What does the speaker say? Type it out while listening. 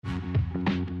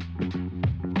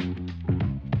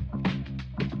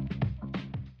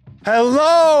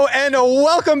Hello and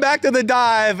welcome back to the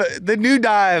dive, the new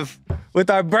dive with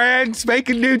our brand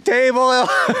spanking new table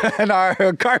and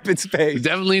our carpet space.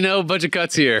 Definitely no budget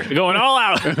cuts here. Going all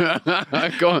out.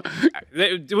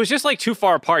 It was just like too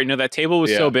far apart. You know, that table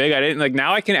was so big. I didn't like.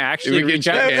 Now I can actually reach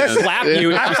out and slap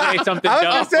you if you say something I was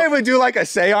dumb. gonna say we do like a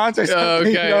seance or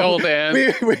something. Okay, hold hands.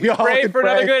 We all Pray can for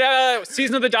another pray. good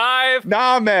season of the dive.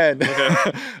 Nah, man.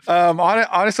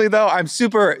 Honestly, though, I'm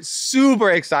super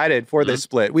excited for this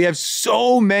split. We have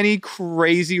so many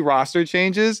crazy roster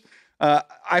changes.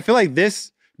 I feel like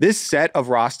this set of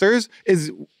rosters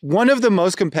is one of the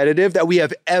most competitive that we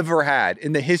have ever had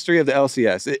in the history of the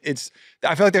LCS.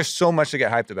 I feel like there's so much to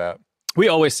get hyped about. We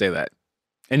always say that.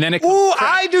 And then it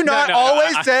I do not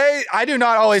always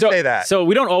say that. So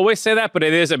we don't always say that, but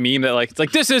it is a meme that like, it's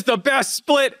like, this is the best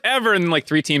split ever. And like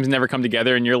 3 teams never come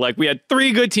together. And you're like, we had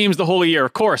 3 good teams the whole year.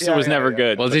 Of course, it was never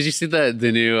good. Well, did you see the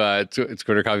new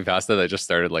Twitter copy pasta that just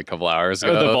started like a couple hours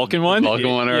ago? The Vulcan one? The Vulcan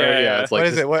one, Yeah. It's like What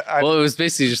is it? well, it was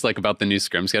basically just like about the new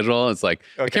scrim schedule. It's like,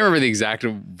 I can't remember the exact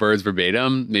words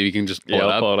verbatim. Maybe you can just pull it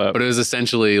up. But it was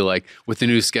essentially like, with the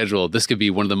new schedule, this could be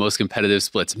one of the most competitive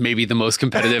splits, maybe the most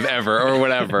competitive ever or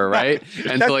whatever, right?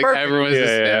 And so like perfect. everyone's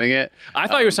just spamming it. I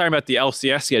thought you were talking about the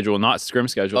LCS schedule, not scrim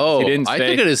schedule. Oh, He didn't I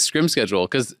say. took it as scrim schedule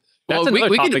because That's we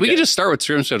another can topic. just start with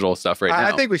scrim schedule stuff right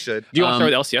now. I think we should. Do you want to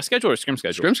start with LCS schedule or scrim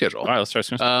schedule? Scrim schedule. All right, let's start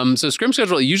scrim schedule. So scrim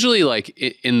schedule, usually like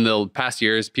in the past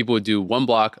years, people would do one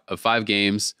block of 5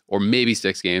 games or maybe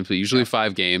 6 games, but usually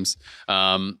 5 games.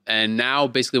 And now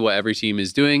basically what every team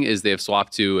is doing is they have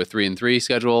swapped to a 3-3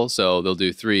 schedule. So they'll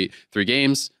do three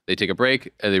games. They take a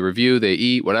break, they review, they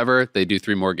eat, whatever. They do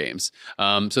 3 more games.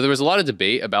 So there was a lot of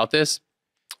debate about this.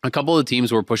 A couple of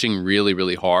teams were pushing really,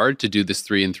 really hard to do this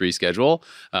 3-3 schedule.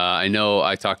 I know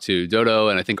I talked to Dodo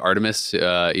and I think Artemis,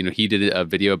 he did a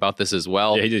video about this as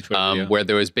well. Yeah, he did a Twitter video. Where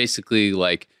there was basically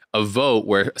like a vote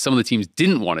where some of the teams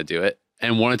didn't want to do it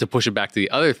and wanted to push it back to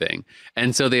the other thing.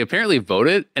 And so they apparently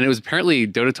voted, and it was apparently,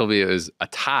 Dodo told me it was a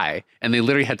tie, and they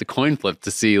literally had to coin flip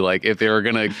to see like if they were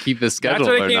going to keep this schedule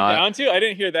or not. That's what it came down to? I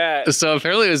didn't hear that. So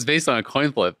apparently it was based on a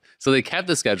coin flip. So they kept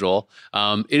the schedule.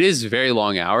 It is very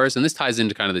long hours, and this ties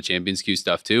into kind of the Champions Queue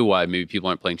stuff too, why maybe people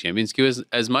aren't playing Champions Queue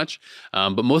as much.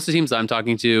 But most of the teams I'm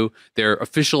talking to, their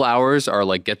official hours are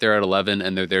like get there at 11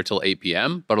 and they're there till 8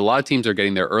 p.m. But a lot of teams are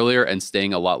getting there earlier and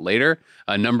staying a lot later.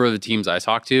 A number of the teams I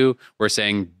talked to were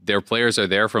saying their players are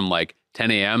there from like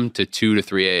 10 a.m. to 2 to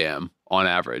 3 a.m. on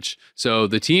average. So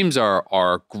the teams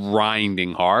are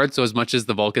grinding hard. So as much as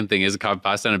the Vulcan thing is a copy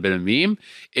pasta and a bit of meme,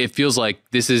 it feels like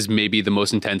this is maybe the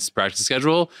most intense practice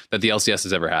schedule that the LCS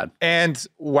has ever had. And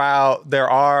while there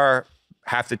are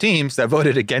half the teams that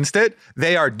voted against it,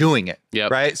 they are doing it.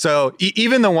 Yep. Right. So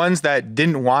even the ones that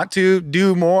didn't want to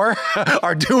do more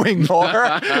are doing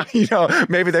more.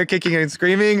 Maybe they're kicking and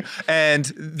screaming. And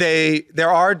there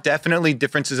are definitely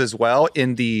differences as well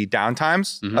in the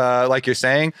downtimes, like you're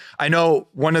saying. I know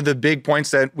one of the big points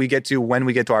that we get to when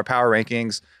we get to our power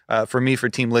rankings, for me, for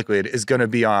Team Liquid, is going to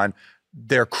be on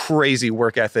their crazy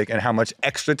work ethic and how much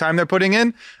extra time they're putting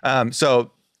in.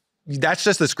 So that's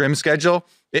just the scrim schedule.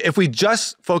 If we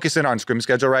just focus in on scrim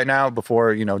schedule right now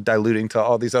before, diluting to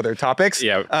all these other topics,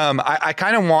 I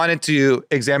kind of wanted to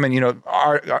examine,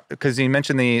 because he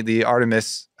mentioned the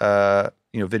Artemis,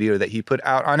 video that he put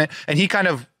out on it. And he kind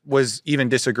of was even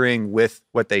disagreeing with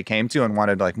what they came to and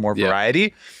wanted like more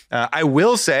variety. I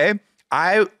will say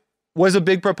I was a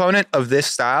big proponent of this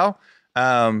style.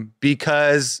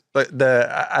 Because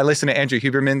I listen to Andrew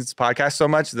Huberman's podcast so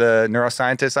much, the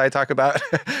neuroscientist I talk about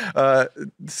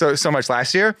so much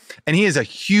last year, and he is a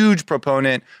huge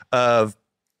proponent of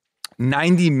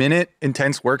 90-minute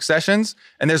intense work sessions.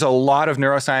 And there's a lot of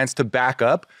neuroscience to back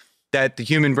up that the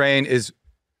human brain is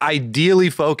ideally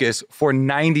focused for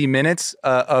 90 minutes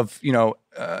of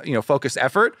focused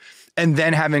effort, and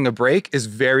then having a break is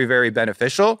very, very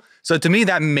beneficial. So to me,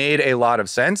 that made a lot of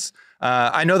sense.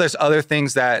 I know there's other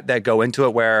things that go into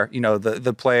it where,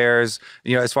 the players,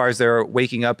 as far as their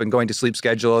waking up and going to sleep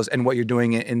schedules and what you're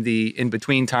doing in the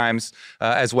in-between times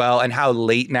as well, and how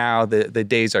late now the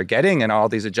days are getting and all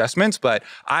these adjustments. But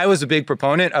I was a big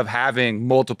proponent of having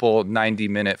multiple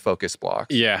 90-minute focus blocks.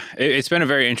 Yeah, it's been a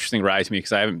very interesting ride to me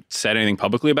because I haven't said anything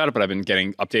publicly about it, but I've been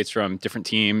getting updates from different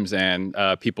teams and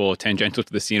people tangential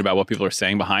to the scene about what people are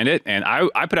saying behind it. And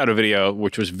I put out a video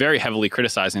which was very heavily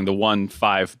criticizing the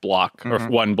 1-5 block or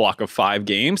 1 block of 5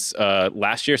 games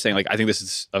last year, saying like, I think this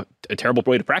is a terrible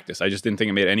way to practice. I just didn't think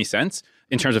it made any sense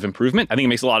in terms of improvement. I think it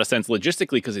makes a lot of sense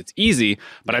logistically because it's easy,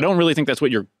 but I don't really think that's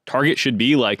what your target should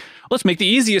be. Like, let's make the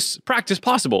easiest practice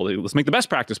possible. Let's make the best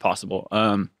practice possible.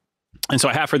 And so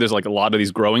I have heard there's like a lot of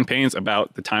these growing pains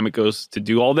about the time it goes to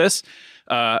do all this.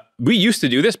 We used to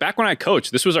do this back when I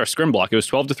coached. This was our scrim block. It was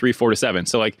 12 to 3, 4 to 7.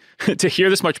 So like to hear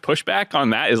this much pushback on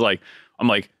that is like, I'm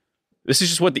like, this is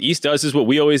just what the East does. This is what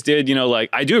we always did. You know, like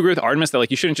I do agree with Artemis that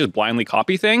like you shouldn't just blindly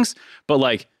copy things, but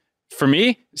like for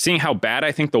me, seeing how bad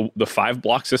I think the 5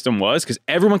 block system was, because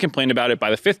everyone complained about it. By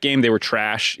the 5th game, they were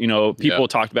trash. You know, people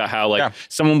talked about how like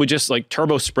someone would just like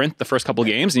turbo sprint the first couple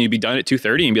games and you'd be done at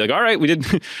 2:30 and be like, all right, we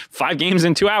did 5 games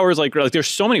in 2 hours. Like there's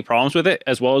so many problems with it,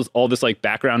 as well as all this like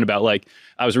background about like,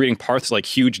 I was reading Parth's like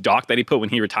huge doc that he put when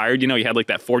he retired. You know, he had like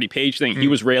that 40-page thing. He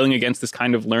was railing against this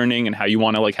kind of learning and how you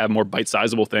want to like have more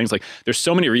bite-sizable things. Like there's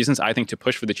so many reasons I think to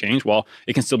push for the change while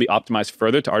it can still be optimized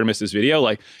further to Artemis's video.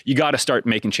 Like you got to start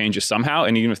making changes somehow.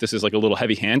 And even if this is like a little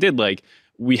heavy-handed, like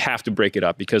we have to break it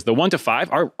up, because the 1 to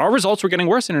 5, our results were getting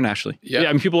worse internationally. Yeah,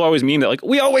 I mean, people always mean that like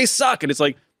we always suck, and it's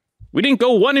like we didn't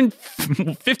go 1 in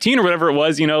 15 or whatever it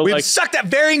was. You know, we've like sucked at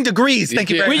varying degrees. Thank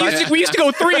you very much. We used to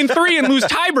go 3 and 3 and lose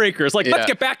tiebreakers. Like let's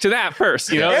get back to that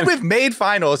first. You know, and we've made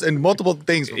finals and multiple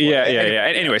things before. Yeah.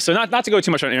 Anyway, so not to go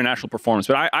too much on international performance,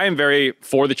 but I am very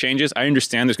for the changes. I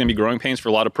understand there's going to be growing pains for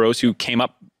a lot of pros who came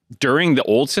up during the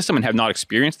old system and have not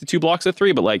experienced the 2 blocks of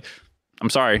 3, but like, I'm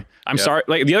sorry. Sorry.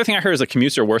 Like the other thing I heard is like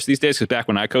commutes are worse these days, because back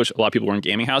when I coached, a lot of people were in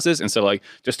gaming houses. And so like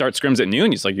just start scrims at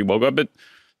noon. It's like you woke up at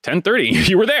 10:30,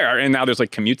 you were there. And now there's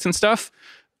like commutes and stuff.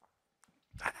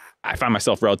 I find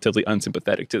myself relatively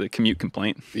unsympathetic to the commute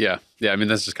complaint. Yeah. I mean,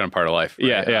 that's just kind of part of life.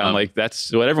 Right? Yeah. I'm like,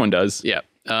 that's what everyone does. Yeah.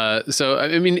 So,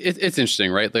 I mean, it's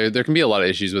interesting, right? There can be a lot of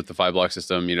issues with the 5 block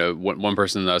system. You know, one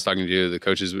person that I was talking to, the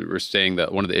coaches were saying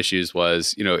that one of the issues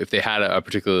was, you know, if they had a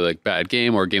particularly like bad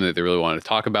game or a game that they really wanted to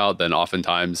talk about, then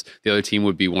oftentimes the other team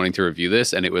would be wanting to review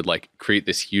this, and it would like create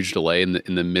this huge delay in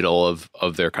the middle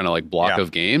of their kind of like block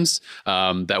of games.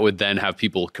 That would then have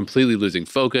people completely losing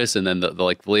focus, and then the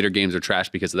like the later games are trash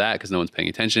because of that, because no one's paying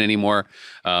attention anymore.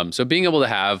 So being able to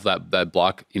have that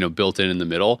block, you know, built in the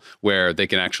middle where they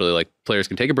can actually like players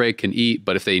can take a break, can eat,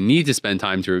 but if they need to spend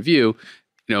time to review,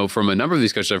 you know, from a number of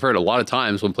these coaches I've heard, a lot of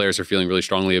times when players are feeling really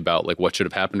strongly about like what should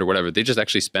have happened or whatever, they just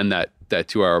actually spend that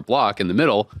 2-hour block in the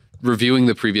middle reviewing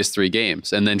the previous 3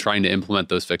 games and then trying to implement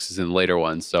those fixes in the later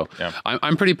ones. So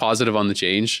I'm pretty positive on the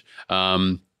change.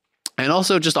 And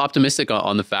also just optimistic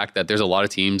on the fact that there's a lot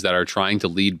of teams that are trying to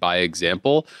lead by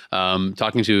example.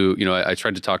 Talking to, you know, I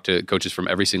tried to talk to coaches from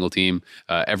every single team.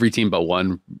 Every team but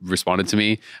one responded to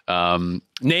me.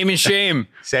 Name and shame.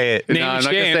 Say it. No, I'm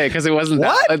not going to say it because it wasn't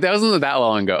that wasn't that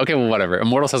long ago. Okay, well, whatever.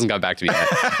 Immortals hasn't got back to me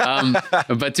yet.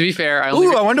 But to be fair, I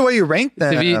wonder where you ranked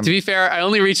them. To be fair, I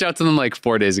only reached out to them like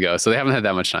 4 days ago, so they haven't had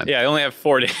that much time. Yeah, I only have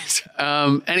 4 days.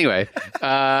 Anyway,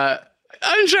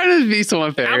 I'm trying to be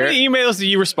somewhat fair. How many emails do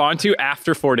you respond to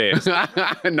after 4 days?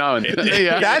 No.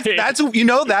 That's you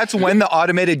know, that's when the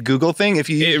automated Google thing, if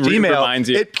you use Gmail,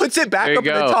 it puts it back up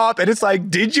at the top, and it's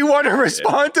like, did you want to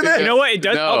respond to this? You know what? It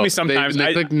does help me sometimes.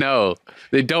 They click no.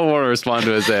 They don't want to respond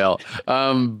to a sale.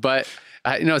 But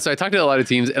you know, so I talked to a lot of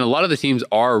teams, and a lot of the teams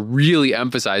are really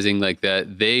emphasizing like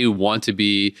that they want to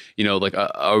be, you know, like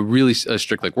a really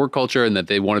strict like work culture, and that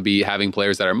they want to be having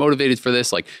players that are motivated for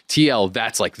this. Like TL,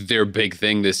 that's like their big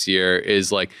thing this year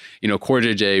is like, you know,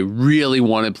 CoreJJ really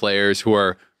wanted players who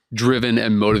are driven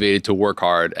and motivated to work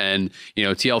hard. And, you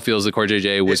know, TL feels that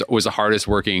CoreJJ was the hardest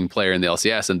working player in the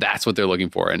LCS, and that's what they're looking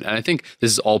for. And I think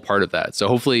this is all part of that. So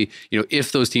hopefully, you know,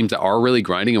 if those teams that are really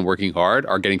grinding and working hard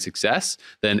are getting success,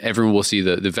 then everyone will see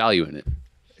the value in it.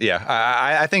 Yeah,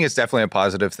 I think it's definitely a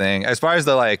positive thing. As far as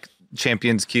the like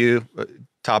Champions Queue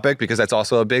topic, because that's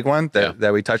also a big one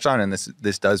that we touched on, and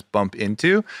this does bump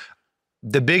into.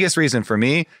 The biggest reason for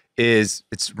me is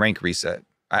it's rank reset.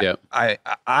 I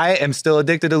am still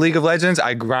addicted to League of Legends.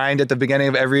 I grind at the beginning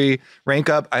of every rank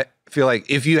up. I feel like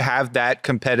if you have that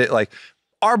competitive, like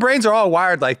our brains are all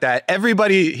wired like that.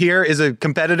 Everybody here is a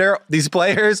competitor. These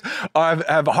players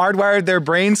have hardwired their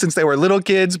brains since they were little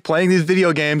kids playing these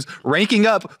video games. Ranking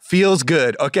up feels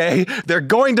good, okay? They're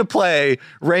going to play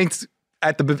ranked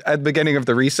at the beginning of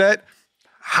the reset.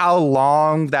 How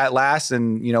long that lasts,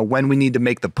 and you know when we need to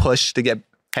make the push to get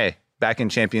back in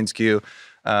Champions Queue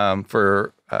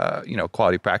for you know,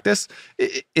 quality practice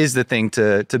is the thing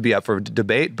to be up for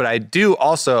debate. But I do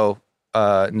also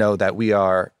know that we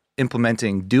are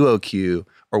implementing Duo Queue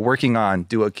or working on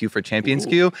Duo Queue for Champions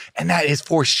Queue, and that is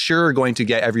for sure going to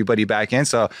get everybody back in.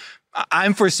 So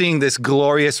I'm foreseeing this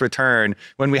glorious return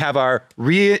when we have our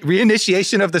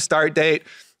reinitiation of the start date.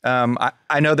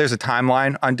 I know there's a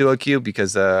timeline on Duo Queue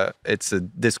because it's a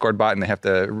Discord bot and they have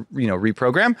to, you know,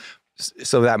 reprogram.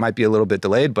 So that might be a little bit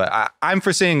delayed, but I'm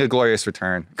foreseeing a glorious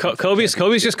return. Kobe's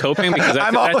just coping because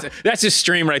that's his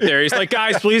stream right there. He's like,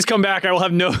 guys, please come back. I will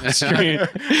have no stream.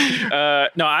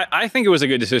 No, I think it was a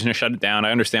good decision to shut it down.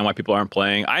 I understand why people aren't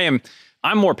playing.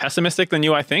 I'm more pessimistic than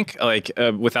you, I think,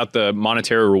 without the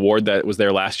monetary reward that was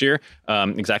there last year,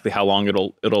 exactly how long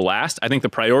it'll last. I think the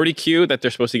priority queue that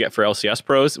they're supposed to get for LCS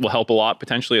pros will help a lot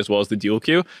potentially, as well as the dual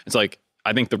queue. It's like,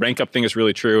 I think the rank up thing is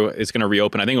really true. It's going to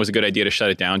reopen. I think it was a good idea to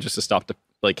shut it down just to stop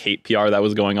the hate PR that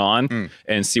was going on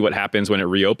and see what happens when it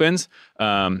reopens.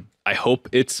 I hope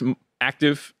it's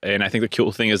active. And I think the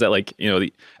cool thing is that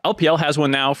the LPL has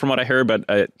one now from what I heard, but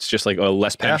it's just like a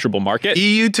less penetrable market.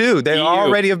 EU too. They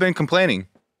already have been complaining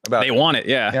about They want it.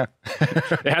 Yeah.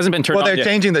 It hasn't been turned on. Well, they're yet.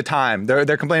 changing the time.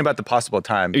 They're complaining about the possible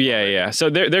time. Yeah. So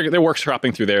they're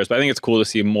workshopping through theirs, but I think it's cool to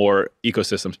see more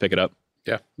ecosystems pick it up.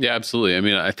 Yeah, absolutely. I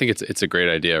mean, I think it's a great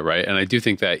idea, right? And I do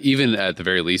think that even at the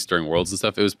very least during Worlds and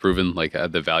stuff, it was proven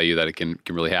the value that it can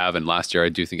really have. And last year, I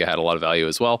do think it had a lot of value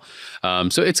as well.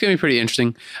 So it's going to be pretty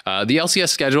interesting. The LCS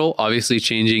schedule obviously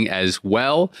changing as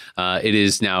well. It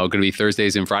is now going to be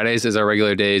Thursdays and Fridays as our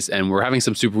regular days, and we're having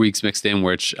some super weeks mixed in,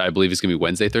 which I believe is going to be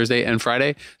Wednesday, Thursday, and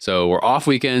Friday. So we're off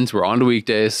weekends. We're on to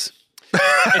weekdays.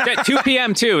 It's at 2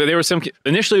 p.m. too. There was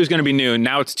initially it was going to be noon.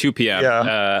 Now it's 2 p.m.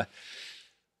 Yeah.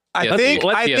 I think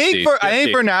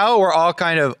for now we're all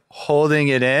kind of holding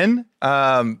it in.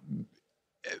 I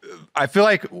feel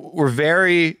like we're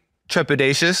very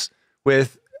trepidatious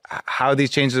with how these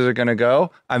changes are going to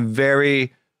go. I'm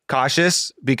very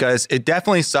cautious because it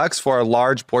definitely sucks for a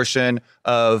large portion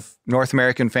of North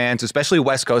American fans, especially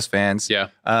West Coast fans. Yeah.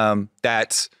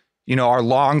 That are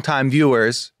longtime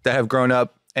viewers that have grown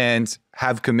up and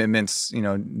have commitments,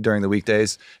 during the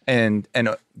weekdays and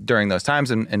during those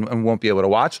times and won't be able to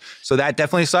watch. So that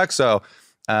definitely sucks. So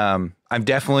I'm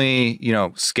definitely,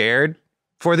 scared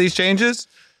for these changes,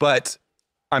 but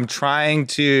I'm trying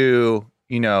to,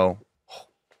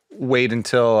 wait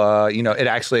until, it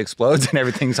actually explodes and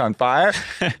everything's on fire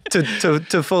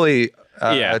to fully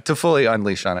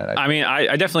unleash on it. I mean,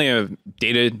 I definitely am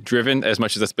data driven as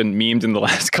much as that's been memed in the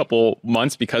last couple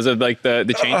months because of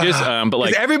the changes.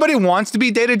 But everybody wants to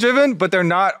be data driven, but they're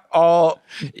not all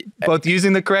both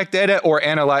using the correct data or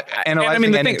analyzing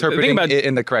and interpreting it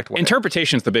in the correct way.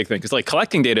 Interpretation is the big thing because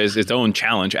collecting data is its own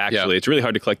challenge. Actually, It's really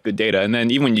hard to collect good data, and then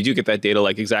even when you do get that data,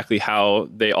 exactly how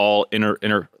they all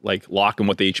lock and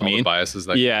what they each all mean. The biases.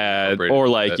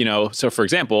 Or so for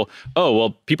example,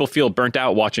 people feel burnt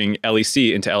out watching LEC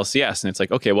into LCS, and it's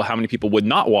like, okay, well, how many people would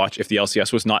not watch if the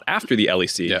LCS was not after the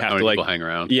LEC? Yeah, how many people hang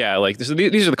around? Yeah, these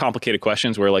are the complicated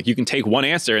questions where you can take one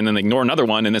answer and then ignore another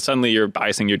one, and then suddenly you're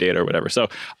biasing your data or whatever. So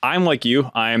I'm like you.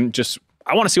 I want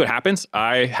to see what happens.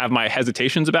 I have my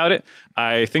hesitations about it.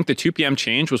 I think the 2 p.m.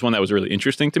 change was one that was really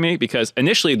interesting to me because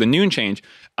initially the noon change,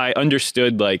 I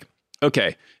understood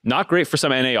okay, not great for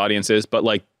some NA audiences, but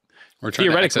we're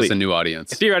trying to access a new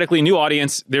audience. Theoretically, new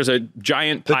audience. There's a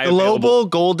giant pie the global available.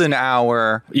 Golden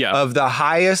hour of the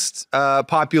highest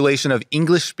population of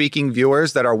English-speaking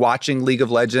viewers that are watching League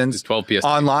of Legends It's 12 PST.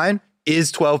 online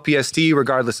is 12 PST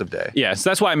regardless of day. Yeah, so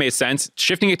that's why it made sense.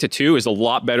 Shifting it to 2 is a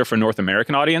lot better for North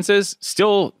American audiences.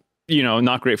 Still,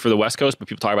 not great for the West Coast, but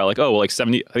people talk about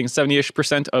 70, I think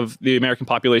 70-ish% of the American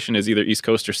population is either East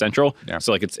Coast or Central. Yeah.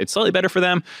 So it's slightly better for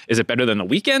them. Is it better than the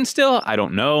weekend still? I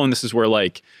don't know. And this is where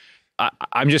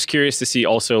I'm just curious to see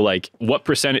also what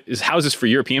percent how is this for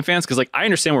European fans? Because I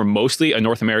understand we're mostly a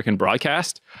North American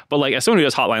broadcast, but as someone who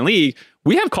does Hotline League,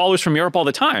 we have callers from Europe all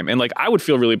the time. And I would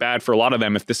feel really bad for a lot of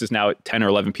them if this is now at 10 or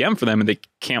 11 p.m. for them and they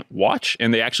can't watch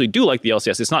and they actually do like the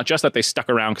LCS. It's not just that they stuck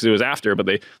around because it was after, but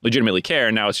they legitimately care.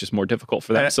 And now it's just more difficult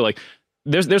for them. So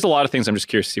there's a lot of things I'm just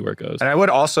curious to see where it goes. And I would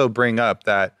also bring up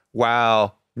that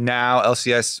while now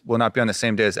LCS will not be on the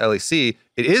same day as LEC,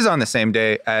 it is on the same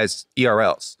day as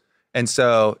ERLs. And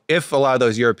so if a lot of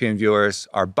those European viewers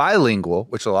are bilingual,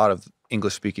 which a lot of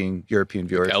English-speaking European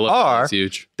viewers are,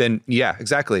 huge. Then yeah,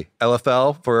 exactly.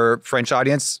 LFL for French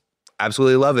audience,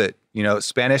 absolutely love it.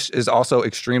 Spanish is also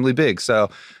extremely big. So,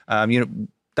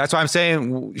 that's why I'm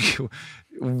saying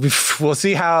we'll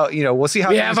see how, we'll see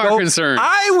how we have our concerns.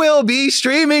 I will be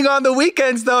streaming on the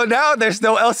weekends though. Now there's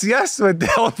no LCS, but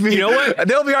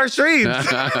they'll be our streams.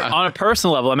 On a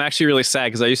personal level, I'm actually really sad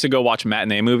because I used to go watch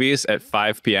matinee movies at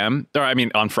 5 p.m.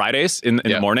 on Fridays in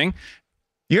the morning.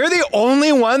 You're the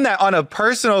only one that on a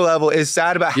personal level is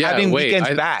sad about having weekends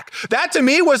back. That to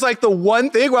me was the one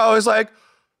thing where I was like,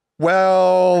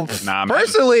 Well, Nah, man.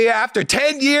 personally, after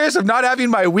 10 years of not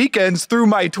having my weekends through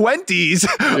my 20s,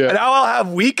 now I'll have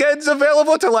weekends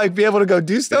available to like be able to go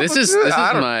do stuff. This is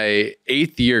my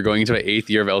 8th year, going into my 8th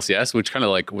year of LCS, which kind of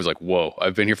like was like, whoa,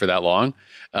 I've been here for that long.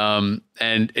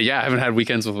 And yeah, I haven't had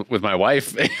weekends with my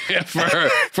wife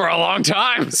for a long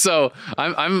time. So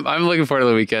I'm looking forward to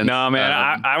the weekend. No, man,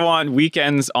 I want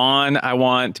weekends on. I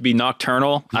want to be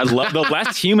nocturnal. I love the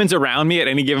less humans around me at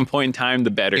any given point in time,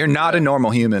 the better. You're not a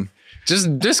normal human.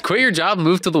 Just quit your job and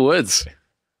move to the woods.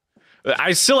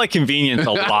 I still like convenience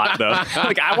a lot, though.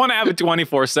 Like, I want to have it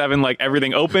 24/7, like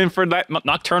everything open for that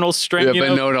nocturnal strength. Yeah,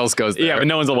 but no one else goes there. Yeah, but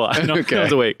no one's alive. No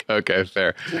one's awake. Okay,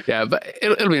 fair. Yeah, but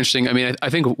it'll be interesting. I mean, I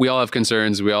think we all have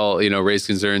concerns. We all, raise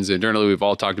concerns internally. We've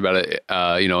all talked about it,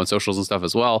 on socials and stuff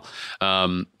as well.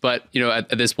 But,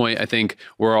 at this point, I think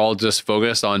we're all just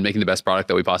focused on making the best product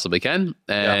that we possibly can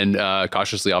and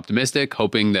cautiously optimistic,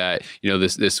 hoping that,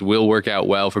 this will work out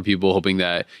well for people, hoping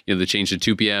that, the change to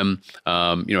 2 p.m.,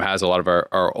 has a lot of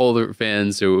our older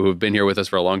fans who have been here with us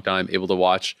for a long time able to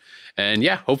watch. And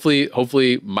yeah,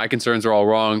 hopefully my concerns are all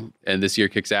wrong and this year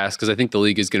kicks ass, because I think the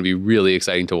league is going to be really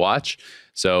exciting to watch.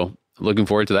 So looking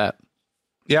forward to that.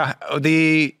 Yeah.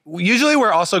 Usually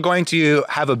we're also going to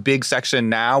have a big section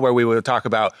now where we will talk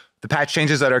about the patch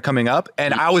changes that are coming up.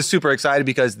 And I was super excited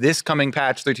because this coming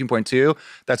patch 13.2,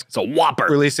 it's a whopper,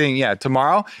 releasing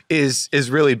tomorrow, is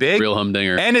really big. Real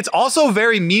humdinger. And it's also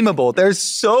very memeable. There's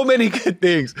so many good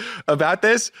things about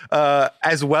this,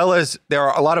 as well as there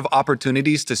are a lot of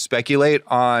opportunities to speculate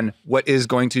on what is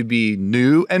going to be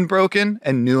new and broken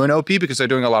and new and OP, because they're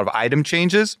doing a lot of item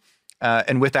changes.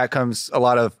 And with that comes a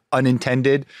lot of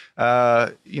unintended,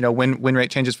 win rate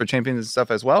changes for champions and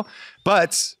stuff as well.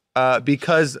 But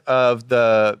because of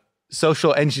the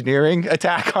social engineering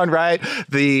attack on Riot,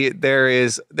 there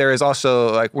is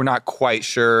also like, we're not quite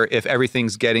sure if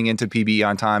everything's getting into PBE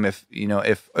on time, if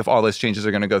all those changes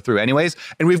are going to go through anyways.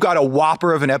 And we've got a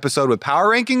whopper of an episode with power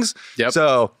rankings. Yep.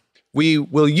 So we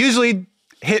will usually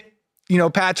hit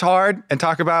patch hard and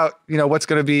talk about what's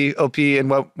going to be OP and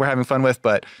what we're having fun with,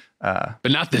 but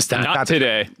not this time. Not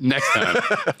today. Next time.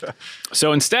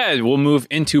 So instead, we'll move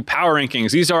into power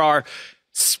rankings. These are our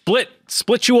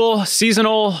splitual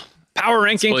seasonal power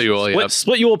rankings.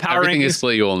 Splitual power Everything rankings. is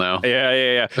splitual now.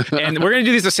 Yeah. And we're going to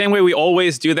do these the same way we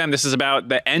always do them. This is about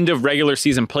the end of regular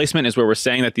season placement, is where we're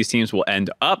saying that these teams will end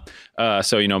up.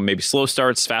 So, maybe slow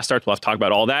starts, fast starts. We'll have to talk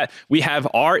about all that. We have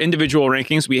our individual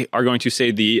rankings. We are going to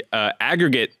say the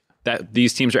aggregate that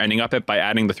these teams are ending up at by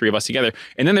adding the three of us together.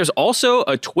 And then there's also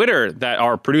a Twitter that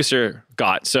our producer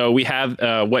got. So we have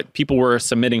what people were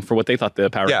submitting for what they thought the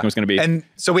power ranking was going to be. And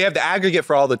so we have the aggregate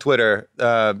for all the Twitter.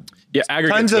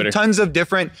 Aggregate tons of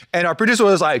different. And our producer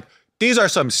was like, these are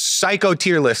some psycho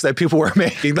tier lists that people were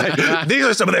making. Like, these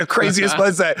are some of the craziest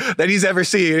ones that he's ever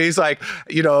seen. And he's like,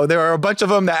 there are a bunch of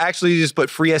them that actually just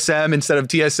put free SM instead of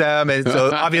TSM. And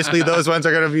so obviously those ones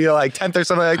are going to be like 10th or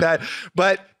something like that.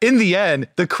 But in the end,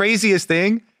 the craziest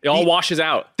thing, it all washes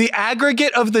out. The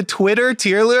aggregate of the Twitter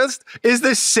tier list is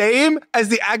the same as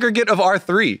the aggregate of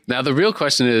R3. Now, the real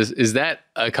question is that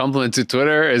a compliment to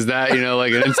Twitter? Is that,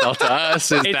 like an insult to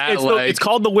us? It's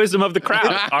called the wisdom of the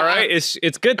crowd. All right. It's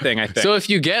a good thing, I think. So if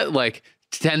you get like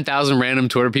 10,000 random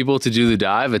Twitter people to do the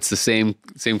dive, it's the same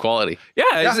quality.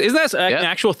 Yeah. Isn't that an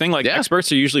actual thing? Like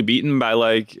experts are usually beaten by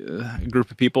like a group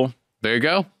of people. There you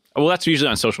go. Well, that's usually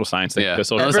on social science. Let's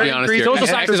be honest here. Social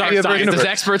science is our science. Does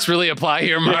experts really apply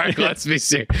here, Mark? Let's be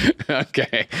serious.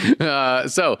 Okay.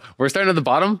 So we're starting at the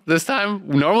bottom this time.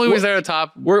 Normally we start at the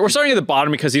top. We're starting at the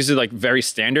bottom because these are like very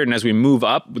standard. And as we move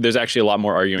up, there's actually a lot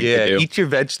more arguing to do. Eat your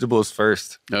vegetables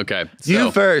first. Okay.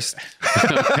 You first.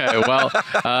 Okay.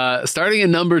 Well, starting at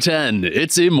number 10,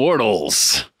 it's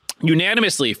Immortals.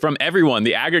 Unanimously from everyone,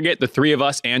 the aggregate, the three of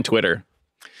us, and Twitter.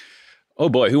 Oh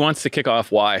boy, who wants to kick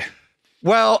off? Why?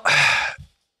 Well,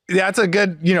 that's a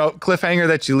good, cliffhanger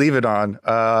that you leave it on.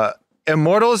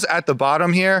 Immortals at the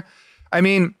bottom here. I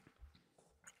mean,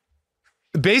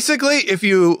 basically, if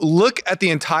you look at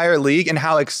the entire league and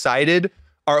how excited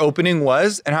our opening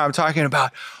was, and how I'm talking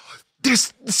about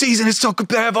this season is so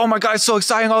competitive. Oh my God, it's so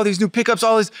exciting. All these new pickups,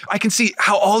 all this. I can see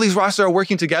how all these rosters are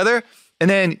working together. And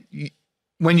then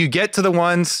when you get to the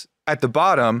ones at the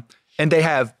bottom and they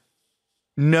have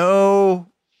no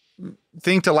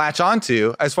thing to latch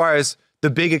onto as far as the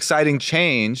big exciting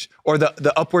change or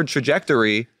the upward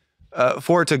trajectory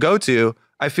for it to go to,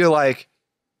 I feel like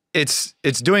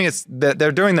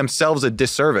they're doing themselves a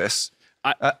disservice.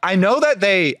 I know that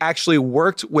they actually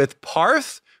worked with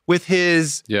Parth with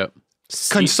his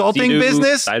consulting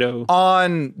business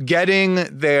on getting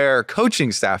their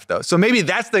coaching staff though. So maybe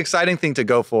that's the exciting thing to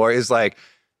go for, is like,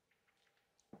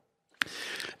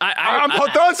 I'm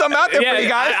throwing something out there for you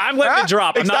guys. I'm letting it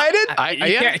drop. Excited?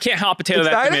 You can't hot potato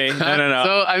that to me. No.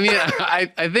 So I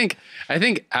mean, I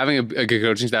think having a good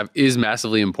coaching staff is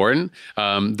massively important.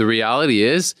 The reality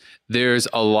is there's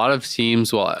a lot of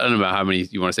teams. Well, I don't know how many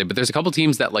you want to say, but there's a couple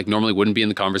teams that like normally wouldn't be in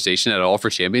the conversation at all for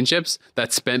championships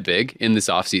that spent big in this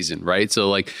offseason, right? So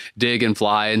like Dig and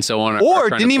Fly and so on, or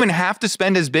didn't even have to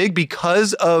spend as big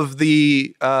because of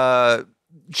the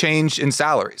change in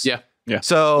salaries. Yeah.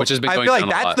 So which has been I going feel like down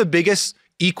a that's lot. the biggest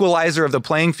equalizer of the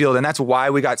playing field, and that's why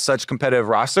we got such competitive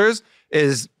rosters.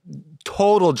 Is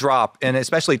total drop and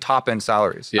especially top end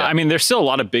salaries. Yeah. I mean, there's still a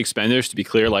lot of big spenders, to be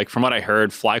clear. Like from what I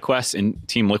heard, FlyQuest and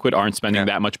Team Liquid aren't spending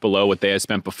that much below what they had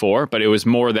spent before, but it was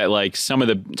more that like some of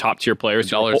the top tier players,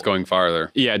 dollars going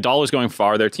farther. Yeah, dollars going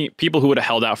farther. People who would have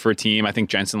held out for a team, I think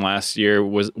Jensen last year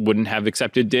wouldn't have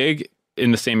accepted Dig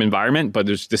in the same environment, but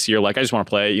there's this year, like, I just want to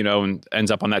play, and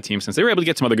ends up on that team since they were able to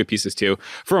get some other good pieces too.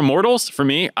 For Immortals, for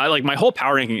me, I like my whole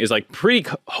power ranking is like pretty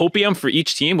hopium for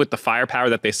each team with the firepower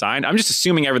that they signed. I'm just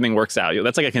assuming everything works out.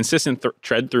 That's like a consistent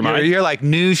thread through mine. You're like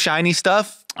new shiny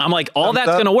stuff. I'm like, all that's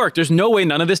going to work. There's no way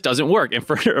none of this doesn't work. And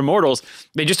for Immortals,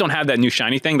 they just don't have that new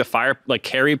shiny thing. The fire, like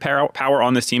carry power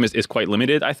on this team is quite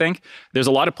limited, I think. There's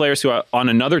a lot of players who are on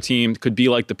another team could be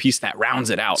like the piece that rounds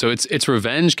it out. So it's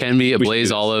Revenge, Kenby,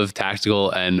 Blaze Olive,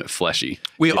 Tactical, and Fleshy.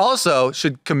 We also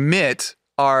should commit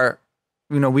our,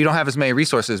 we don't have as many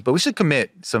resources, but we should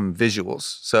commit some visuals.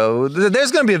 So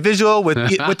there's going to be a visual with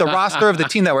the roster of the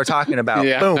team that we're talking about.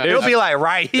 Yeah. Boom. It'll be like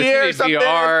right here or something.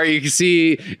 VR, you can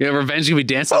see, Revenge can be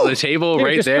dancing on the table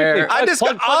right there. All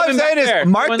I'm saying is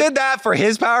Mark did that for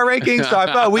his power rankings, so I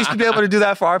thought we should be able to do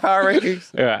that for our power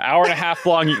rankings. Yeah, hour and a half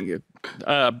long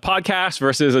podcast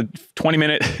versus a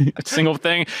 20-minute single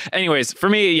thing. Anyways, for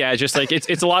me, yeah, just like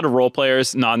it's a lot of role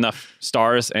players, not enough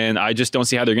stars, and I just don't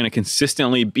see how they're going to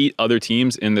consistently beat other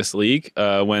teams in this league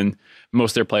when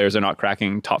most of their players are not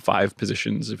cracking top 5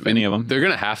 positions, if any of them. They're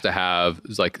going to have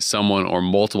like someone or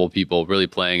multiple people really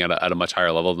playing at a much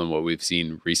higher level than what we've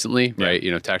seen recently, right?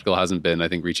 Tactical hasn't been, I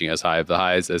think, reaching as high of the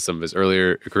highs as some of his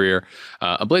earlier career.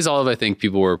 Blaze Olive, I think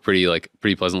people were pretty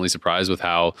pleasantly surprised with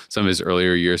how some of his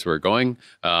earlier years were going.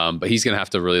 But he's going to have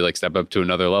to really like step up to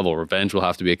another level. Revenge will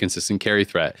have to be a consistent carry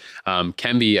threat.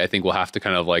 Kenby, I think, will have to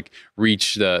kind of like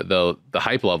reach the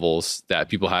hype levels that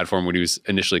people had for him when he was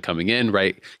initially coming in,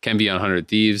 right? Kenby on 100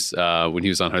 Thieves, when he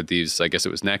was on 100 Thieves, I guess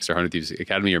it was Next or 100 Thieves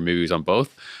Academy, or maybe he was on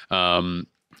both,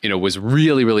 was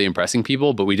really, really impressing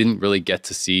people, but we didn't really get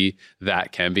to see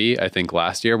that Kenby, I think,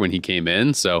 last year when he came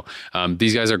in. So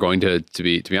these guys are going to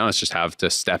be honest, just have to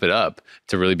step it up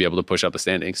to really be able to push up the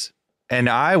standings. And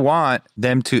I want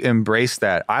them to embrace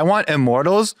that. I want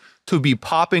Immortals to be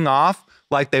popping off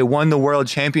like they won the world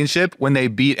championship when they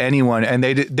beat anyone, and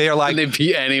they're like, when they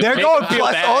beat anyone. They're going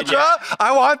plus ultra. Yeah.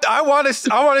 I want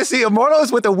to see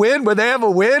Immortals with a win. When they have a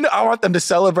win, I want them to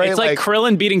celebrate. It's like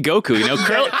Krillin beating Goku.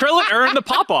 Krillin earned the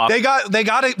pop off. They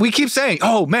got it. We keep saying,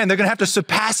 oh man, they're gonna have to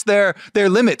surpass their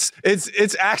limits.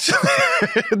 It's actually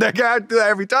they're gonna do that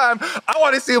every time. I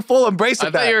want to see a full embrace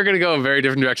of that. I thought you were gonna go a very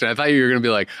different direction. I thought you were gonna be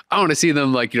like, I want to see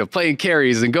them like playing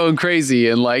carries and going crazy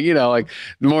and like like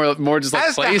more just like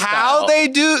as play to style. How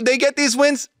they get these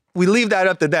wins, we leave that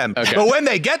up to them. Okay. But when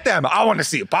they get them, I want to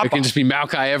see a pop-off. It can just be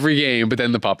Maokai every game, but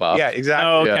then the pop-off. Yeah,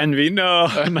 exactly. No, Kenby. No,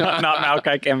 not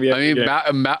Maokai Kenby. I mean,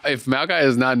 if Maokai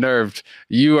is not nerfed,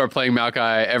 you are playing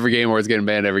Maokai every game or it's getting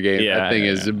banned every game. That thing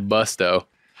is busto.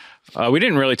 We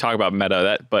didn't really talk about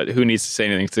meta, but who needs to say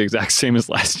anything? It's the exact same as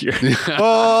last year.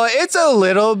 Well, it's a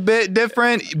little bit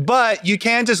different, but you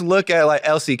can't just look at like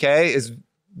LCK is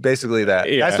basically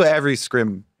that. Yeah. That's what every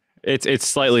scrim. It's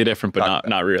slightly different, but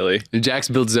not really. Jax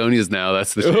builds Zonias now.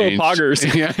 That's the change. Poggers.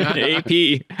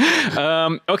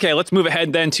 AP. Okay, let's move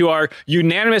ahead then to our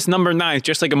unanimous number 9.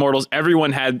 Just like Immortals,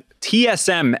 everyone had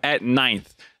TSM at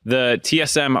 9th. The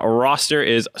TSM roster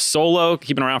is Solo,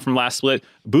 keeping around from last split.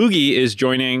 Boogie is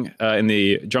joining in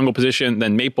the jungle position.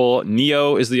 Then Maple,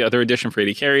 Neo is the other addition for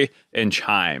AD carry, and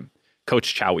Chime.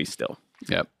 Coach Chowie still.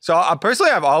 Yep. So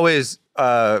personally, I've always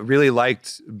really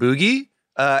liked Boogie,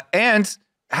 and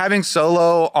having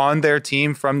Solo on their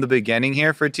team from the beginning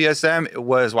here for TSM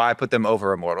was why I put them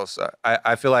over Immortals. So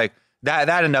I feel like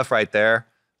that enough right there.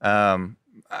 I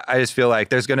just feel like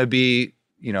there's going to be,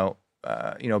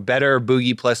 better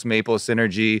Boogie plus Maple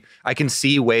synergy. I can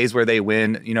see ways where they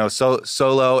win.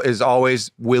 Solo is always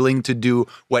willing to do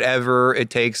whatever it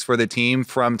takes for the team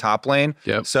from top lane.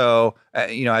 Yep. So,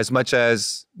 as much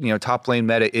as, top lane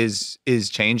meta is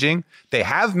changing, they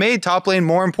have made top lane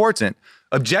more important.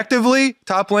 objectively,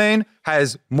 top lane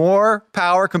has more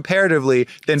power comparatively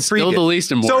than Still Frigid. the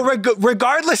least important. So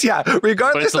regardless, But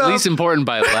it's the least important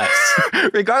by less.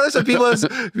 regardless of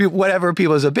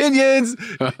people's opinions,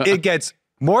 it gets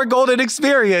more golden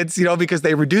experience, because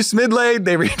they reduce mid lane,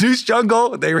 they reduce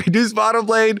jungle, they reduce bottom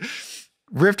lane.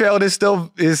 Rift Herald is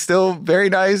still very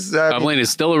nice. Top lane is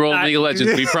still a role in League of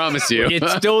Legends. We promise you.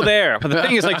 It's still there. But the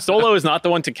thing is, like, Solo is not the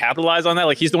one to capitalize on that.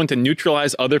 Like, he's the one to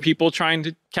neutralize other people trying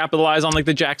to capitalize on, like,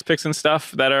 the Jax picks and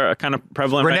stuff that are kind of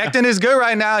prevalent right now. Renekton is good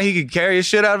right now. He could carry his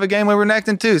shit out of a game with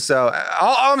Renekton too. So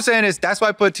all I'm saying is that's why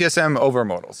I put TSM over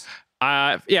Immortals.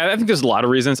 Yeah, I think there's a lot of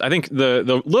reasons. I think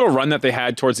the little run that they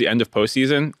had towards the end of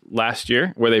postseason last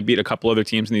year, where they beat a couple other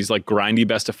teams in these like grindy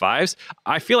best of fives,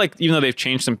 I feel like even though they've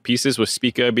changed some pieces with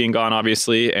Spica being gone,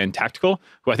 obviously, and Tactical,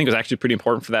 who I think was actually pretty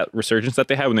important for that resurgence that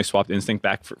they had when they swapped Instinct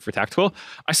back for Tactical,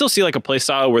 I still see like a play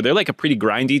style where they're like a pretty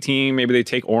grindy team. Maybe they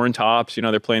take Orin tops,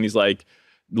 they're playing these like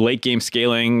late game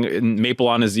scaling, Maple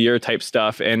on Azir type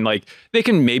stuff, and like they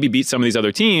can maybe beat some of these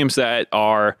other teams that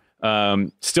are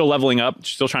still leveling up,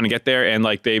 still trying to get there, and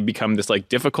like they become this like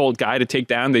difficult guy to take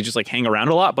down. They just like hang around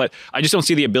a lot, but I just don't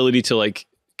see the ability to like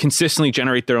consistently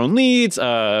generate their own leads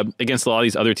against a lot of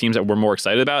these other teams that we're more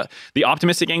excited about. The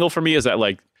optimistic angle for me is that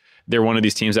like they're one of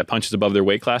these teams that punches above their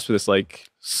weight class with this like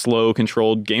slow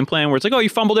controlled game plan where it's like, oh, you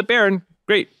fumbled at Baron,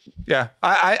 great. Yeah,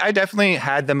 I definitely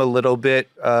had them a little bit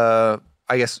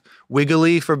I guess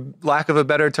wiggly, for lack of a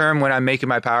better term, when I'm making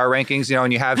my power rankings,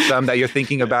 and you have some that you're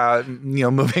thinking about,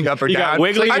 moving up or You got down.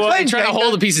 wiggly, I played Trying to Jenga.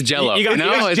 hold a piece of Jello. You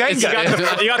got- It's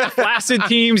Jenga. You got the flaccid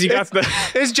teams, you got the...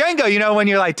 It's Jenga, when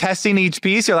you're like testing each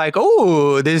piece, you're like,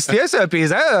 oh, this TSM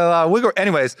piece, wiggle.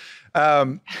 Anyways,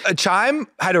 Chime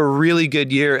had a really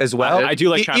good year as well. I do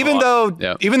like Chime a even lot.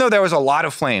 though there was a lot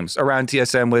of flames around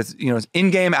TSM with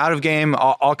in game, out of game,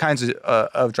 all kinds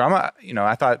of drama.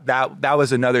 I thought that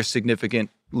was another significantly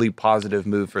positive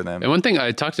move for them. And one thing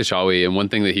I talked to Shawi, and one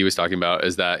thing that he was talking about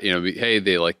is that, hey,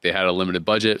 they had a limited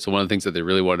budget. So one of the things that they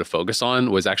really wanted to focus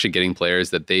on was actually getting players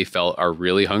that they felt are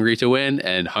really hungry to win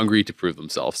and hungry to prove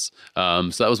themselves. So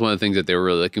that was one of the things that they were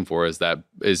really looking for, is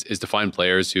to find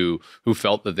players who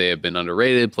felt that they have been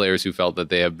underrated, players who felt that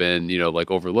they have been, like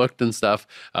overlooked and stuff,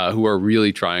 who are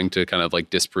really trying to kind of like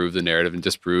disprove the narrative and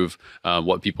disprove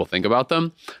what people think about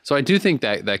them. So I do think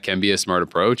that can be a smart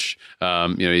approach.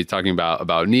 He's talking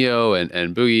about Neo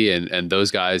and Boogie and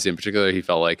those guys in particular. He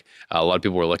felt like a lot of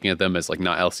people were looking at them as like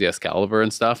not LCS caliber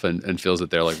and stuff, and feels that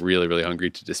they're like really, really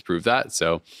hungry to disprove that.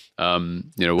 So,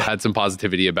 had some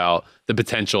positivity about the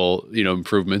potential,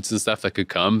 improvements and stuff that could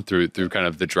come through kind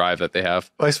of the drive that they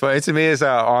have. What's funny to me is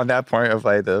on that point of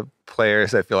like the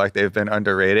players that feel like they've been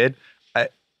underrated,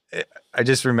 I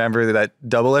just remember that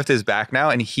Doublelift is back now,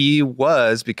 and he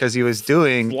was, because he was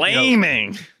doing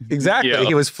Flaming. Exactly. Yeah.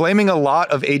 He was flaming a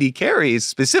lot of AD carries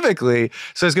specifically.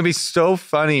 So it's going to be so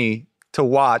funny to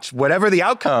watch whatever the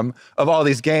outcome of all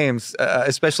these games,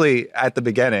 especially at the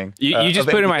beginning. You just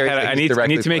put in my head, I need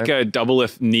to make a a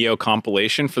Doublelift Neo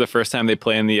compilation for the first time they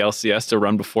play in the LCS to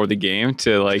run before the game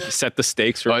to like set the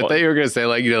stakes for I thought you were gonna say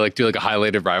like do like a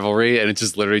highlighted rivalry, and it's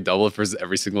just literally Doublelift versus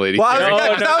every single AD. Well, I carry.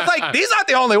 was like, these aren't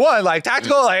the only one. Like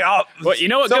Tactical, like, oh. Well, you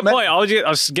know what? so Good many. point. I'll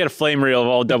just get a flame reel of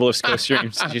all Doublelift's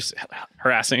co-streams, just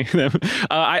harassing them.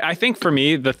 I think for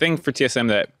me, the thing for TSM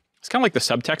that it's kind of like the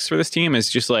subtext for this team is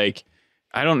just like,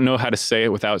 I don't know how to say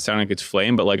it without sounding like it's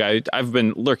flame, but like I've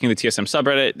been lurking the TSM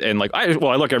subreddit, and like I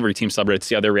look at every team subreddit to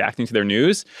see how they're reacting to their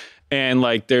news, and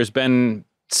like there's been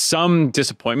some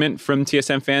disappointment from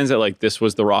TSM fans that like this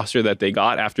was the roster that they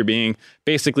got after being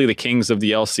basically the kings of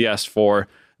the LCS for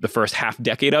the first half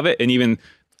decade of it, and even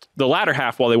the latter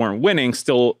half, while they weren't winning,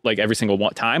 still like every single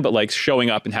time, but like showing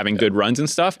up and having good runs and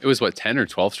stuff. It was what, 10 or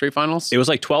 12 straight finals? It was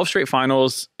like 12 straight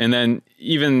finals, and then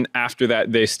even after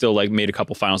that, they still like made a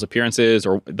couple finals appearances,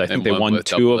 or I think they won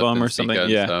 2 of them or something.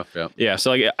 Yeah, yeah.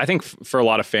 So like I think for a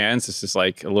lot of fans, this is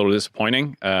like a little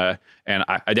disappointing, and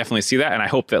I definitely see that, and I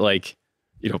hope that like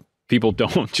people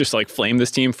don't just like flame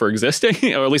this team for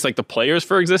existing, or at least like the players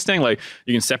for existing. Like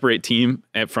you can separate team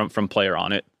from player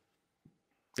on it.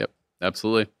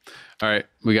 Absolutely. All right.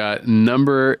 We got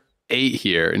number 8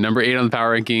 here. Number 8 on the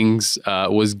power rankings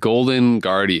was Golden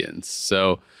Guardians.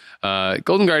 So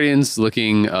Golden Guardians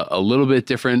looking a little bit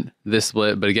different this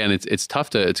split, but again, it's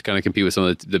tough to kind of compete with some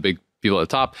of the big people at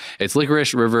the top. It's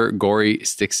Licorice, River, Gory,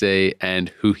 Stixxay,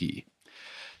 and Huhi.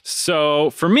 So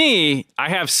for me, I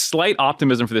have slight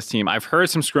optimism for this team. I've heard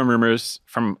some scrim rumors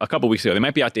from a couple weeks ago. They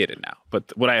might be outdated now,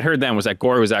 but what I had heard then was that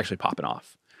Gory was actually popping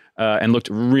off. And looked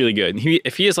really good. And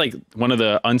if he is like one of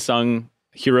the unsung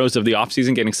heroes of the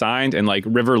offseason getting signed, and like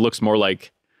River looks more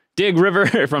like Dig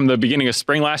River from the beginning of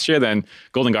spring last year, then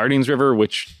Golden Guardians River,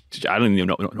 which I don't even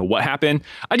know what happened.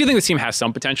 I do think this team has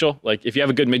some potential. Like if you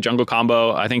have a good mid-jungle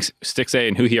combo, I think Stixxay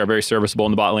and Huhi are very serviceable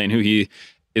in the bot lane. Huhi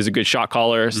is a good shot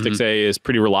caller. Stixxay is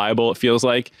pretty reliable, it feels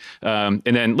like. And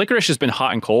then Licorice has been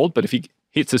hot and cold, but if he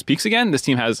hits his peaks again, this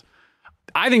team has,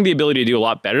 I think, the ability to do a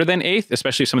lot better than 8th,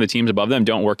 especially if some of the teams above them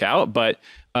don't work out. But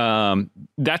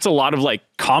that's a lot of like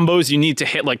combos you need to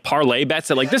hit, like parlay bets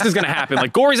that like this is going to happen.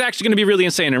 Like Gory's actually going to be really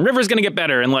insane and River's going to get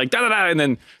better and like da-da-da. And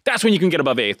then that's when you can get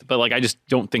above 8th. But like I just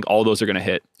don't think all those are going to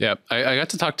hit. Yeah, I got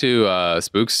to talk to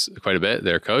Spooks quite a bit,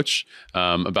 their coach,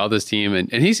 about this team, and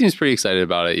he seems pretty excited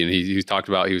about it. You know, he talked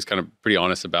about, he was kind of pretty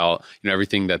honest about, you know,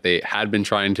 everything that they had been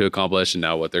trying to accomplish and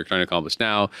now what they're trying to accomplish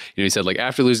now. You know, he said like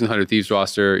after losing the 100 Thieves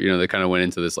roster, you know, they kind of went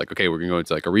into this like, okay, we're going to go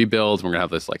into like a rebuild. We're going to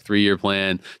have this like 3-year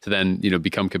plan to then, you know,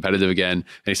 become competitive again.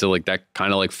 And he said like that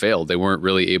kind of like failed. They weren't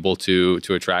really able to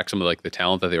attract some of like the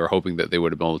talent that they were hoping that they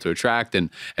would have been able to attract, and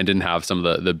didn't have some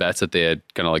of the bets that they had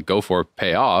kind of like go for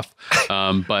pay off.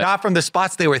 But not from the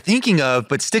spots they were thinking of,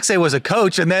 but Stixxay was a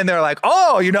coach, and then they're like,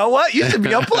 oh, you know what? You should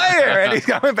be a player. And he's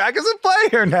coming back as a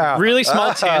player now. Really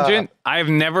small tangent. I've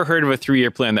never heard of a 3-year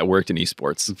plan that worked in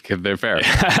esports. They're fair.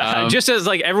 Just as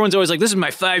like everyone's always like, this is my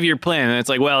 5-year plan. And it's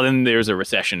like, well, then there's a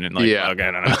recession and like, Yeah. okay,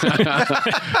 I don't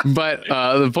know. But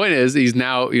the point is, he's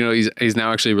now, you know, he's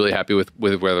now actually really happy with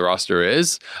where the roster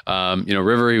is. You know,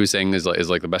 River, he was saying is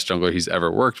like the best jungler he's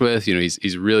ever worked with. You know,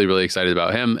 he's really, really excited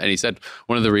about him. And he said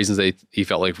one of the reasons he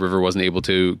felt like River wasn't able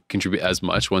to contribute as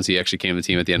much once he actually came to the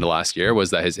team at the end of last year was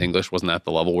that his English wasn't at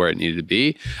the level where it needed to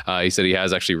be. He said he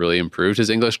has actually really improved his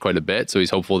English quite a bit. So he's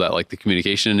hopeful that like the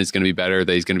communication is going to be better,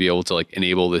 that he's going to be able to like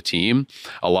enable the team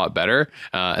a lot better,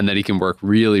 and that he can work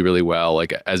really, really well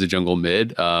like as a jungle mid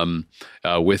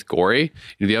with Gory.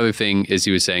 You know, the other thing is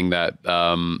he was saying that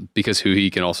because Huhi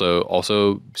can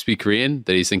also speak Korean,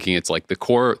 that he's thinking it's like the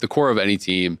core of any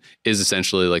team is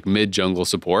essentially like mid jungle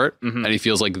support, and he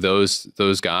feels like those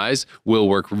guys will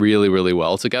work really, really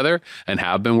well together and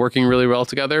have been working really well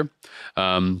together.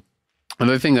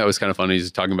 Another thing that was kind of funny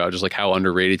is talking about just like how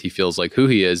underrated he feels like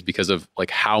Huhi is because of like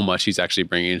how much he's actually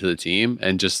bringing into the team,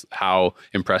 and just how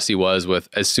impressed he was with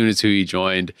as soon as Huhi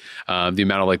joined, the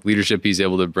amount of like leadership he's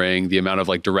able to bring, the amount of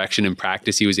like direction and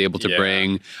practice he was able to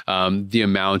bring, the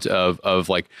amount of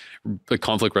like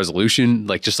conflict resolution,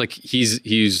 like just like he's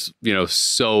you know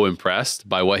so impressed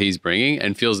by what he's bringing,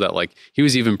 and feels that like he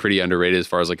was even pretty underrated as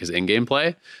far as like his in-game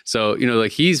play. So you know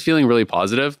like he's feeling really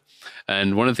positive.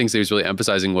 And one of the things that he was really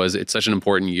emphasizing was it's such an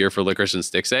important year for Licorice and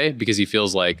Stixxay because he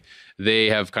feels like they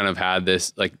have kind of had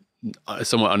this like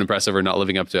somewhat unimpressive or not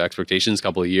living up to expectations a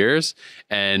couple of years.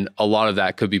 And a lot of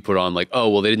that could be put on like, oh,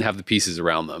 well, they didn't have the pieces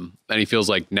around them. And he feels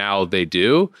like now they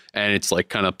do. And it's like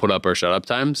kind of put up or shut up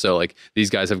time. So like these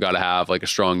guys have got to have like a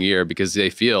strong year because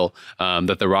they feel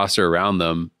that the roster around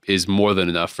them is more than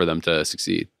enough for them to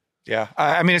succeed. Yeah.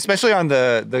 I mean, especially on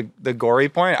the Gory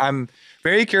point, I'm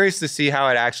very curious to see how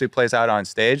it actually plays out on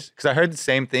stage, because I heard the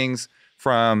same things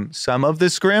from some of the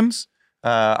scrims.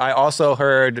 I also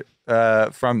heard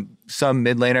from some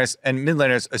mid laners, and mid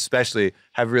laners especially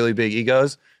have really big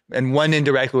egos. And one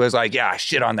indirectly was like, yeah,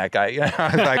 shit on that guy. You know?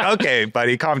 I was like, okay,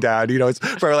 buddy, calm down. You know, it's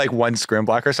for like one scrim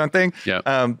block or something.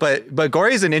 Yeah. But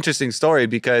Gory is an interesting story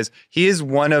because he is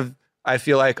one of, I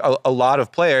feel like, a lot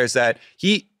of players that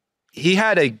he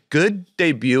had a good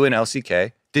debut in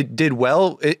LCK. Did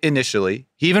well initially.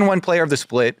 He even won Player of the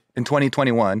Split in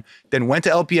 2021. Then went to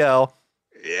LPL,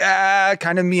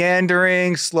 kind of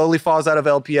meandering, slowly falls out of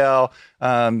LPL,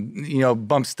 you know,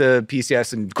 bumps to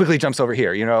PCS and quickly jumps over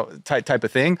here, you know, type of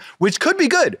thing, which could be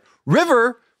good.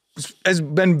 River has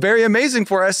been very amazing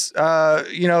for us,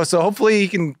 you know, so hopefully he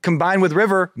can combine with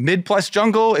River, mid plus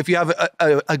jungle. If you have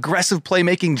a aggressive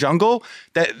playmaking jungle,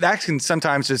 that can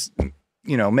sometimes just,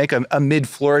 you know, make a mid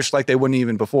flourish like they wouldn't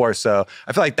even before. So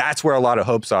I feel like that's where a lot of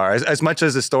hopes are. As much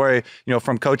as the story, you know,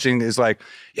 from coaching is like,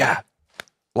 yeah,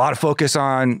 a lot of focus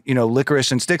on, you know,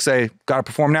 Licorice and Stixxay, got to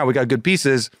perform now. We got good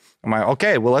pieces. I'm like,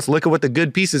 okay, well, let's look at what the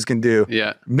good pieces can do.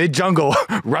 Yeah. Mid jungle,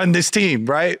 run this team,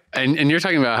 right? And you're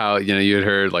talking about how, you know, you had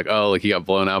heard like, oh, like he got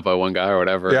blown out by one guy or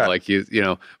whatever. Yeah. Like you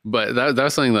know, but that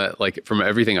was something that like from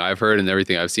everything I've heard and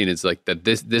everything I've seen, it's like that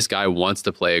this guy wants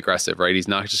to play aggressive, right? He's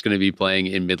not just going to be playing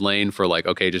in mid lane for like,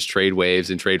 okay, just trade waves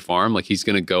and trade farm. Like he's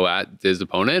going to go at his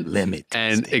opponent. Limit.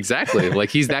 And exactly, like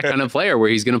he's that kind of player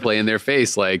where he's going to play in their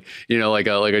face, like, you know, like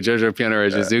a Jojo Piano or a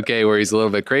Jizuke where he's a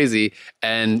little bit crazy.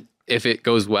 And if it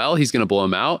goes well, he's going to blow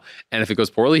him out. And if it goes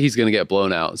poorly, he's going to get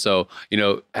blown out. So,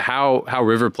 how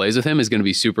River plays with him is going to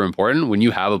be super important. When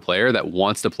you have a player that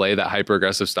wants to play that hyper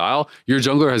aggressive style, your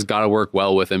jungler has got to work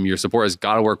well with him. Your support has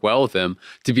got to work well with him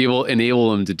to be able to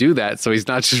enable him to do that. So he's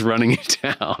not just running it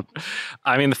down.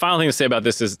 I mean, the final thing to say about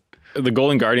this is the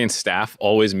Golden Guardian staff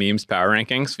always memes power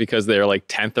rankings because they're like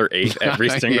 10th or 8th every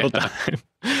single time.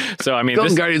 So, I mean,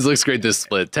 Golden Guardians looks great this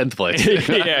split, 10th place.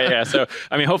 yeah. So,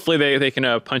 I mean, hopefully they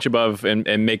can punch above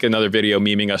and make another video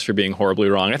memeing us for being horribly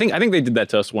wrong. I think they did that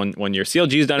to us one year.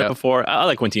 CLG's done it before. I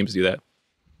like when teams do that.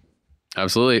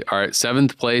 Absolutely. All right,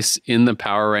 7th place in the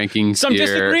power rankings. Some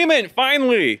disagreement,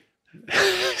 finally.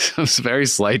 Some very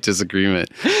slight disagreement.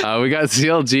 We got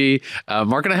CLG.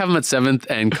 Mark and I have him at 7th,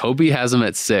 and Kobe has him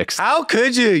at 6th. How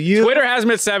could you? Twitter has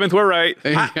him at 7th. We're right.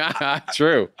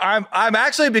 True. I'm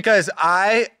actually, because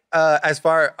I as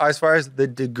far as the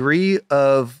degree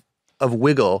of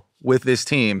wiggle with this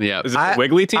team. Yeah. Is it a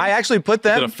wiggly team? I actually put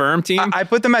them. Is it a firm team? I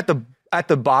put them at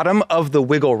the bottom of the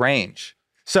wiggle range.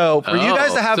 So for you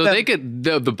guys to have they could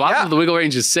the bottom of the wiggle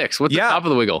range is 6. What's the top of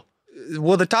the wiggle?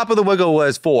 Well, the top of the wiggle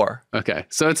was 4. Okay,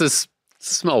 so it's a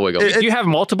small wiggle. Do you have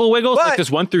multiple wiggles? Like this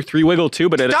 1 through 3 wiggle too?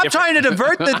 But stop trying to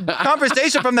divert the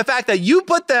conversation from the fact that you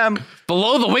put them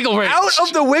below the wiggle range, out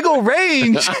of the wiggle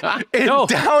range, and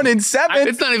down in 7th.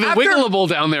 It's not even wiggleable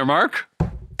down there, Mark.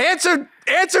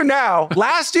 Answer now.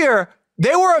 Last year,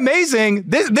 they were amazing.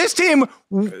 This team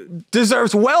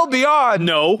deserves well beyond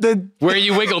where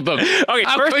you wiggled them. Okay,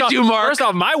 first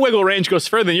off, my wiggle range goes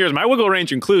further than yours. My wiggle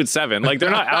range includes 7. Like they're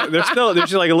not out. They're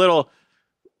just like a little.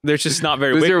 They're just not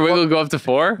very. Does your wiggle go up to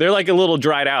 4? They're like a little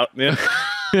dried out. And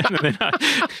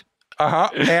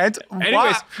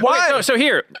anyways, why? Okay, so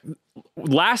here,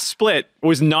 last split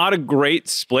was not a great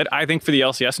split, I think, for the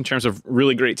LCS in terms of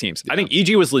really great teams. I think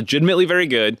EG was legitimately very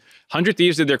good. 100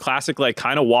 Thieves did their classic, like,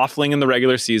 kind of waffling in the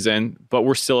regular season, but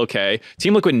we're still okay.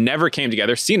 Team Liquid never came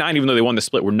together. C9, even though they won the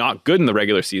split, were not good in the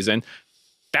regular season.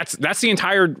 That's the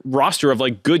entire roster of,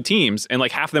 like, good teams, and,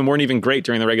 like, half of them weren't even great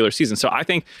during the regular season. So I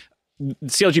think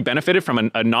CLG benefited from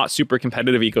a not super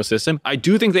competitive ecosystem. I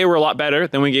do think they were a lot better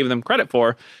than we gave them credit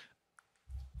for.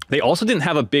 They also didn't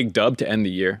have a big dub to end the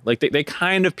year. Like they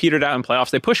kind of petered out in playoffs.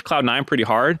 They pushed Cloud9 pretty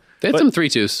hard. They had some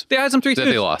 3-2s. They had some 3-2s. That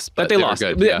they lost. That they lost.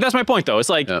 Good, yeah. That's my point, though. It's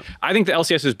like, I think the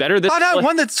LCS is better. Cloud9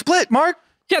 won that split, Mark.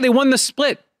 Yeah, they won the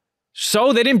split.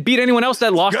 So they didn't beat anyone else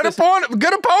that lost. Good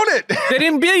opponent. They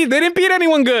didn't beat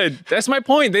anyone good. That's my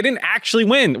point. They didn't actually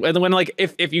win. When like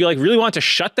if you like really want to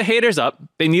shut the haters up,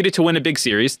 they needed to win a big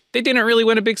series. They didn't really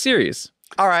win a big series.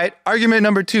 All right. Argument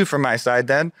number 2 from my side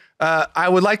then. I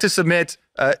would like to submit,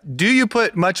 do you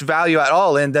put much value at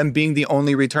all in them being the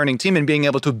only returning team and being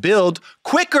able to build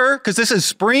quicker, because this is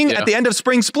spring, at the end of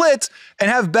spring splits,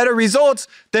 and have better results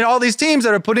than all these teams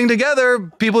that are putting together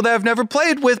people that have never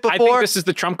played with before? I think this is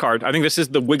the trump card. I think this is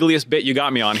the wiggliest bit you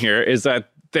got me on here, is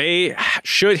that they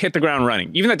should hit the ground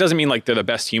running. Even that doesn't mean like they're the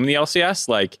best team in the LCS.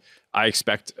 Like, I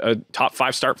expect a top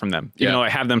 5 start from them. Even though I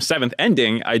have them 7th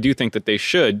ending, I do think that they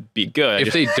should be good.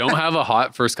 If they don't have a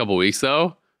hot first couple weeks,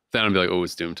 though, then I'd be like, oh,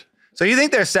 it's doomed. So you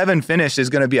think their 7 finish is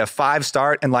going to be a 5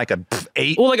 start and like a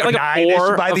 8, well, like a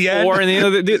 4 by the end?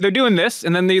 And they're doing this,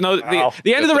 and then the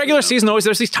end of the regular season always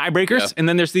there's these tiebreakers, and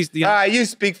then there's these. You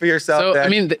speak for yourself. So then. I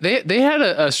mean, they had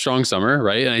a strong summer,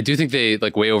 right? And I do think they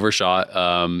like way overshot,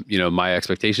 my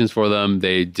expectations for them.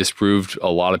 They disproved a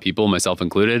lot of people, myself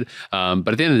included. But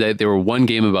at the end of the day, they were 1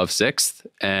 game above 6th,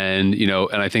 and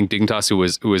I think Dignitas,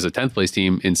 who was a 10th place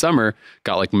team in summer,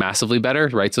 got like massively better,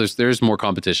 right? So there's more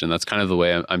competition. That's kind of the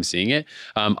way I'm seeing it.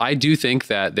 I do think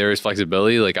that there is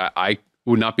flexibility. Like I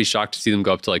would not be shocked to see them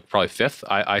go up to like probably 5th.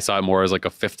 I saw it more as like a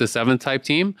 5th to 7th type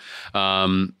team.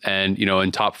 And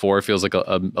in top 4 feels like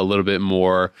a little bit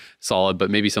more solid, but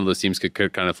maybe some of those teams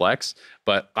could kind of flex.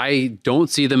 But I don't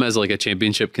see them as like a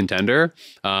championship contender.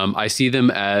 I see them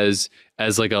as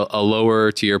like a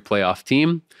lower tier playoff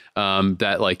team.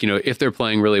 That like, if they're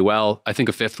playing really well, I think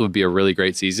a 5th would be a really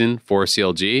great season for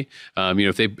CLG.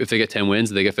 If they get 10 wins,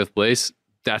 they get 5th place.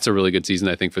 That's a really good season,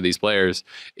 I think, for these players,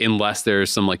 unless there's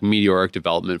some like meteoric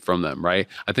development from them, right?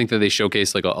 I think that they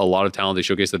showcase like a lot of talent. They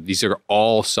showcase that these are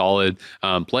all solid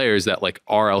players that like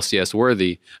are LCS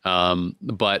worthy.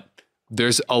 But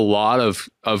there's a lot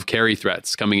of carry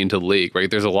threats coming into the league,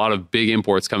 right? There's a lot of big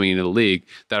imports coming into the league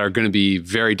that are going to be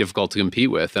very difficult to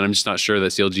compete with. And I'm just not sure that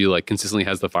CLG like consistently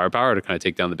has the firepower to kind of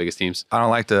take down the biggest teams. I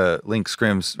don't like to link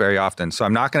scrims very often, so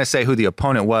I'm not going to say who the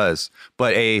opponent was,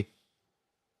 but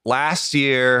last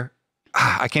year,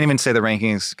 I can't even say the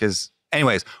rankings because,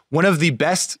 anyways, one of the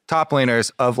best top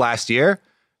laners of last year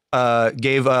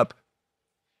gave up.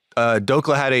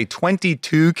 Dokla had a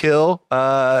 22 kill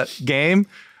game.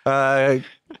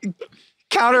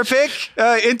 counter pick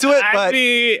into it, but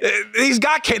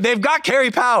they've got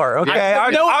carry power. Okay,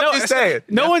 I'm just saying.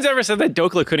 No one's ever said that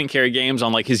Dokla couldn't carry games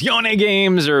on like his Yone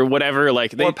games or whatever.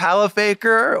 Like or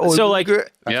Palafaker. Or so like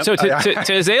so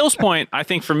to Azale's point, I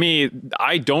think for me,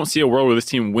 I don't see a world where this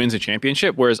team wins a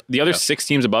championship. Whereas the other 6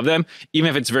 teams above them, even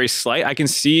if it's very slight, I can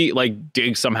see like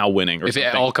Dig somehow winning. Or if something.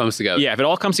 it all comes together. Yeah, if it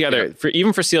all comes together,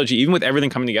 even for CLG, even with everything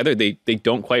coming together, they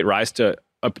don't quite rise to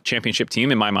a championship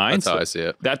team in my mind. That's how I see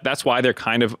it. That's why they're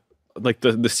kind of like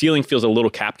the ceiling feels a little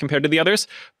capped compared to the others,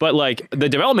 but like the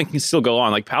development can still go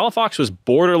on. Like Palafox was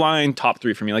borderline top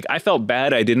 3 for me. Like I felt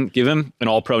bad I didn't give him an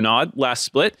all-pro nod last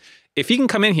split. If he can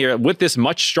come in here with this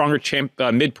much stronger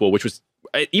mid pool, which was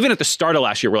even at the start of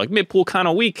last year, we're like mid pool kind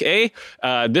of weak, eh?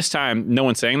 This time, no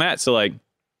one's saying that. So like,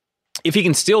 if he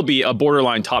can still be a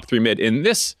borderline top 3 mid in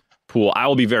this pool, I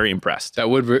will be very impressed. That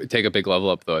would take a big level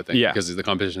up, though, I think, Yeah. because the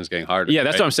competition is getting harder. Yeah,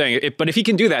 that's what I'm saying. But if he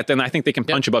can do that, then I think they can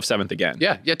punch above 7th again.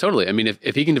 Yeah, totally. I mean,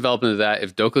 if he can develop into that,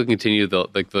 if Dokla can continue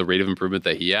the rate of improvement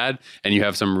that he had, and you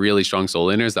have some really strong soul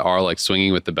laners that are like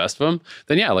swinging with the best of them,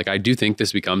 then yeah, like I do think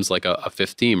this becomes like a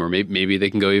 5th team, or maybe they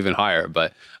can go even higher.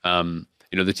 But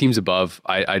the teams above,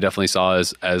 I definitely saw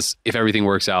as if everything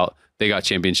works out, they got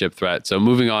championship threat. So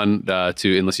moving on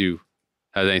to, unless you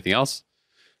have anything else.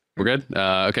 We're good?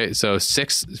 Okay, so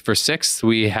for sixth,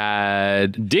 we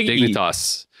had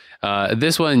Dignitas.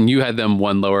 This one, you had them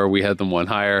 1 lower, we had them 1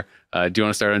 higher. Do you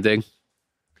want to start on Dig?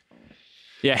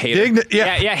 Yeah, hater.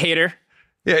 Yeah, hater.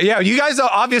 Yeah. You guys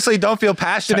obviously don't feel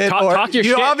passionate. Talk your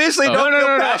you shit. Obviously don't feel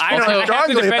passionate. I have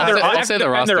to defend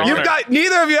their honor. You've got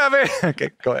neither of you have it.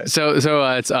 Okay, go ahead. So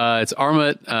it's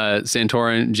Armut,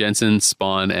 Santorin, Jensen,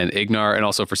 Spawn, and Ignar, and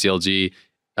also for CLG.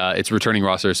 It's returning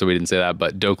roster, so we didn't say that,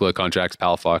 but Dokla, Contracts,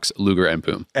 Palafox, Luger, and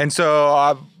Poom. And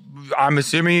so I'm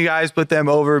assuming you guys put them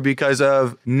over because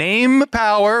of name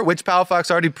power, which Palafox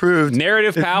already proved.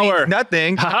 Narrative power.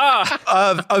 Nothing.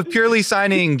 of purely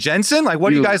signing Jensen. Like,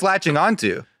 what are you guys latching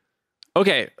onto?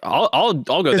 Okay, I'll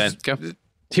go then. Okay.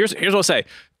 Here's what I'll say.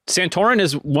 Santorin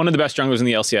is one of the best junglers in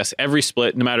the LCS. Every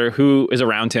split, no matter who is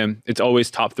around him, it's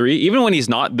always top 3. Even when he's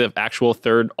not the actual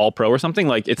 3rd All-Pro or something,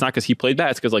 like it's not because he played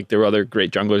bad, it's because like there were other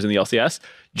great junglers in the LCS.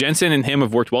 Jensen and him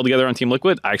have worked well together on Team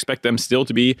Liquid. I expect them still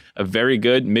to be a very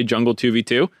good mid-jungle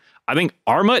 2v2. I think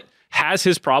Armut has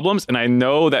his problems, and I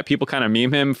know that people kind of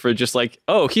meme him for just like,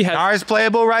 oh, he has... Nars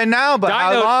playable right now, but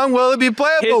how long will it be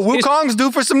playable? Wukong's due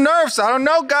for some nerfs. I don't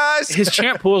know, guys. His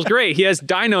champ pool is great. He has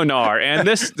Dino Gnar and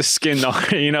the skin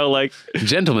Gnar, like...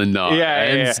 Gentleman Gnar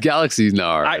and Galaxy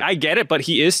Gnar. I get it, but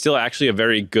he is still actually a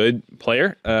very good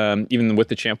player, even with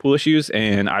the champ pool issues,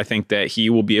 and I think that he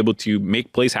will be able to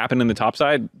make plays happen in the top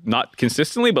side, not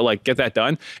consistently, but like get that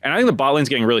done. And I think the bot lane's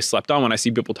getting really slept on when I see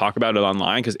people talk about it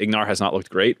online, because Ignar has not looked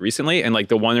great recently. And like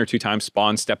the 1 or 2 times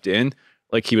Spawn stepped in,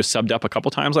 like he was subbed up a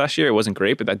couple times last year. It wasn't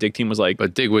great, but that Dig team was like...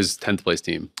 But Dig was 10th place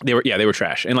team. They were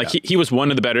trash. And like he was one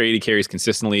of the better 80 carries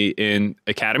consistently in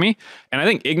Academy. And I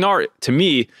think Ignar, to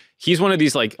me, he's one of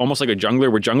these like almost like a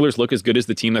jungler where junglers look as good as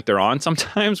the team that they're on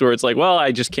sometimes, where it's like, well,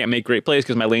 I just can't make great plays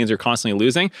because my lanes are constantly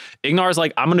losing. Ignar's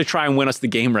like, I'm going to try and win us the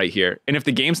game right here. And if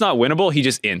the game's not winnable, he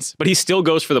just ints. But he still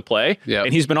goes for the play. Yep.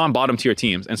 And he's been on bottom tier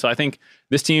teams. And so I think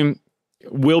this team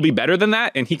will be better than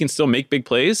that, and he can still make big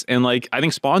plays. And like, I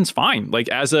think Spawn's fine, like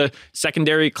as a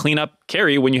secondary cleanup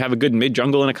carry when you have a good mid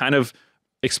jungle and a kind of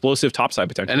explosive topside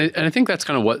potential. And I think that's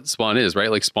kind of what Spawn is, right?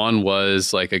 Like Spawn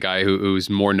was like a guy who's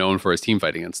more known for his team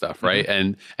fighting and stuff, right?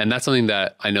 Mm-hmm. And that's something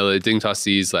that I know that Dignitas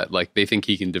sees, that like they think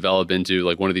he can develop into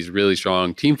like one of these really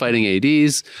strong team fighting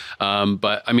ADs.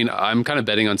 But I mean, I'm kind of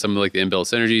betting on some of like the inbuilt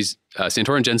synergies.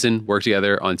 Santorin and Jensen worked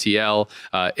together on TL.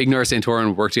 Ignar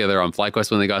Santorin worked together on FlyQuest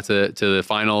when they got to the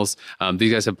finals.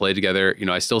 These guys have played together. You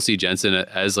know, I still see Jensen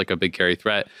as like a big carry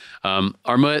threat.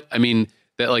 Armut, I mean,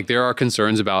 that like there are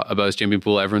concerns about his champion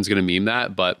pool. Everyone's going to meme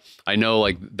that, but I know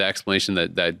like the explanation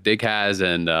that Dig has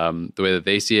and the way that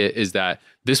they see it is that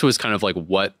this was kind of like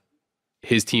what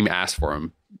his team asked for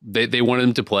him. They wanted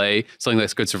him to play something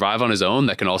that could survive on his own,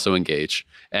 that can also engage.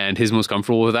 And his most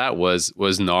comfortable with that was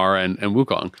Gnar and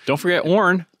Wukong. Don't forget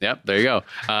Ornn. Yep, there you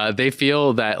go. They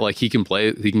feel that like he can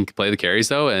play the carries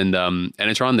though. And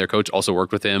Enitron, their coach, also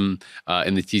worked with him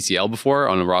in the TCL before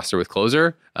on a roster with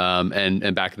Closer.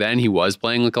 And back then he was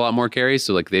playing like a lot more carries.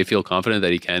 So like they feel confident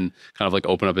that he can kind of like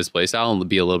open up his playstyle and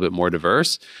be a little bit more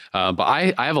diverse. But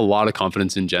I have a lot of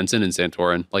confidence in Jensen and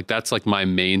Santorin. Like that's like my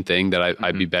main thing that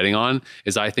I'd be betting on,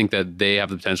 is I think that they have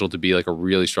the potential to be like a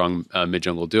really strong mid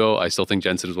jungle duo. I still think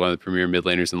Jensen is one of the premier mid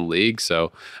laners in the league.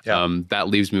 So that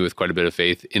leaves me with quite a bit of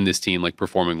faith in this team like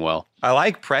performing well. I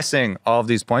like pressing all of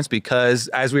these points because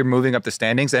as we're moving up the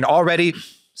standings, and already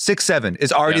 6, 7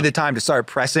 is already the time to start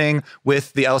pressing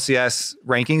with the LCS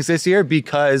rankings this year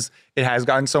because it has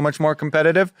gotten so much more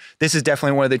competitive. This is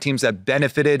definitely one of the teams that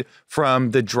benefited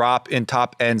from the drop in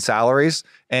top end salaries.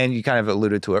 And you kind of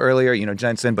alluded to it earlier,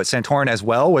 Jensen, but Santorin as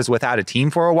well was without a team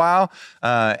for a while.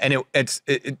 And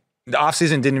the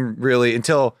offseason didn't really,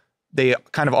 until they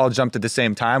kind of all jumped at the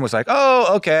same time, was like,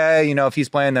 oh, okay, if he's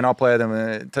playing, then I'll play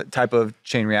them, type of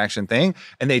chain reaction thing.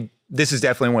 And this is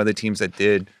definitely one of the teams that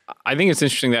did. I think it's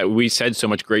interesting that we said so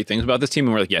much great things about this team,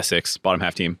 and we're like, yeah, 6, bottom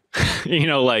half team.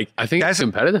 I think that's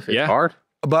competitive. It's hard.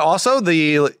 But also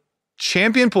the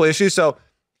champion pool issue. So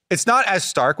it's not as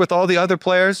stark with all the other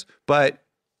players, but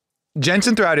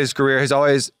Jensen throughout his career has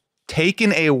always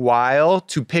taken a while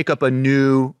to pick up a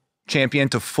new champion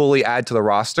to fully add to the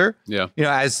roster. Yeah.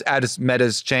 As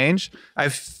metas change. I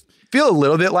feel a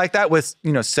little bit like that with,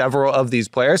 several of these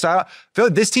players. So I feel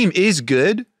like this team is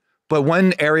good. But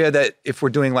one area that if we're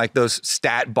doing like those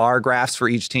stat bar graphs for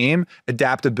each team,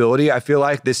 adaptability, I feel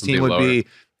like this team would be,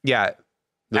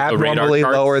 abnormally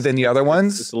lower than the other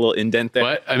ones. Just a little indent there.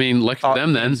 But I mean, look for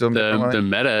them then. The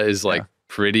meta is like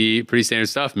pretty standard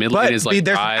stuff. Mid lane is like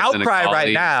there's an outcry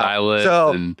right now.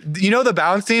 So the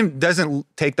balance team doesn't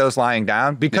take those lying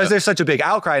down because there's such a big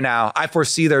outcry now. I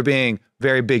foresee there being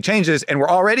very big changes, and we're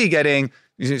already getting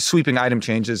sweeping item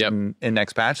changes in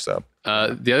next patch. So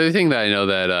the other thing that I know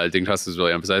that Dignitas is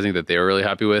really emphasizing that they were really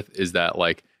happy with is that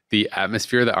like the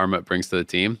atmosphere that Armut brings to the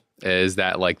team is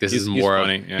that like he's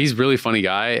funny, he's really funny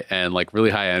guy and like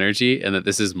really high energy, and that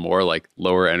this is more like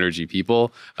lower energy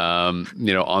people on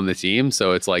the team.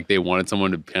 So it's like they wanted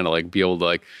someone to kind of like be able to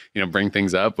like bring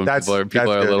things up when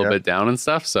people are a little bit down and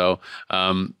stuff. So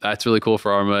that's really cool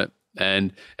for Armut.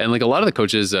 And like a lot of the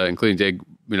coaches, including Dig,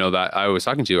 that I was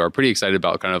talking to, are pretty excited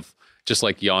about kind of just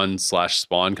like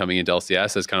Yon/Spawn coming into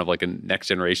LCS as kind of like a next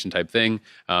generation type thing.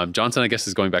 Johnson, I guess,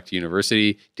 is going back to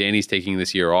university. Danny's taking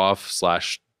this year off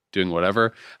 / doing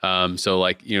whatever. So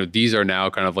like, these are now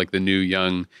kind of like the new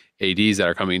young ADs that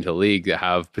are coming into the league that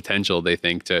have potential, they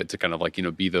think, to kind of like,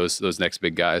 be those next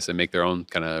big guys and make their own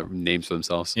kind of names for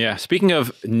themselves. Yeah. Speaking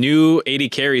of new AD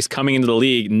carries coming into the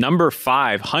league, number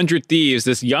 5, 100 Thieves,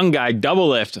 this young guy,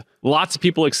 Doublelift. Lots of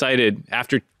people excited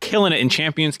after killing it in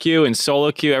Champions Queue and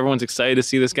Solo Queue. Everyone's excited to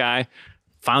see this guy.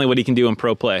 Finally, what he can do in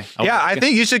pro play. I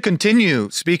think you should continue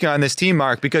speaking on this team,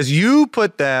 Mark, because you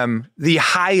put them the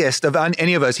highest of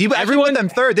any of us. Everyone put them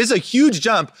third. This is a huge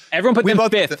jump. Everyone put them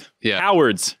 5th.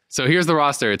 Cowards. So here's the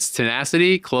roster. It's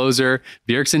Tenacity, Closer,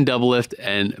 Bjergsen, Doublelift,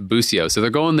 and Busio. So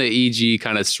they're going the EG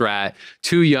kind of strat.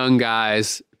 2 young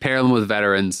guys, pair them with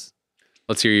veterans.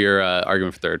 Let's hear your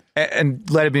argument for third. And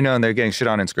let it be known they're getting shit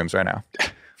on in scrims right now.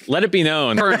 Let it be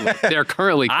known. They're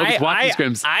currently watching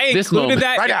scrims.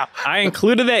 I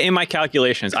included that in my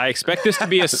calculations. I expect this to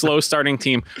be a slow starting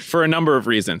team for a number of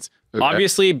reasons. Okay.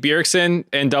 Obviously, Bjergsen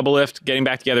and Doublelift getting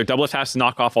back together. Doublelift has to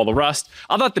knock off all the rust.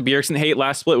 I thought the Bjergsen hate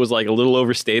last split was like a little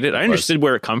overstated. I understood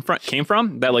where it came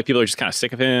from. That like people are just kind of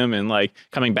sick of him and like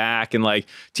coming back, and like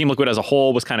Team Liquid as a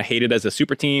whole was kind of hated as a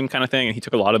super team kind of thing, and he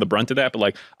took a lot of the brunt of that. But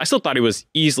like I still thought he was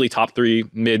easily top 3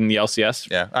 mid in the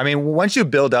LCS. Yeah, I mean, once you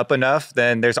build up enough,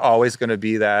 then there's always going to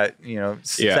be that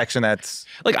section that's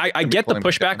like I get the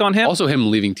pushback on him. Also, him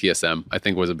leaving TSM, I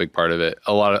think, was a big part of it.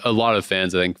 A lot of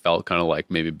fans, I think, felt kind of like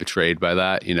maybe betrayed by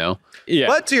that, Yeah.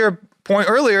 But to your point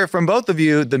earlier from both of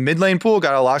you, the mid lane pool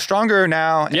got a lot stronger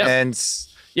now. Yep. And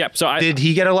so did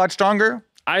he get a lot stronger?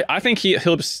 I think he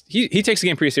takes the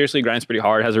game pretty seriously, grinds pretty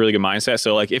hard, has a really good mindset.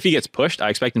 So like if he gets pushed, I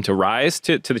expect him to rise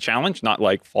to the challenge, not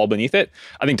like fall beneath it.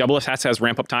 I think Doublelift has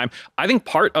ramp up time. I think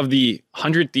part of the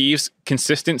 100 Thieves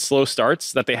consistent slow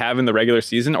starts that they have in the regular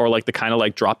season, or like the kind of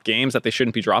like drop games that they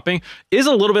shouldn't be dropping, is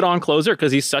a little bit on Closer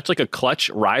because he's such like a clutch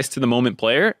rise to the moment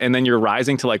player, and then you're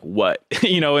rising to like what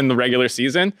in the regular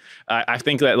season. I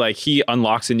think that like he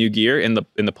unlocks a new gear in the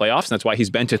playoffs, and that's why he's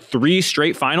been to 3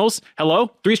 straight finals.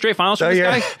 3 straight finals for this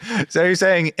guy. So you're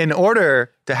saying in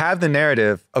order to have the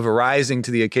narrative of rising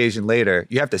to the occasion later,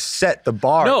 you have to set the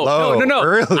bar low. No.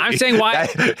 Early. I'm saying why?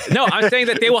 I'm saying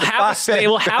that they will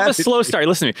have a slow start.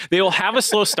 Listen to me. They will have a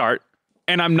slow start,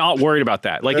 and I'm not worried about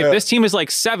that. Like if this team is like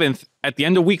 7th at the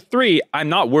end of week 3, I'm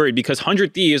not worried because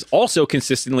 100 Thieves also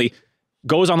consistently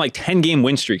goes on like 10-game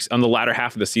win streaks on the latter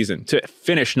half of the season to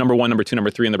finish number 1, number 2,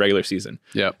 number 3 in the regular season.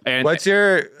 Yeah. And what's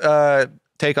your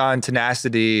take on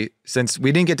Tenacity, since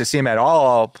we didn't get to see him at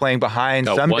all playing behind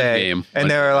someday, game, and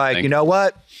they were like, you know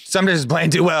what? Sumner's is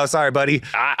playing too well. Sorry, buddy.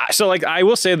 So like I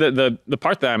will say that the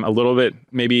part that I'm a little bit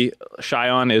maybe shy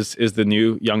on is the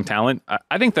new young talent.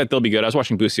 I think that they'll be good. I was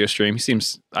watching Busio stream. He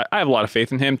seems I have a lot of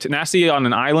faith in him. Tenacity on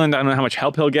an island. I don't know how much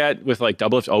help he'll get with like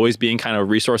Doublelift always being kind of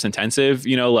resource intensive.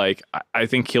 You know, like I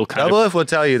think he'll kind Doublelift will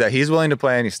tell you that he's willing to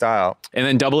play any style. And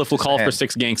then Doublelift will call for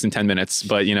 6 ganks in 10 minutes.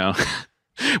 But you know.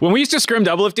 When we used to scrim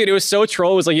Doublelift, dude, it was so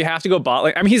troll. It was like you have to go bot.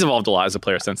 Like, I mean, he's evolved a lot as a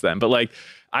player since then, but like,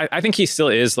 I think he still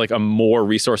is like a more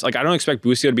resource. Like, I don't expect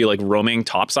Busio to be like roaming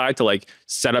topside to like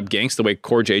set up ganks the way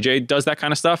Core JJ does that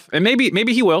kind of stuff. And maybe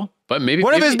he will. But maybe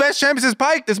one of his best champions is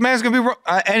Pyke. This man's gonna be.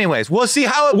 Anyways, we'll see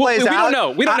how it plays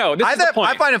out. We don't know. This is the point.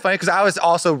 I find it funny because I was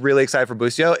also really excited for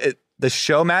Busio. The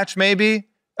show match, maybe,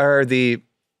 or the.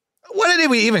 What did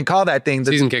we even call that thing?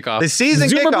 Season kickoff. The season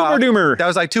Zoomer kickoff. Boomer Doomer. That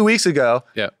was like 2 weeks ago.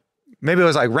 Yeah. Maybe it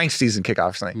was like ranked season kickoff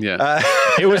or something. Yeah.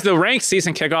 It was the ranked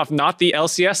season kickoff, not the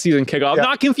LCS season kickoff. Yeah.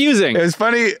 Not confusing. It was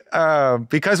funny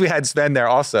because we had Sven there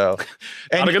also.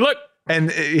 Not a good look.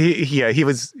 And he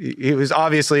was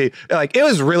obviously like, it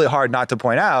was really hard not to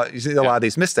point out a lot of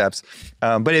these missteps,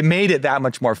 but it made it that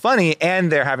much more funny.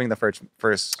 And they're having the first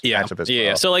matchup as well.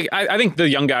 Yeah. So like, I think the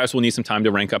young guys will need some time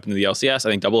to rank up into the LCS. I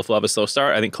think Doublelift will have a slow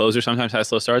start. I think Closer sometimes has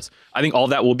slow starts. I think all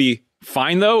that will be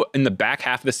fine though in the back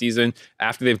half of the season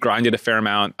after they've grinded a fair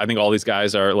amount. I think all these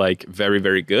guys are like very,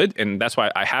 very good, and that's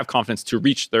why I have confidence to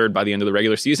reach third by the end of the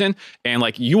regular season. And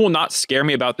like, you will not scare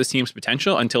me about this team's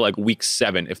potential until like week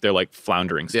 7 if they're like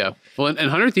floundering. Yeah. Well, and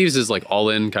 100 Thieves is like all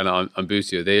in kind of on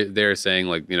Busio. They're saying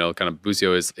like, you know, kind of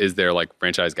Busio is their like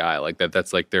franchise guy, like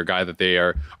that's like their guy that they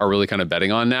are really kind of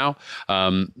betting on now.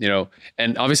 You know,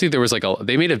 and obviously there was like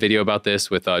they made a video about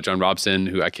this with John Robson,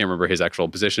 who I can't remember his actual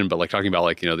position, but like talking about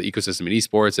like, you know, the ecosystem in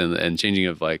esports and changing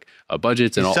of like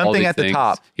budgets and all these something at things. The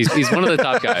top. He's one of the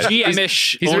top guys.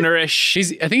 GM-ish, owner-ish.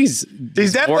 I think he's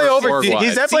definitely over.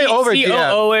 He's definitely over.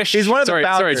 COO-ish. He's one of the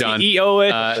Sorry, John.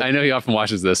 CEO-ish. I know he often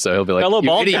watches this, so he'll be like, "Hello,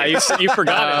 bald guy. You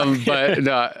forgot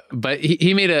it." But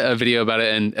he made a video about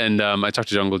it, and I talked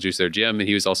to Jungle Juice, their GM, and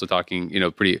he was also talking, you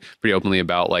know, pretty openly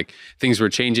about like things were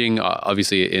changing,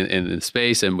 obviously in the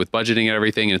space and with budgeting and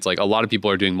everything. And it's like a lot of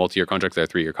people are doing multi-year contracts, they're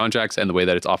 3-year contracts, and the way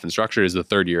that it's often structured is the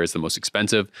third year is the most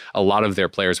expensive. A lot of their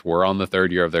players were on the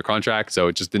third year of their contract, so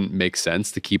it just didn't make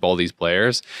sense to keep all these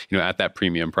players, you know, at that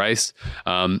premium price.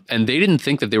 And they didn't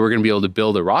think that they were going to be able to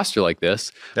build a roster like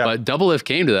this. Yeah. But Doublelift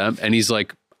came to them and he's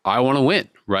like, I want to win,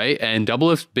 right? And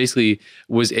Doublelift basically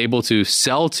was able to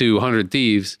sell to 100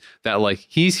 Thieves that like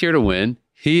he's here to win.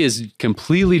 He is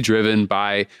completely driven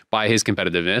by his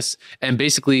competitiveness. And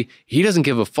basically, he doesn't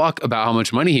give a fuck about how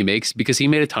much money he makes because he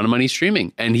made a ton of money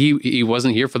streaming. And he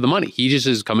wasn't here for the money. He just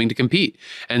is coming to compete.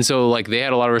 And so like they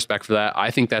had a lot of respect for that. I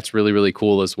think that's really, really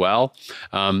cool as well.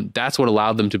 That's what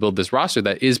allowed them to build this roster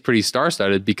that is pretty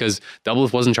star-studded because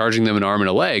Doublelift wasn't charging them an arm and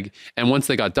a leg. And once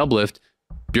they got Doublelift,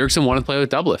 Bjergsen wanted to play with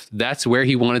Doublelift. That's where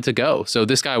he wanted to go. So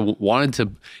this guy wanted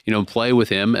to, you know, play with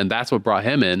him, and that's what brought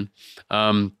him in.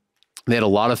 They had a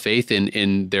lot of faith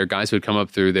in their guys who would come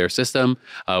up through their system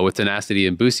with Tenacity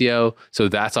and Busio. So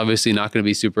that's obviously not going to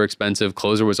be super expensive.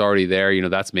 Closer was already there. You know,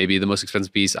 that's maybe the most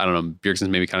expensive piece. I don't know. Bjergsen's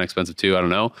maybe kind of expensive too. I don't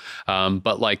know.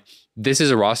 But like, this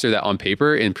is a roster that on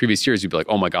paper in previous years, you'd be like,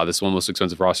 oh my God, this is one of the most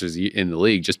expensive rosters in the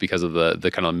league just because of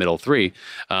the kind of middle three.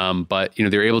 But, you know,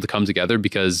 they're able to come together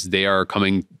because they are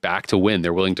coming back to win.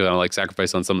 They're willing to kind of like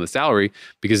sacrifice on some of the salary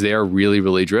because they are really,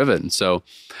 really driven. So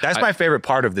that's my favorite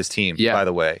part of this team, by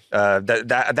the way.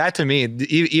 That to me,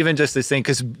 even just this thing,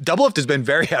 because Doublelift has been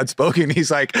very outspoken.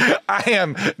 He's like, I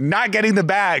am not getting the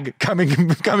bag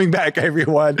coming back,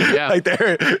 everyone. Yeah. Like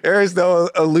there is no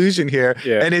illusion here.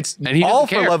 Yeah. And it's all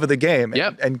for love of the game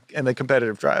and the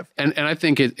competitive drive. And I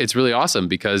think it's really awesome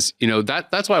because, you know,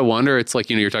 that's why I wonder, it's like,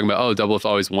 you know, you're talking about, oh, Doublelift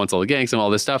always wants all the ganks and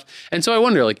all this stuff. And so I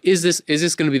wonder, like, is this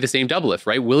going to be the same Doublelift,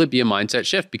 right? Will it be a mindset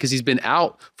shift? Because he's been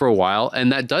out for a while,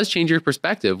 and that does change your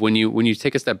perspective when you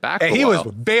take a step back. And he was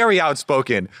very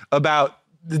outspoken about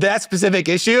that specific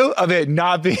issue of it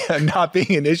not being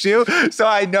an issue. So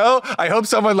I hope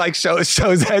someone like shows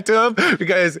that to him,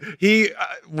 because he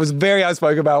was very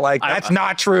outspoken about like, that's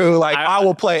not true. Like I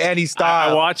will play any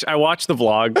style. I watched the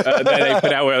vlog that they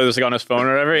put out where it was like on his phone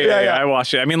or whatever. Yeah, I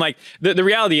watched it. I mean, like the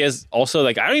reality is also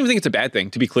like, I don't even think it's a bad thing,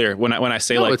 to be clear. When I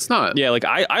say no, like, it's not. Yeah. Like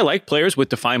I like players with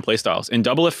defined play styles, and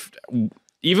Doublelift,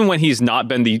 even when he's not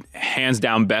been the hands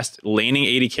down best laning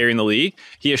AD carry in the league,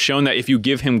 he has shown that if you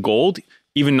give him gold,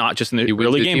 even not just in the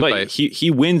early game, but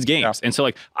he wins games. Yeah. And so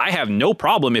like, I have no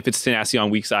problem if it's Tenacity on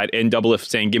weak side and Doublelift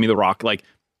saying, give me the rock. Like,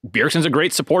 Bjergsen's a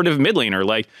great supportive mid laner.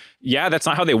 Like, yeah, that's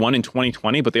not how they won in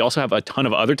 2020, but they also have a ton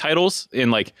of other titles. And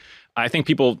like, I think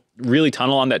people really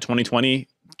tunnel on that 2020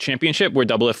 championship where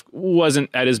Doublelift wasn't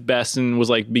at his best and was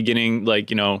like beginning, like,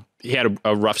 you know, he had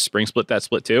a rough spring split, that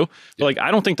split too. But like,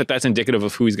 I don't think that that's indicative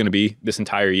of who he's going to be this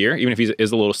entire year, even if he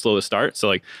is a little slow to start. So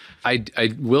like, I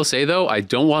will say though, I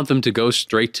don't want them to go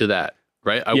straight to that.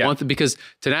 Right. I want them, because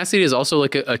Tenacity is also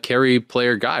like a carry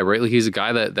player guy, right? Like he's a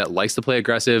guy that likes to play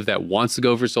aggressive, that wants to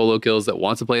go for solo kills, that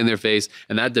wants to play in their face,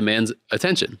 and that demands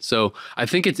attention. So I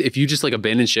think it's, if you just like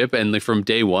abandon ship and like from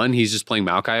day one, he's just playing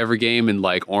Maokai every game and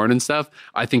like Ornn and stuff,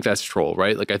 I think that's troll,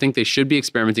 right? Like I think they should be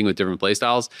experimenting with different play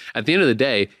styles. At the end of the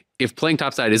day, if playing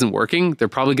topside isn't working, they're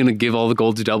probably going to give all the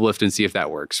gold to Doublelift and see if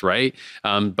that works, right?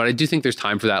 But I do think there's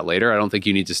time for that later. I don't think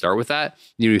you need to start with that.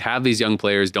 You have these young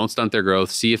players, don't stunt their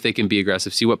growth, see if they can be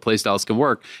aggressive, see what play styles can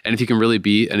work, and if you can really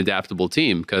be an adaptable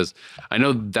team. Because I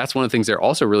know that's one of the things they're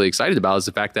also really excited about is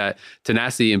the fact that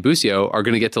Tenacity and Busio are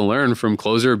going to get to learn from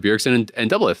Closer, Bjergsen, and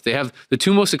Doublelift. They have the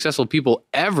two most successful people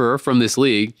ever from this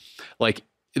league. Like,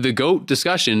 the GOAT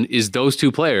discussion is those two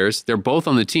players. They're both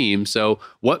on the team. So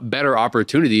what better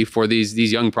opportunity for these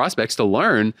young prospects to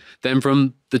learn than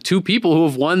from the two people who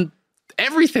have won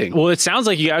everything? well, it sounds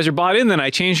like you guys are bought in. Then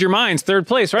I changed your minds. Third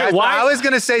place, right? That's what I was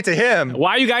going to say to him.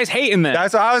 Why are you guys hating that?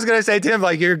 That's what I was going to say to him.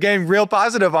 Like, you're getting real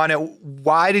positive on it.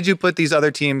 Why did you put these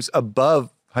other teams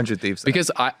above 100 Thieves then? Because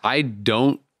I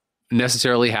don't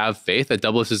necessarily have faith that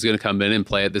Doublelift is going to come in and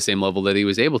play at the same level that he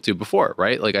was able to before,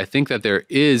 right? Like, I think that there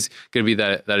is going to be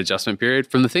that adjustment period.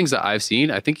 From the things that I've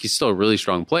seen, I think he's still a really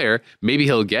strong player. Maybe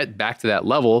he'll get back to that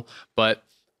level, but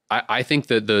I think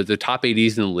that the top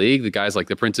ADs in the league, the guys like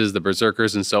the Princes, the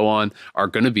Berserkers, and so on, are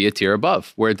going to be a tier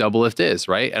above where Doublelift is,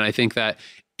 right? And I think that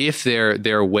if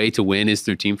their way to win is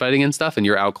through team fighting and stuff, and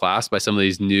you're outclassed by some of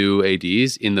these new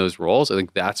ADs in those roles, I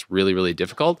think that's really, really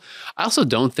difficult. I also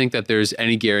don't think that there's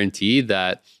any guarantee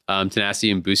that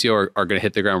Tenacity and Busio are going to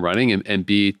hit the ground running and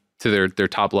be to their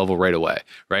top level right away,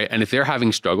 right? And if they're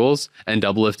having struggles and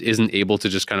Doublelift isn't able to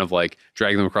just kind of like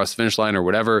drag them across the finish line or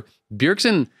whatever,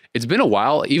 Bjergsen, it's been a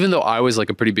while, even though I was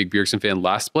like a pretty big Bjergsen fan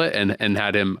last split and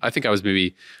had him, I think I was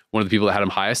maybe one of the people that had him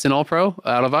highest in All Pro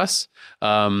out of us.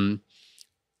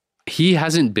 He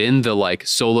hasn't been the like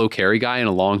solo carry guy in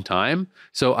a long time.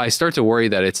 So I start to worry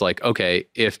that it's like, okay,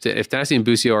 if Tenacity and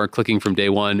Busio are clicking from day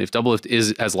one, if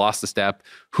Doublelift has lost a step,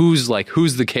 who's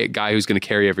the guy who's going to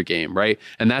carry every game, right?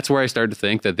 And that's where I started to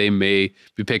think that they may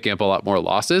be picking up a lot more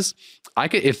losses.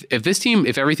 If this team,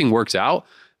 if everything works out,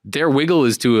 their wiggle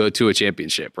is to a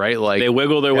championship, right? Like they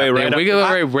wiggle their way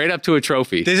right up to a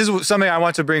trophy. This is something I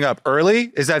want to bring up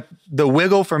early, is that the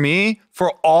wiggle for me,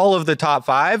 for all of the top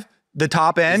five, the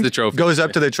top end goes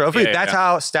up to the trophy. That's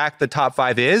how stacked the top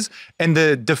five is. And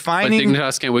the defining... But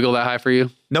Dignitas can't wiggle that high for you?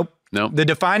 Nope. The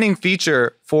defining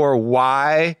feature for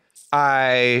why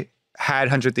I had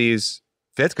 100 Thieves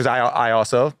fifth, because I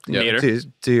also, to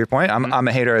your point, I'm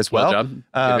a hater as well.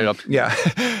 Well yeah.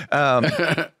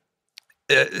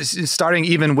 Starting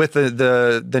even with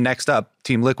the next up,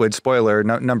 Team Liquid, spoiler,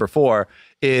 number 4,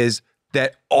 is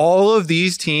that all of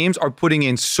these teams are putting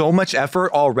in so much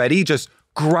effort already, just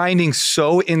grinding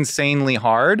so insanely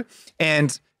hard.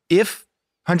 And if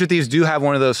 100 Thieves do have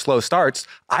one of those slow starts,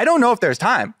 I don't know if there's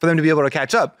time for them to be able to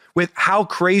catch up with how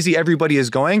crazy everybody is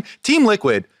going. Team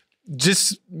Liquid,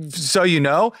 just so you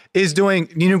know, is doing,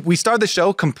 we started the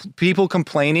show, people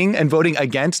complaining and voting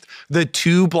against the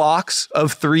 2 blocks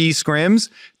of 3 scrims.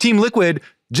 Team Liquid,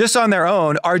 just on their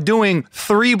own, are doing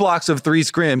 3 blocks of 3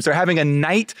 scrims. They're having a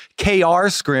night KR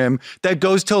scrim that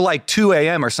goes till like 2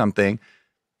 a.m. or something.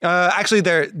 Actually,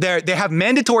 they have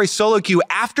mandatory solo queue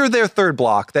after their 3rd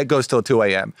block that goes till 2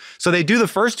 a.m. So they do the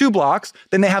first 2 blocks,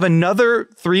 then they have another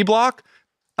 3 block.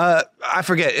 I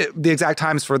forget the exact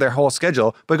times for their whole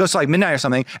schedule, but it goes to like midnight or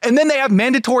something. And then they have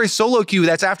mandatory solo queue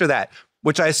that's after that,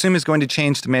 which I assume is going to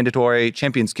change to mandatory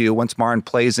champions queue once Marn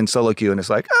plays in solo queue and it's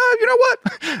like, you know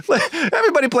what?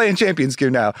 Everybody play in champions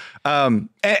queue now. And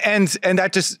that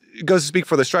just goes to speak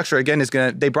for the structure. Again,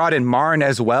 they brought in Marn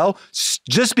as well,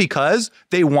 just because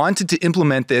they wanted to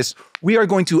implement this. We are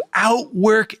going to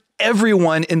outwork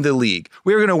everyone in the league.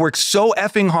 We are going to work so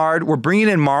effing hard. We're bringing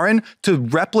in Marn to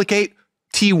replicate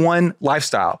T1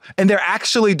 lifestyle. And they're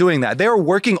actually doing that. They're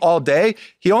working all day.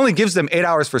 He only gives them 8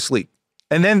 hours for sleep.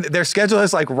 And then their schedule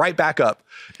is like right back up.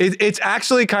 It's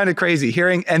actually kind of crazy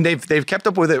hearing, and they've kept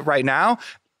up with it right now.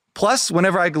 Plus,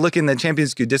 whenever I look in the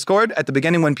Champions Queue Discord, at the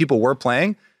beginning when people were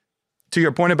playing, to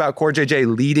your point about Core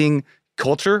JJ leading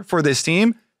culture for this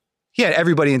team, he had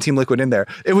everybody in Team Liquid in there.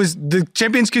 It was the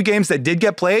Champions Queue games that did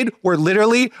get played were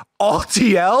literally all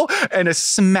TL and a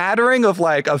smattering of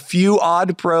like a few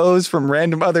odd pros from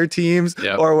random other teams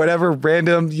or whatever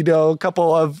random,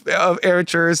 couple of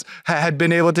amateurs had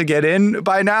been able to get in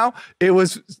by now. It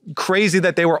was crazy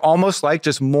that they were almost like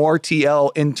just more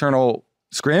TL internal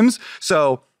scrims.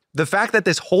 So the fact that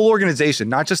this whole organization,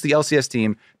 not just the LCS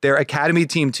team, their academy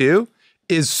team too,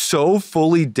 is so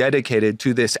fully dedicated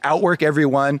to this outwork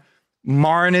everyone.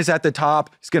 Marin is at the top.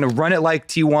 He's going to run it like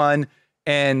T1.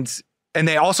 And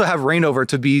they also have Reignover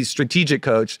to be strategic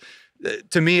coach.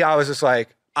 To me, I was just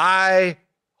like, I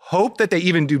hope that they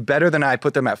even do better than I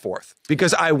put them at 4th.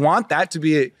 Because I want that to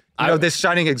be this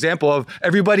shining example of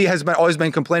everybody has always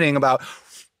been complaining about,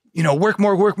 work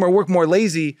more,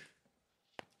 lazy.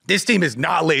 This team is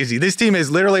not lazy. This team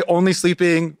is literally only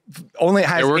sleeping, only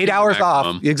has 8 hours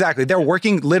off. Exactly. They're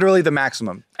working literally the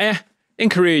maximum. In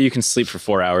Korea, you can sleep for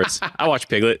 4 hours. I watch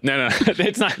Piglet. No,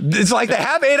 it's not. It's like they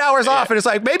have 8 hours off, and it's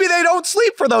like maybe they don't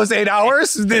sleep for those 8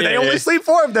 hours. They only sleep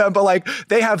 4 of them, but like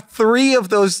they have 3 of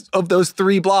those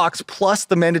 3 blocks plus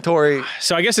the mandatory.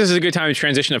 So I guess this is a good time to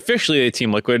transition officially to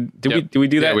Team Liquid. Did we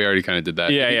do that? Yeah, we already kind of did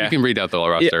that. Yeah. You can read out the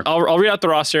roster. Yeah, I'll read out the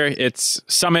roster. It's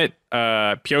Summit,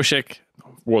 Pyosik,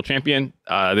 world champion.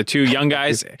 The 2 young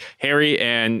guys, Harry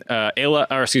and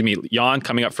Jan,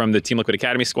 coming up from the Team Liquid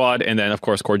Academy squad, and then of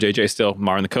course Core JJ still,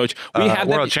 Marin the coach. We had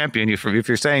world champion. If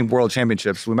you're saying world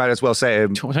championships, we might as well say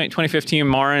 2015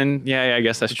 Marin. Yeah, I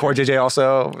guess that's true. Core JJ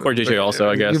also. Core JJ also,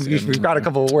 I guess. You've got a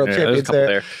couple of world champions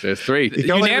there. There's 3. You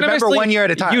can only remember 1 year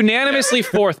at a time. Unanimously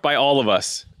 4th by all of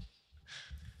us.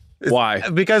 Why?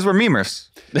 Because we're memers.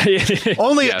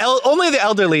 Only the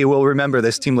elderly will remember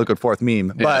this Team Liquid 4th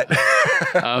meme. But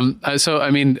so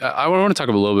I mean, I want to talk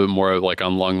a little bit more like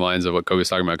on long lines of what Kobe was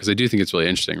talking about, because I do think it's really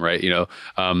interesting, right?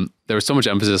 There was so much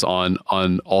emphasis on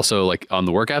also like on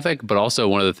the work ethic, but also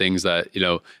one of the things that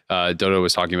Dodo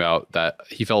was talking about, that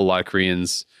he felt a lot of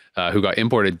Koreans who got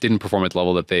imported didn't perform at the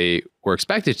level that they were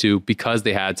expected to, because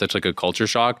they had such like a culture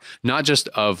shock, not just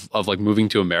of like moving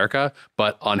to America,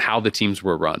 but on how the teams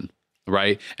were run,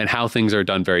 right? And how things are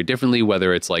done very differently,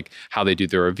 whether it's like how they do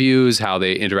their reviews, how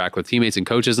they interact with teammates and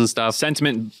coaches and stuff.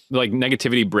 Sentiment, like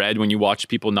negativity bred when you watch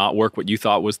people not work what you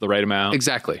thought was the right amount.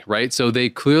 Exactly, right? So they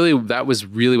clearly, that was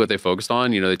really what they focused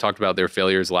on. They talked about their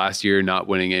failures last year, not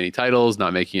winning any titles,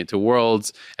 not making it to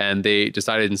Worlds, and they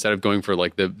decided, instead of going for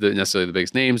like the necessarily the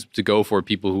biggest names, to go for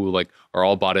people who like are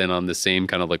all bought in on the same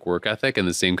kind of like work ethic and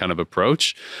the same kind of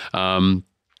approach.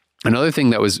 Another thing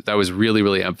that was really,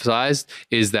 really emphasized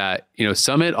is that,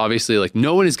 Summit, obviously, like,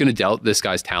 no one is going to doubt this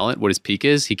guy's talent, what his peak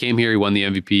is. He came here, he won the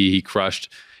MVP, he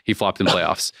crushed, he flopped in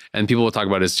playoffs, and people will talk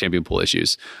about his champion pool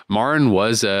issues. Marin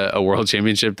was a world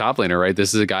championship top laner, right?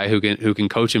 This is a guy who can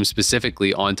coach him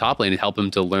specifically on top lane and help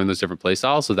him to learn those different play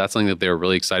styles. So that's something that they're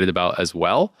really excited about as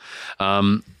well.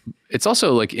 It's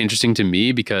also like interesting to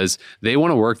me because they want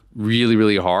to work really,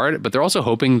 really hard, but they're also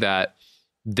hoping that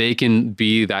they can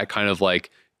be that kind of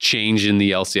like change in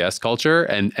the LCS culture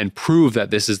and prove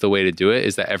that this is the way to do it,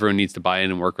 is that everyone needs to buy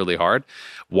in and work really hard.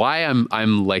 Why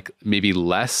I'm like maybe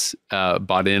less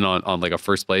bought in on like a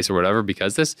first place or whatever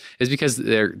because this is because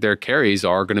their carries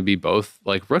are going to be both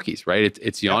like rookies, right?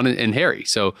 It's Jan and Harry.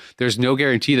 So there's no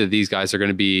guarantee that these guys are going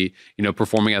to be,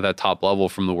 performing at that top level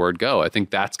from the word go. I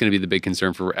think that's going to be the big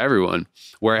concern for everyone.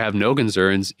 Where I have no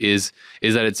concerns is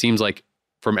that it seems like,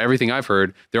 from everything I've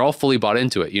heard, they're all fully bought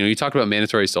into it. You talked about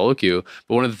mandatory solo queue,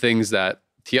 but one of the things that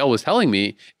TL was telling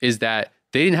me is that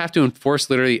they didn't have to enforce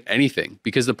literally anything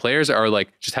because the players are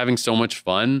like just having so much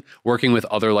fun working with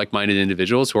other like-minded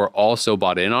individuals who are all so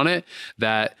bought in on it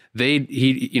that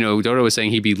Dodo was saying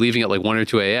he'd be leaving at like 1 or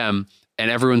 2 a.m. and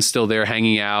everyone's still there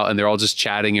hanging out and they're all just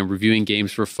chatting and reviewing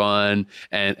games for fun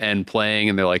and playing,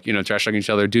 and they're like, trash talking each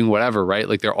other, doing whatever, right?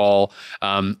 Like they're all,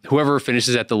 whoever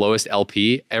finishes at the lowest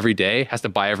LP every day has to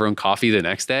buy everyone coffee the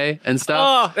next day and stuff.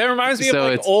 Oh, that reminds me of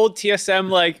like old TSM,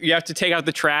 like you have to take out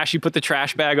the trash, you put the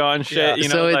trash bag on shit,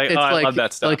 I love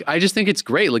that stuff. Like, I just think it's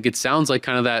great. Like it sounds like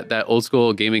kind of that old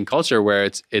school gaming culture where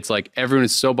it's like everyone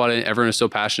is so bought in, everyone is so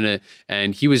passionate.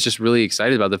 And he was just really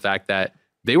excited about the fact that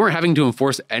they weren't having to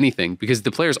enforce anything because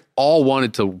the players all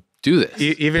wanted to do this.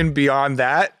 Even beyond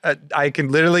that, I can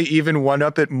literally even one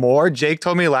up it more. Jake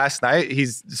told me last night,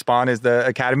 Spawn is the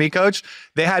academy coach.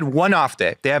 They had one off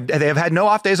day. They have had no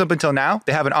off days up until now.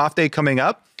 They have an off day coming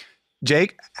up.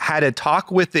 Jake had a talk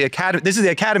with the academy. This is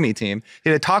the academy team. He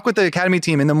had a talk with the academy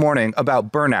team in the morning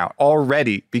about burnout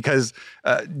already because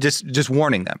just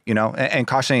warning them, and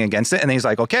cautioning against it. And then he's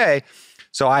like, okay,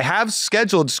 so I have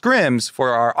scheduled scrims for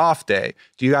our off day.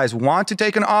 Do you guys want to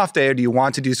take an off day or do you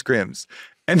want to do scrims?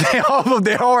 And they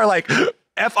all are like,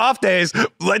 F off days.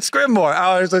 Let's scrim more.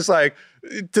 I was just like,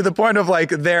 to the point of like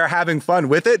they're having fun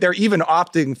with it. They're even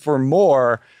opting for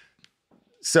more.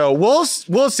 So we'll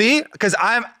see, because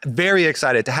I'm very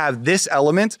excited to have this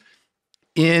element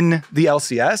in the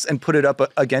LCS and put it up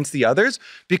against the others,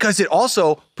 because it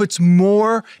also puts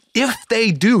more, if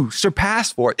they do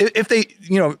surpass 4, if they,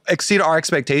 exceed our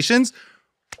expectations,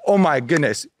 oh my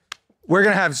goodness, we're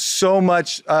going to have so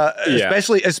much,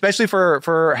 especially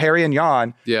for Harry and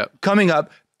Jan coming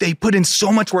up. They put in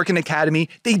so much work in Academy.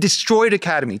 They destroyed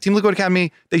Academy. Team Liquid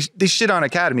Academy, they shit on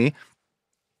Academy.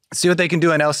 See what they can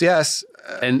do in LCS.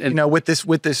 And with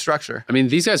this structure. I mean,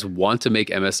 these guys want to make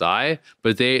MSI,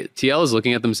 but TL is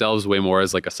looking at themselves way more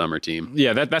as like a summer team.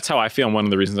 Yeah, that's how I feel. And one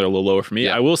of the reasons they're a little lower for me.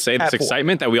 Yeah. I will say this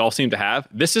excitement that we all seem to have.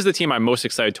 This is the team I'm most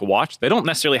excited to watch. They don't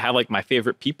necessarily have like my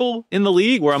favorite people in the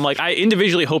league, where I'm like, I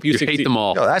individually hope you succeed. Hate them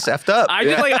all. Yo, that's effed up.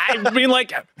 I mean,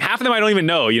 like half of them I don't even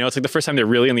know. It's like the first time they're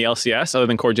really in the LCS, other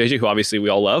than CoreJJ, who obviously we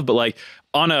all love. But like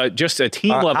on just a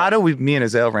team level, how do me and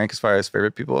Azael rank as far as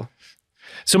favorite people?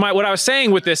 So what I was saying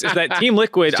with this is that Team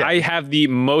Liquid, I have the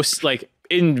most like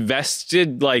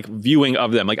invested like viewing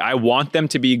of them. Like I want them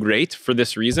to be great for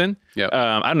this reason. Yeah.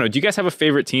 I don't know. Do you guys have a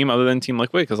favorite team other than Team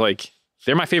Liquid? Because like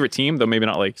they're my favorite team, though maybe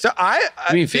not like. So I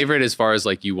mean favorite as far as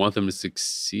like you want them to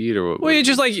succeed, or well, you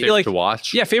just like to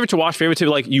watch. Yeah, favorite to watch, favorite to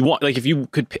like you want, like if you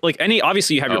could like any.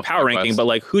 Obviously you have your power ranking, but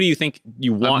like who do you think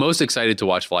you want? I'm most excited to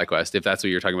watch FlyQuest, if that's what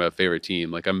you're talking about. Favorite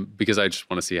team, like because I just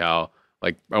want to see how.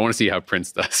 Like, I want to see how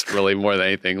Prince does, really, more than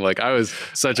anything. Like, I was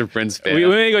such a Prince fan. We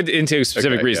may go into a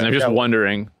specific reason. I'm just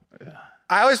wondering.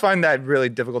 I always find that really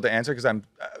difficult to answer, because I'm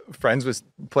friends with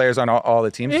players on all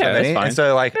the teams. Yeah, that's fine. And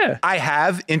so, like, I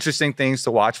have interesting things to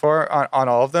watch for on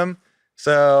all of them.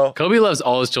 So Kobe loves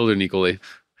all his children equally.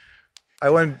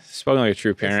 I wouldn't. Spoken like a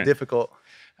true parent. It's difficult.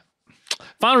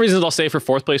 Final reasons I'll say for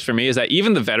 4th place for me is that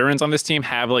even the veterans on this team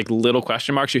have like little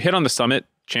question marks. You hit on the Summit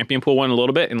champion pool one a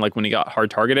little bit, and like when he got hard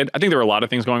targeted, I think there were a lot of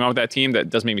things going on with that team that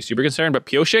does make me super concerned. But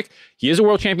Pyosik, he is a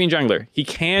world champion jungler. He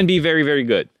can be very, very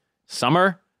good.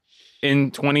 Summer in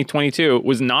 2022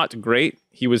 was not great.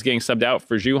 He was getting subbed out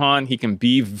for Juhan. He can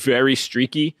be very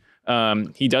streaky.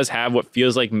 He does have what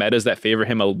feels like metas that favor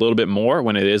him a little bit more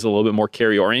when it is a little bit more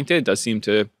carry oriented. It does seem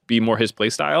to be more his play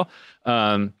style.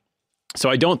 So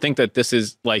I don't think that this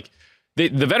is like the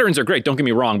veterans are great. Don't get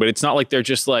me wrong, but it's not like they're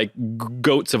just like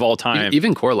goats of all time.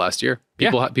 Even Core last year,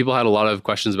 people had a lot of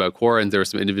questions about Core, and there were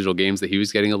some individual games that he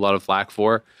was getting a lot of flack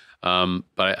for.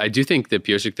 But I do think the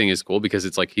Pyosik thing is cool, because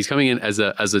it's like he's coming in as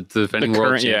a defending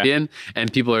world champion,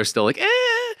 and people are still like,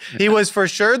 eh. He was for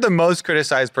sure the most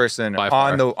criticized person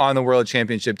on the world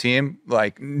championship team.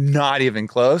 Like not even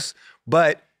close.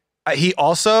 But he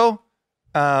also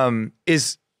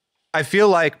is. I feel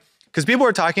like. Because people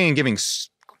are talking and giving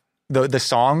the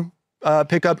song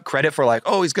pickup credit for like,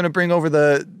 oh, he's going to bring over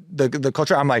the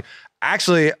culture. I'm like,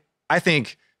 actually, I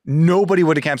think nobody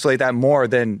would encapsulate that more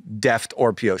than Deft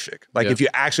or Pyosik. Like if you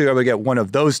actually were able to get one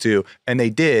of those two, and they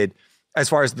did, as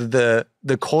far as the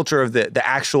culture of the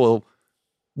actual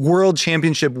world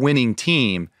championship winning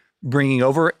team bringing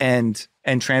over and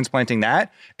transplanting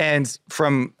that. And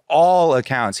from all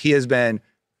accounts, he has been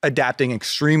adapting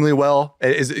extremely well.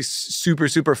 Is super,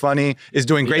 super funny, is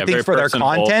doing great things for their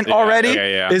content already.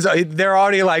 They're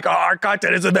already like, oh, our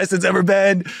content is the best it's ever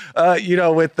been,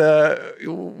 with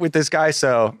this guy.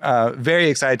 So very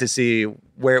excited to see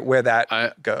where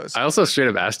that goes. I also straight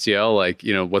up asked TL, like,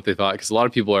 what they thought, because a lot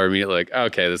of people are immediately like,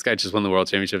 okay, this guy just won the world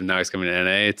championship and now he's coming to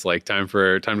NA. It's like time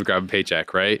to grab a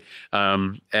paycheck, right?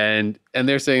 And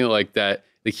they're saying like that,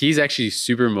 like he's actually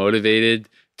super motivated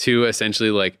to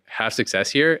essentially like have success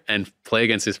here and play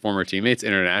against his former teammates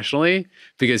internationally,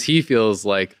 because he feels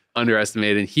like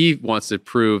underestimated, and he wants to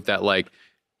prove that like,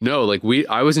 no, like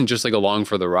I wasn't just like along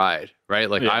for the ride, right?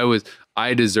 Like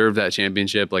I deserved that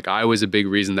championship. Like I was a big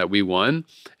reason that we won.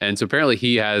 And so apparently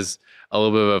he has a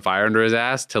little bit of a fire under his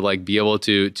ass to like be able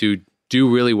to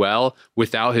do really well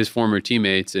without his former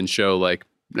teammates and show like,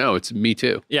 no, it's me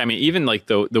too. Yeah, I mean, even like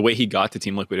the way he got to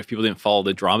Team Liquid, if people didn't follow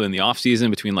the drama in the offseason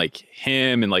between like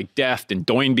him and like Deft and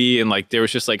Doinby, and like there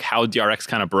was just like how DRX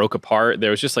kind of broke apart. There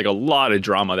was just like a lot of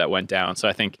drama that went down. So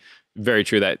I think very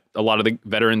true that a lot of the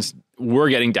veterans were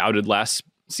getting doubted last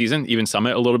season, even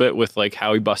Summit a little bit, with like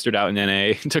how he busted out in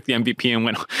NA, took the MVP and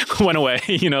went away,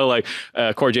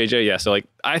 CoreJJ. Yeah. So like,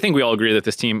 I think we all agree that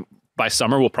this team by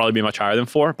summer will probably be much higher than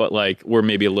 4, but like we're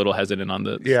maybe a little hesitant on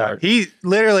the start. He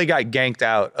literally got ganked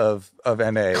out of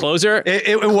NA. Closer.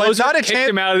 It was not a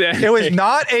champion.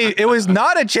 It was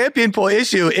not a champion pool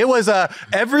issue. It was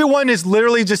everyone is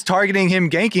literally just targeting him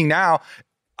ganking now.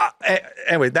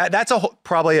 Anyway, that's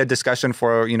probably a discussion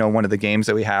for one of the games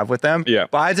that we have with them. Yeah.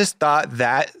 But I just thought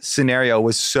that scenario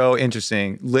was so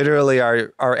interesting. Literally,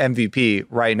 our MVP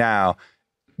right now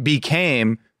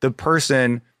became the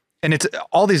person, and it's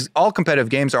all competitive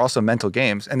games are also mental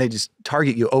games, and they just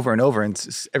target you over and over, and it's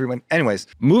just everyone. Anyways,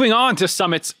 moving on to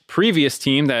Summit's previous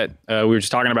team that we were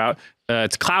just talking about.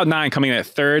 It's Cloud9 coming in at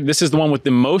third. This is the one with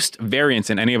the most variance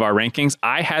in any of our rankings.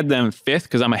 I had them fifth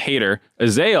because I'm a hater.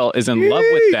 Azael is in love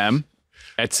with them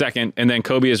at second, and then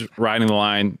Kobe is riding the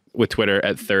line with Twitter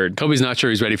at third. Kobe's not sure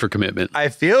he's ready for commitment. I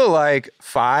feel like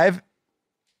 5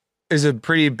 is a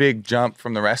pretty big jump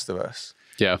from the rest of us.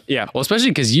 Yeah. Well, especially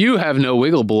because you have no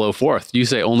wiggle below fourth. You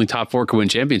say only top 4 can win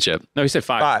championship. No, he said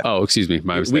 5. Oh, excuse me.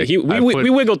 My mistake. We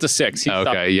wiggled to 6.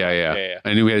 Okay. Yeah.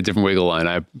 I knew we had a different wiggle line.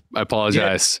 I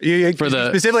apologize. You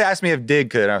specifically asked me if Dig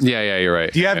could. Yeah, you're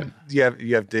right. Do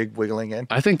you have Dig wiggling in?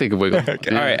 I think they could wiggle.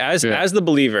 Okay. All right. As the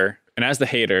believer and as the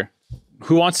hater,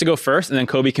 who wants to go first? And then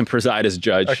Kobe can preside as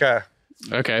judge.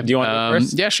 Okay. Do you want to go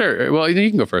first? Yeah, sure. Well, you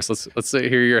can go first. Let's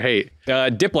hear your hate.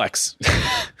 Diplex.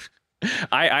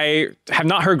 I have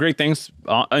not heard great things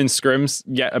in scrims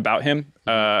yet about him.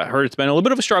 Heard it's been a little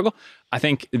bit of a struggle. I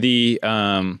think the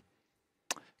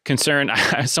concern,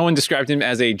 someone described him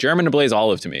as a German to blaze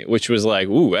olive to me, which was like,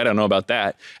 ooh, I don't know about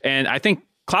that. And I think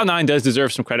Cloud9 does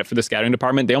deserve some credit for the scouting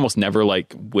department. They almost never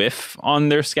whiff on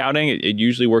their scouting. It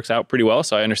usually works out pretty well.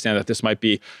 So I understand that this might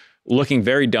be looking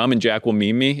very dumb and Jack will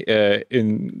meme me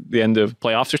in the end of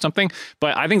playoffs or something.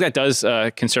 But I think that does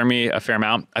concern me a fair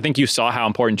amount. I think you saw how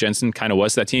important Jensen kind of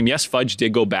was to that team. Yes, Fudge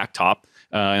did go back top,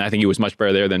 and I think he was much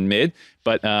better there than mid.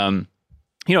 But,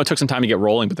 it took some time to get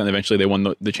rolling, but then eventually they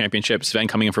won the championship. Sven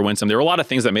coming in for Winsome. There were a lot of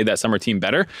things that made that summer team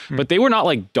better, but they were not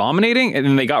dominating, and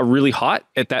then they got really hot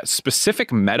at that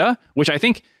specific meta, which I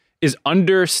think is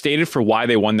understated for why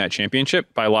they won that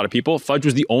championship by a lot of people. Fudge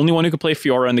was the only one who could play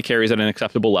Fiora and the carries at an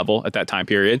acceptable level at that time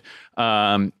period.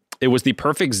 It was the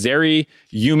perfect Zeri,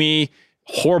 Yuumi,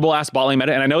 horrible ass bot lane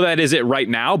meta. And I know that is it right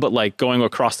now, but going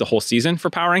across the whole season for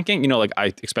power ranking, I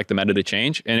expect the meta to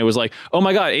change. And it was oh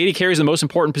my God, AD carry is the most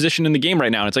important position in the game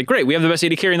right now. And it's great, we have the best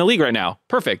AD carry in the league right now.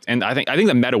 Perfect. And I think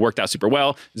the meta worked out super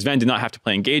well. Sven did not have to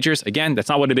play engagers. Again, that's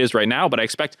not what it is right now, but I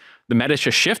expect the meta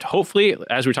to shift, hopefully,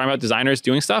 as we're talking about designers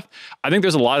doing stuff. I think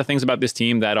there's a lot of things about this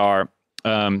team that are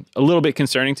a little bit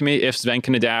concerning to me. If Sven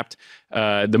can adapt,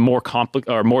 the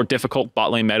more difficult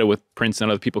bot lane meta with Prince and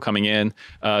other people coming in,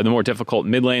 the more difficult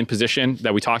mid lane position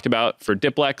that we talked about for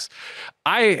Diplex.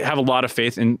 I have a lot of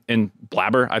faith in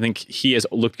Blabber. I think he has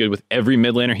looked good with every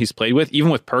mid laner he's played with, even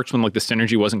with Perks when the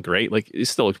synergy wasn't great. It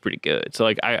still looks pretty good. So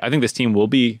I think this team will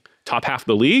be top half of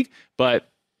the league, but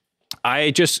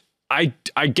I guess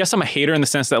I'm a hater in the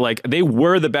sense that they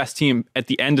were the best team at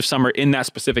the end of summer in that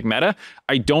specific meta.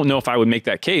 I don't know if I would make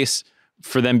that case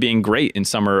for them being great in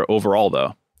summer overall,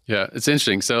 though. Yeah, it's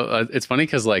interesting. So it's funny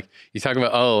because you talk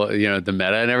about the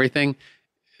meta and everything.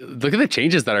 Look at the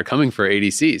changes that are coming for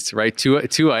ADCs, right?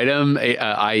 Two item IE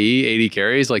AD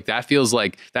carries, that feels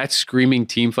like that's screaming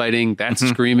team fighting. That's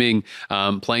screaming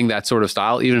playing that sort of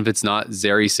style, even if it's not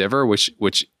Zeri Sivir,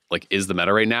 which is the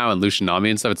meta right now, and Lucian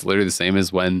Nami and stuff. It's literally the same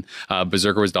as when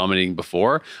Berserker was dominating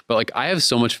before. But I have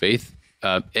so much faith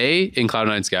in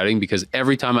Cloud9 scouting, because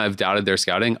every time I've doubted their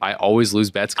scouting, I always lose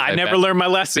bets. I never learned my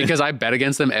lesson. Because I bet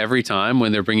against them every time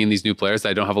when they're bringing these new players that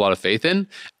I don't have a lot of faith in,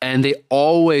 and they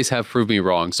always have proved me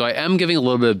wrong. So I am giving a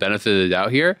little bit of benefit of the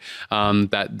doubt here,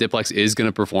 that Diplex is going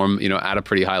to perform, at a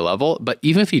pretty high level. But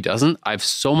even if he doesn't, I have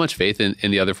so much faith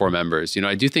in the other 4 members.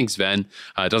 I do think Sven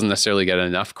doesn't necessarily get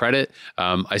enough credit.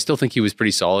 I still think he was pretty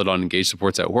solid on engaged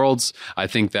supports at Worlds. I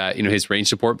think that, his range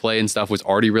support play and stuff was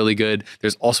already really good.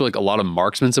 There's also a lot of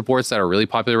marksman supports that are really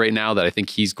popular right now that I think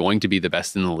he's going to be the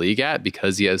best in the league at,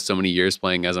 because he has so many years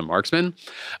playing as a marksman.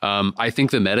 I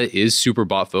think the meta is super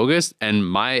bot focused, and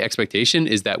my expectation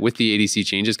is that with the ADC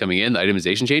changes coming in, the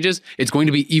itemization changes, it's going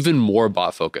to be even more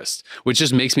bot focused, which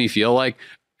just makes me feel like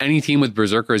any team with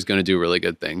Berserker is going to do really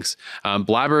good things.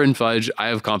 Blabber and Fudge, I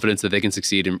have confidence that they can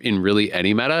succeed in really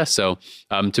any meta. So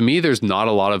to me, there's not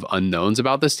a lot of unknowns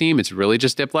about this team. It's really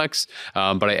just Diplex.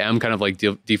 But I am kind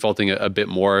of defaulting a bit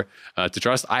more to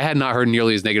trust. I had not heard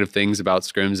nearly as negative things about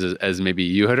scrims as be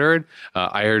you had heard.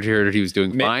 I heard he was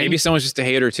doing fine. Maybe someone's just a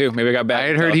hater too. Maybe I got bad. I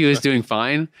had heard he was doing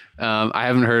fine. I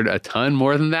haven't heard a ton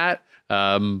more than that.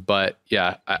 But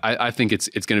yeah, I think it's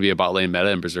going to be a bot lane meta,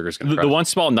 and Berserker's going to crush. The one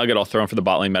small nugget I'll throw in for the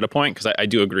bot lane meta point, because I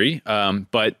do agree.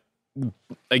 But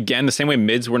again, the same way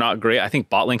mids were not great, I think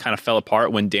bot lane kind of fell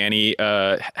apart when Danny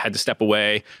had to step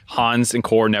away. Hans and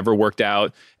Core never worked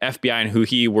out. FBI and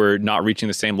Huhi were not reaching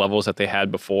the same levels that they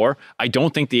had before. I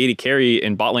don't think the AD carry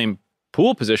in bot lane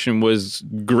pool position was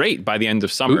great by the end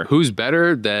of summer. Who's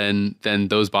better than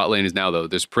those bot lanes now, though?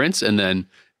 There's Prince, and then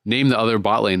name the other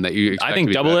bot lane that you expect. I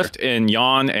think to be Doublelift better. and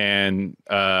Yon and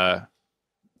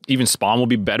even Spawn will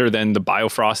be better than the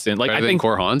Biofrost. And Better I than think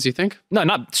Core Hans, you think? no,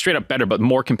 not straight up better, but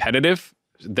more competitive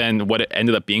than what it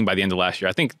ended up being by the end of last year.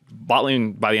 I think bot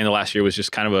lane by the end of last year was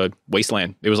just kind of a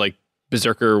wasteland. It was like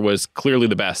Berserker was clearly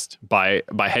the best by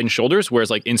head and shoulders, whereas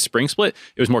like in Spring Split,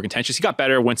 it was more contentious. He got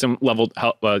better. Winston leveled,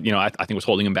 I think was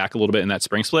holding him back a little bit in that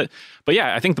Spring Split. But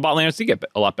yeah, I think the bot laners did get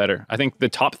a lot better. I think the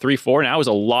top 3-4 now is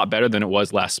a lot better than it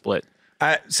was last split.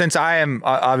 Since I am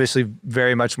obviously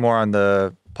very much more on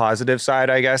the positive side,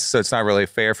 I guess, so it's not really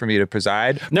fair for me to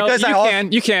preside. No, because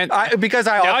you can. Because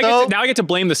I Now also I get to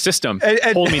blame the system.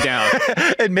 Hold me down.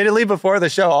 Admittedly, before the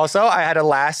show, also I had a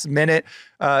last minute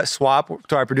swap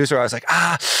to our producer. I was like,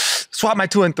 swap my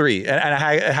 2 and 3, and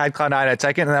I had Cloud9 at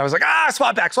second, and I was like,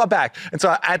 swap back. And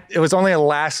so it was only a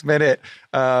last minute,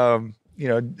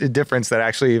 difference that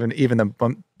actually even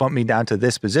bumped me down to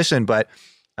this position. But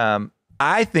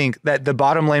I think that the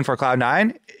bottom lane for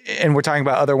Cloud9, and we're talking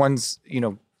about other ones,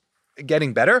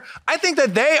 getting better. I think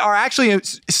that they are actually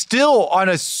still on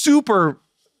a super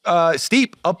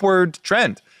steep upward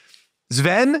trend.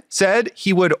 Sven said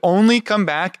he would only come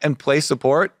back and play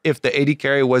support if the AD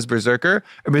carry was Berserker.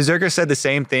 And Berserker said the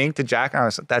same thing to Jack. And I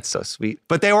was like, that's so sweet.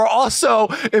 But they were also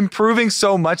improving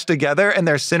so much together, and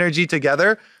their synergy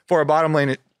together for a bottom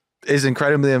lane is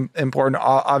incredibly important,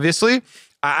 obviously.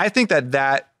 I think that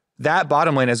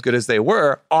bottom lane, as good as they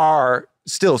were, are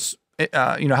still,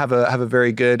 have a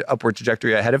very good upward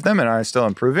trajectory ahead of them and are still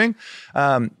improving.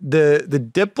 The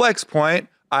Diplex point,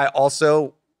 I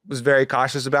also was very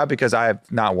cautious about because I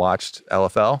have not watched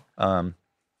LFL. I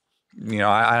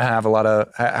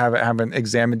haven't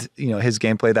examined, his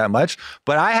gameplay that much,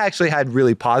 but I actually had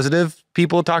really positive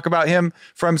people talk about him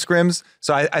from scrims.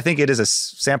 So I think it is a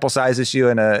sample size issue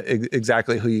and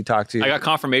exactly who you talk to. I got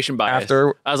confirmation bias.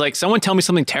 After I was like, someone tell me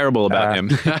something terrible about him.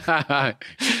 I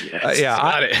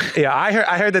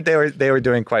heard that they were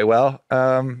doing quite well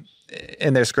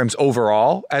in their scrims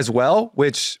overall as well,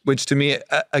 which to me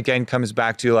again comes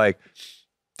back to like,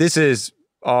 this is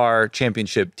our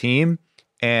championship team,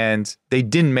 and they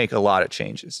didn't make a lot of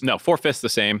changes. No, 4/5 the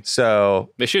same.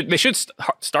 So they should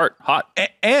start hot.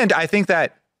 And I think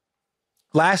that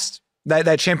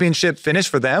that championship finish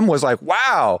for them was like,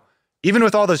 wow, even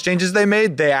with all those changes they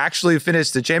made, they actually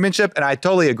finished the championship. And I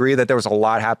totally agree that there was a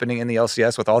lot happening in the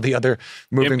LCS with all the other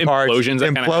moving parts,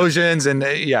 implosions, and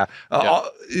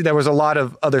there was a lot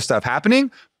of other stuff happening.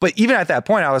 But even at that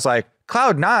point, I was like,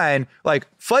 Cloud9, like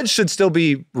Fudge should still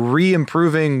be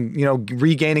re-improving,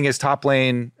 regaining his top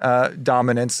lane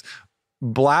dominance.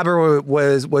 Blabber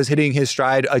was hitting his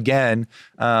stride again.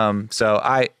 So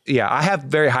I have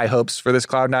very high hopes for this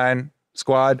Cloud9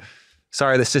 squad.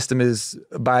 Sorry, the system is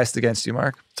biased against you,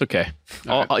 Mark. It's okay.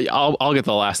 I'll get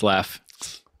the last laugh.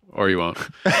 Or you won't.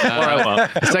 Or I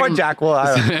won't. Or Jack will.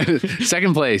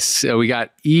 Second place, we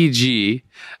got EG.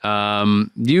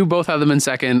 You both had them in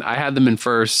second. I had them in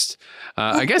first.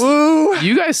 I guess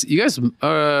you guys.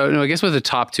 I guess with the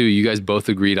top two, you guys both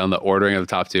agreed on the ordering of the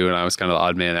top two, and I was kind of the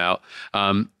odd man out.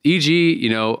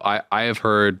 EG, I have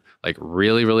heard like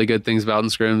really, really good things about in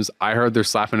scrims. I heard they're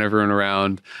slapping everyone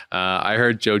around. I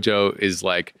heard JoJo is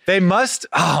like, they must.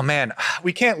 Oh man,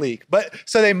 we can't leak. But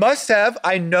so they must have.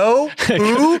 I know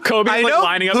who. Kobe's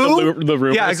lining up the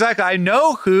rumors. Yeah, exactly. I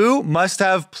know who must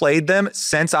have played them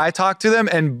since I talked to them,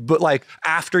 but like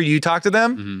after you talked to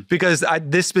them, because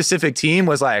this specific team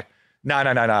was like, no. I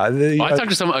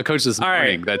talked to a coach this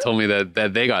morning that told me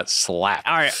that they got slapped.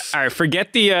 All right.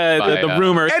 Forget the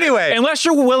rumors. Anyway, unless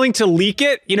you're willing to leak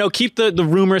it, keep the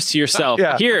rumors to yourself.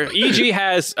 Yeah. Here, EG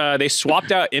has they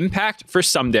swapped out Impact for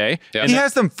Someday. Yeah. He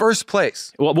has them first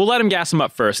place. Well, we'll let him gas him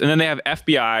up first, and then they have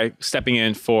FBI stepping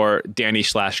in for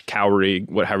Danny/Cowrie,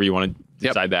 whatever you want to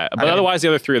decide that. But otherwise, the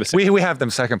other three are the same. We have them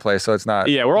second place, so it's not.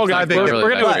 Yeah, we're all going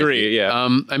to agree. Yeah.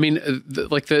 I mean,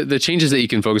 the changes that you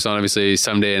can focus on, obviously,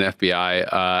 Someday and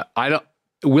FBI.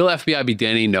 Will FBI be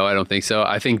Danny? No, I don't think so.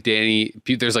 I think Danny,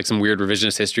 there's like some weird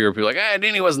revisionist history where people are like,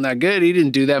 Danny wasn't that good. He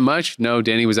didn't do that much. No,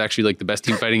 Danny was actually like the best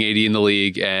team fighting AD in the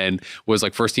league and was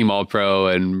like first team All-Pro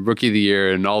and Rookie of the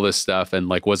Year and all this stuff and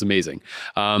like was amazing.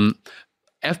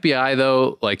 FBI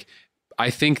though, like, I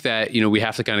think that, we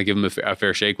have to kind of give him a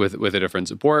fair shake with a different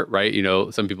support, right?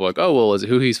 Some people are like, oh, well, is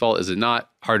it Huhi's fault? Is it not?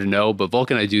 Hard to know. But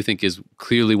Vulcan, I do think, is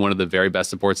clearly one of the very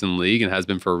best supports in the league and has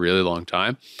been for a really long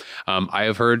time. I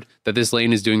have heard that this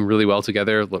lane is doing really well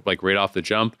together, like right off the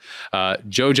jump.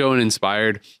 JoJo and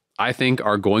Inspired, I think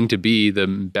are going to be the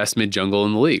best mid jungle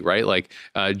in the league, right? Like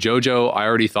Jojo, I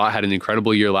already thought had an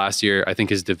incredible year last year. I think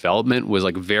his development was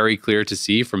like very clear to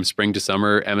see from spring to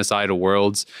summer, MSI to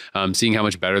Worlds, seeing how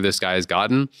much better this guy has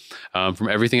gotten. From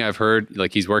everything I've heard,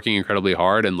 like he's working incredibly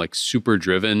hard and like super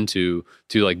driven to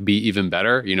like be even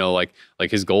better. You know, like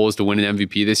his goal is to win an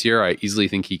MVP this year. I easily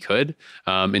think he could.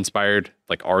 Inspired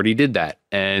like already did that,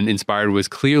 and Inspired was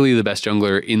clearly the best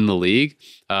jungler in the league.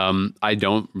 I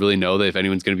don't really know that if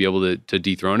anyone's going to be able to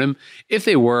dethrone him. If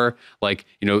they were, like,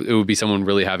 you know, it would be someone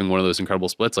really having one of those incredible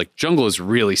splits. Like jungle is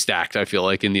really stacked, I feel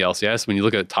like, in the LCS when you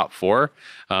look at the top 4.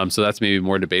 So that's maybe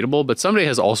more debatable. But Someday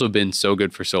has also been so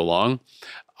good for so long.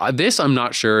 This, I'm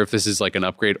not sure if this is like an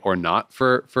upgrade or not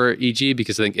for EG,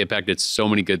 because I think Impact did so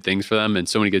many good things for them and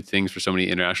so many good things for so many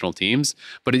international teams.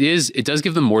 But it does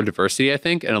give them more diversity, I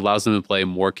think, and allows them to play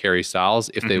more carry styles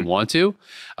if they want to,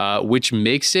 which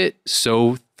makes it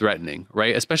so threatening,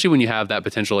 right? Especially when you have that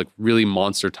potential like really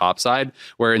monster top side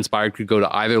where Inspired could go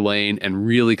to either lane and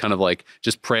really kind of like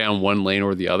just prey on one lane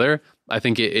or the other. I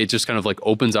think it just kind of like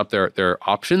opens up their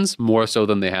options more so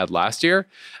than they had last year.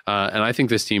 And I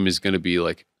think this team is going to be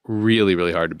like really,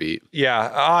 really hard to beat. Yeah,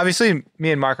 obviously,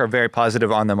 me and Mark are very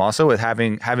positive on them also with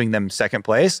having them second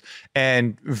place.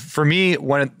 And for me,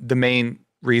 one of the main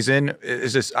reason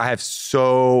is just I have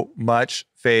so much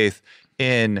faith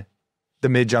in the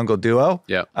mid jungle duo.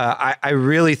 Yeah, I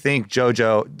really think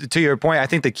Jojo, to your point, I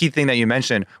think the key thing that you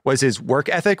mentioned was his work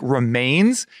ethic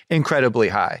remains incredibly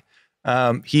high.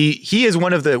 He is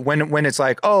one of the when it's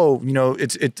like, oh, you know,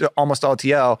 it's almost all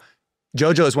TL.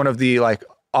 Jojo is one of the like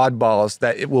oddballs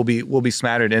that it will be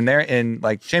smattered in there in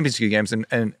like championship games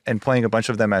and playing a bunch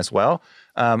of them as well.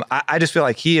 I just feel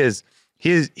like he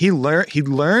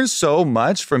learns so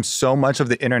much from so much of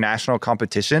the international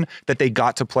competition that they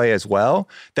got to play as well,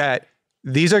 that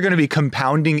these are going to be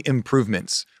compounding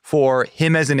improvements for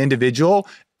him as an individual.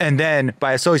 And then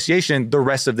by association, the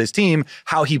rest of this team,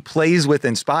 how he plays with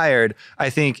Inspired,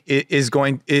 I think is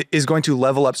going to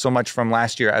level up so much from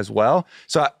last year as well.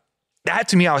 So that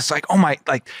to me, I was like, oh my,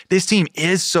 like this team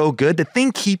is so good. The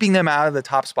thing keeping them out of the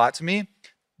top spot to me,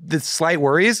 the slight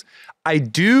worries, I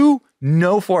do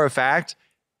know for a fact,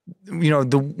 you know,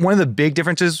 one of the big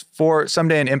differences for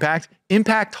Someday and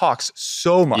Impact talks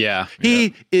so much. Yeah.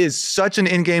 He is such an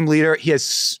in-game leader. He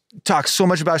has talked so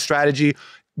much about strategy,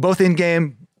 both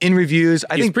in-game, in reviews.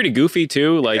 He's pretty goofy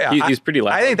too. Like he's pretty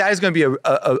loud. I think that is going to be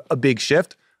a big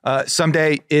shift.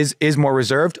 Someday is more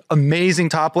reserved. Amazing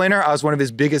top laner. I was one of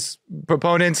his biggest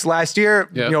proponents last year.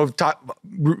 Yep. You know,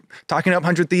 talking up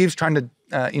 100 Thieves, trying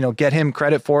to get him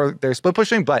credit for their split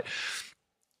pushing. But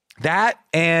that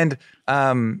and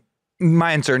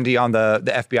my uncertainty on the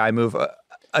FBI move.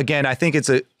 Again, I think it's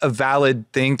a valid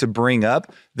thing to bring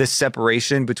up, the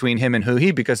separation between him and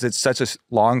Huhi, because it's such a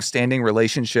long-standing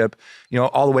relationship. You know,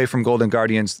 all the way from Golden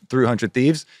Guardians through 100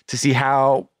 Thieves to see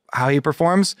how he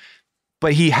performs.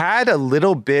 But he had a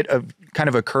little bit of kind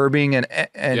of a curbing and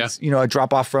you know, a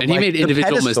drop off from. And he made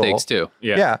individual mistakes too.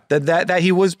 Yeah, that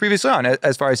he was previously on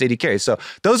as far as AD carries. So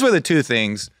those were the two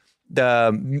things that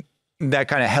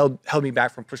kind of held me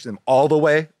back from pushing them all the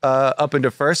way up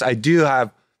into first. I do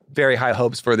have very high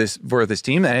hopes for this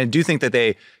team, and I do think that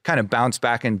they kind of bounced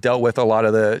back and dealt with a lot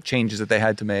of the changes that they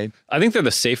had to make. I think they're the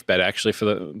safe bet actually for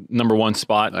the number 1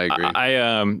 spot. I agree.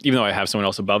 I even though I have someone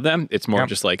else above them, it's more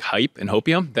just like hype and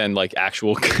hopium than like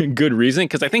actual good reason.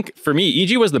 Because I think for me,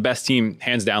 EG was the best team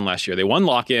hands down last year. They won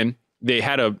lock-in. They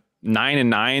had a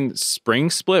 9-9 spring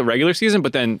split regular season,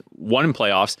 but then won in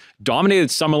playoffs,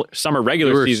 dominated summer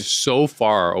regular season. So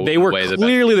far away. They were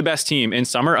clearly the best team in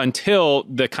summer until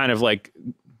the kind of like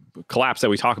collapse that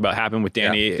we talk about happened with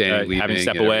Danny having to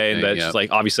step away, and that's just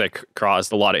like obviously like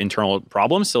caused a lot of internal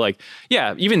problems. So like,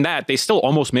 yeah, even that they still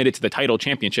almost made it to the title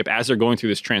championship as they're going through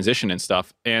this transition and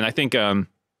stuff. And I think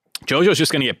Jojo's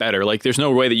just going to get better. Like there's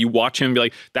no way that you watch him be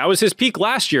like, that was his peak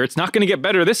last year, it's not going to get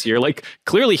better this year. Like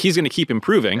clearly he's going to keep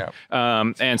improving.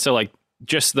 And so like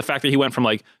just the fact that he went from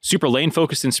like super lane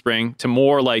focused in spring to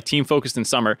more like team focused in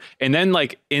summer, and then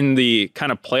like in the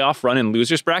kind of playoff run and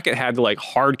losers bracket had to like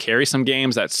hard carry some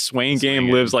games. That Swain game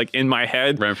lives like in my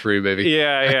head, rent free, baby.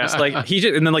 Yeah. So like he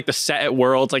just, and then like the set at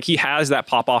Worlds, like he has that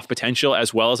pop off potential,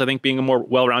 as well as I think being a more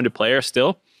well-rounded player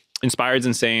still. Inspired's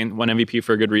insane, won MVP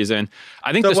for a good reason.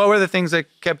 I think. So what were the things that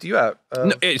kept you out?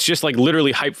 No, it's just like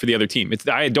literally hype for the other team.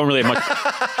 I don't really have much.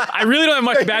 I really don't have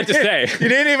much bad to say. You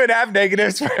didn't even have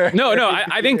negatives for. No.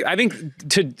 I think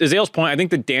to Azale's point, I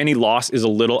think the Danny loss is a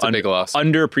little big loss.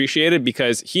 Underappreciated,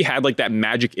 because he had like that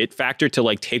magic it factor to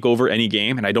like take over any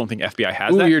game, and I don't think FBI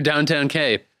has that. You're downtown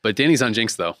K. But Danny's on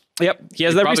Jinx though. Yep, he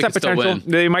has that probably reset could still potential.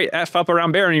 win. They might F up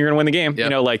around Baron and you're going to win the game. Yep. You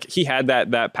know, like he had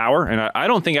that power, and I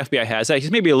don't think FBI has that. He's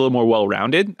maybe a little more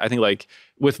well-rounded. I think like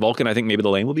with Vulcan, I think maybe the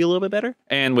lane will be a little bit better.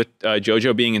 And with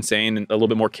JoJo being insane and a little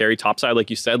bit more carry topside,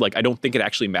 like you said, like I don't think it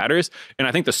actually matters. And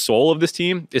I think the soul of this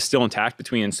team is still intact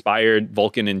between Inspired,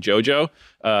 Vulcan, and JoJo.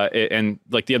 And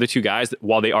like the other two guys,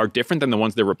 while they are different than the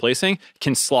ones they're replacing,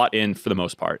 can slot in for the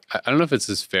most part. I don't know if it's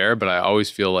as fair, but I always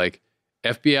feel like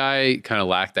FBI kind of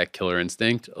lacked that killer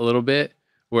instinct a little bit.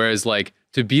 Whereas like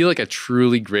to be like a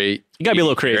truly great, You gotta be a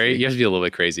little crazy. right? You have to be a little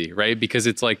bit crazy, right? Because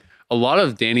it's like a lot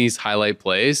of Danny's highlight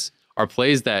plays are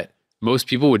plays that most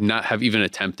people would not have even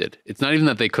attempted. It's not even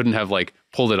that they couldn't have like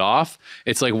pulled it off.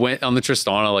 It's like when on the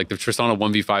Tristana, like the Tristana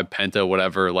 1v5 Penta,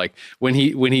 whatever, like when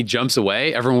he jumps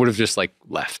away, everyone would have just like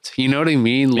left. You know what I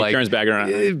mean? He Like turns back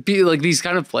around. it'd be like these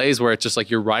kind of plays where it's just like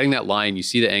you're riding that line, you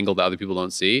see the angle that other people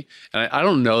don't see. And I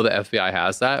don't know that FBI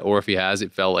has that, or if he has,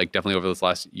 it felt like definitely over this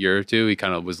last year or two, he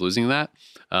kind of was losing that.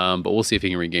 But we'll see if he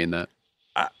can regain that.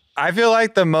 I feel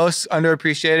like the most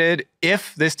underappreciated,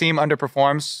 if this team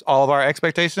underperforms all of our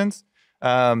expectations,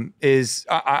 is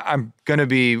I'm going to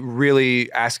be really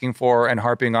asking for and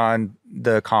harping on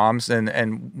the comms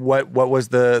and what was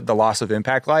the loss of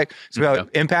Impact like. So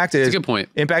Impact is That's a good point.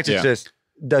 Impact is Yeah. just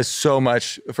does so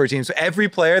much for teams. So every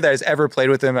player that has ever played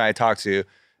with him that I talked to,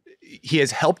 he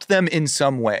has helped them in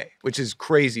some way, which is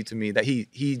crazy to me that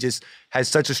he just has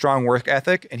such a strong work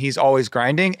ethic and he's always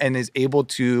grinding and is able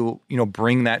to,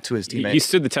 bring that to his teammates. He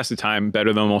stood the test of time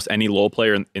better than almost any LoL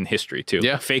player in history too.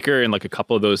 Yeah. Faker and like a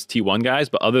couple of those T1 guys,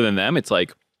 but other than them, it's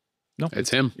like, no,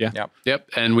 It's him. Yeah. Yep.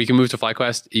 And we can move to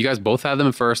FlyQuest. You guys both had them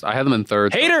in first. I had them in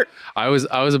third. Hater! I was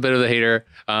a bit of the hater.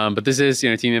 But this is,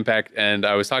 Team Impact. And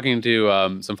I was talking to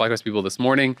some FlyQuest people this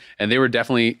morning, and they were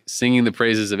definitely singing the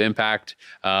praises of Impact.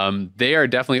 They are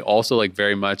definitely also like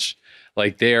very much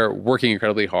like they are working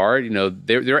incredibly hard.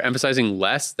 They're emphasizing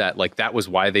less that like that was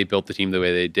why they built the team the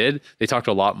way they did. They talked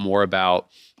a lot more about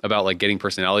like getting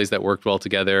personalities that worked well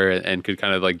together and could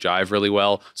kind of like jive really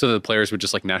well so that the players would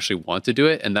just like naturally want to do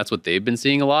it. And that's what they've been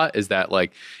seeing a lot, is that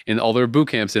like in all their boot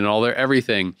camps and all their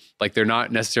everything, like they're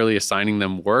not necessarily assigning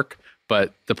them work,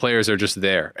 but the players are just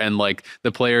there. And like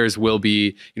the players will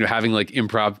be, having like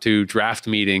impromptu draft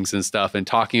meetings and stuff and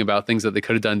talking about things that they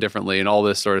could have done differently and all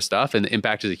this sort of stuff. And the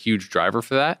Impact is a huge driver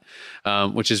for that,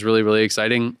 which is really, really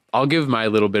exciting. I'll give my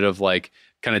little bit of like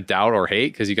kind of doubt or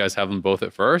hate because you guys have them both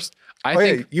at first. I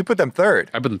think you put them third.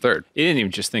 I put them third. you didn't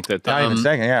even just think that. Not even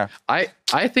second, yeah.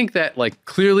 I think that like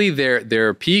clearly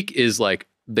their peak is like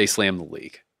they slam the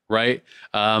league, right?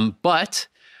 But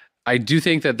I do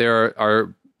think that there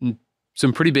are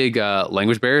some pretty big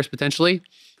language barriers potentially.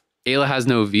 Ayla has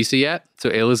no visa yet,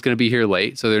 so Ayla's going to be here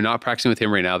late. So they're not practicing with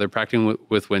him right now. They're practicing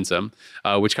with Winsome,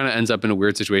 which kind of ends up in a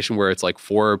weird situation where it's like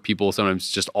 4 people sometimes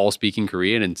just all speaking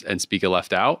Korean and Spica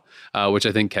left out, which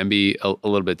I think can be a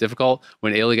little bit difficult.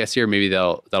 When Ayla gets here, maybe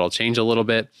that'll change a little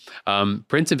bit.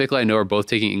 Prince and Vikla, I know, are both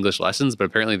taking English lessons, but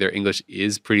apparently their English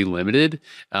is pretty limited,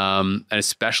 and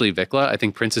especially Vikla. I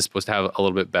think Prince is supposed to have a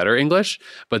little bit better English,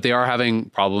 but they are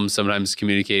having problems sometimes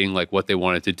communicating like what they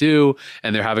wanted to do,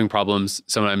 and they're having problems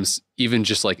sometimes even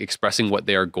just like expressing what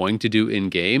they are going to do in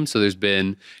game. So there's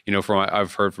been, from what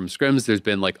I've heard from scrims, there's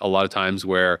been like a lot of times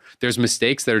where there's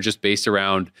mistakes that are just based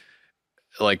around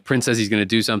like Prince says he's going to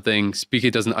do something,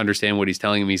 Spica doesn't understand what he's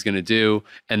telling him he's going to do,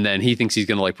 and then he thinks he's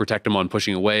going to like protect him on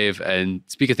pushing a wave, and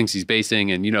Spica thinks he's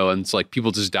basing, and and it's like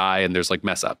people just die and there's like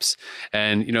mess ups,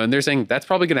 and and they're saying that's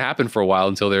probably going to happen for a while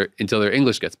until their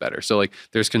English gets better. So like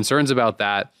there's concerns about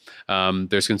that.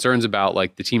 There's concerns about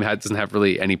like the team doesn't have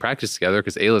really any practice together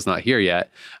because Ayla's not here yet.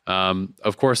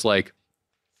 Of course, like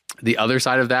the other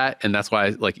side of that, and that's why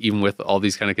like even with all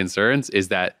these kind of concerns, is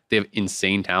that they have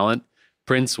insane talent.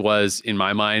 Prince was, in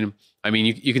my mind, I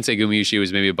mean, you can say Gumayushi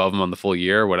was maybe above him on the full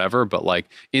year or whatever, but like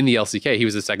in the LCK, he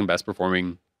was the second best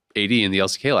performing AD in the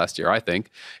LCK last year. I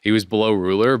think he was below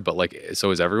Ruler, but like so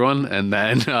was everyone. And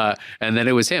then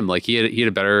it was him. Like he had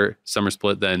a better summer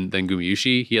split than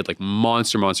Gumayushi. He had like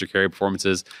monster carry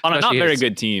performances on a not very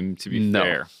good team, to be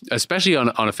fair. Especially on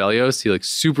Aphelios, he like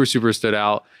super stood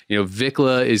out.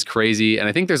 Vikla is crazy, and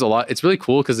I think there's a lot. It's really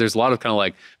cool because there's a lot of kind of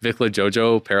like Vikla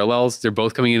JoJo parallels. They're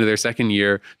both coming into their second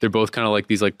year. They're both kind of like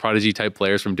these like prodigy type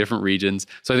players from different regions.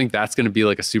 So I think that's going to be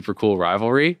like a super cool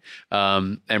rivalry,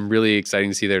 and really exciting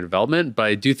to see their development. But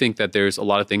I do think that there's a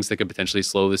lot of things that could potentially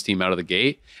slow this team out of the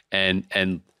gate and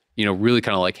really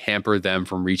kind of like hamper them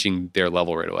from reaching their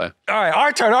level right away. All right,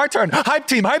 our turn. Hype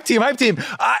team. Part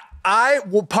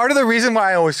of the reason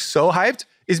why I was so hyped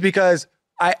is because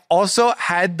I also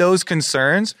had those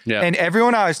concerns, and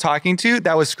everyone I was talking to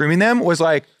that was screaming them was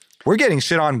like, we're getting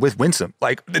shit on with Winsome.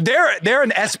 Like they're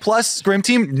an S plus scrim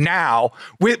team now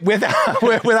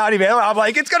without even. I'm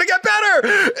like, it's gonna get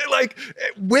better. Like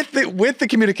with the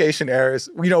communication errors,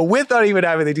 without even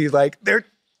having the D's, like they're.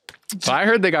 So I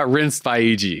heard they got rinsed by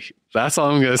EG. That's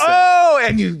all I'm gonna say. Oh,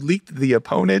 and you leaked the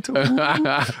opponent.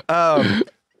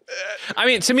 I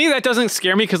mean, to me, that doesn't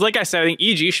scare me because, like I said, I think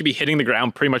EG should be hitting the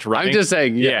ground pretty much running. I'm just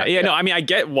saying, yeah. No, I mean, I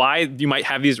get why you might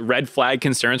have these red flag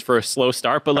concerns for a slow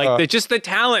start, but like just the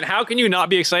talent, how can you not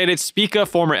be excited? Spica,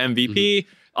 former MVP.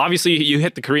 Obviously, you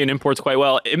hit the Korean imports quite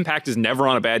well. Impact is never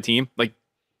on a bad team, like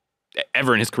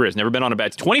ever in his career. Has never been on a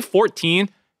bad team. 2014,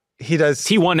 he does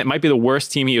T1. It might be the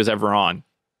worst team he was ever on.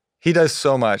 He does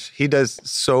so much. He does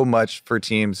so much for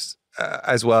teams,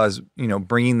 as well as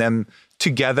bringing them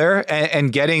together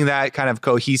and getting that kind of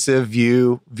cohesive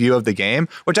view of the game,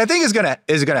 which I think is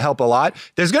gonna help a lot.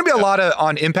 There's gonna be a lot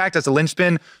on Impact as a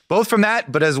linchpin, both from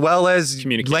that, but as well as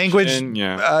language,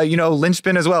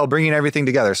 linchpin as well, bringing everything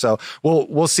together. So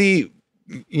we'll see,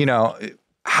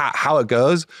 how it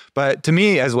goes. But to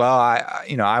me as well,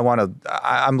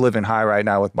 I'm living high right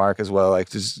now with Mark as well, like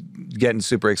just getting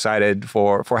super excited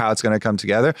for how it's going to come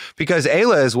together, because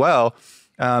Ayla as well,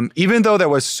 even though there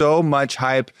was so much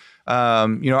hype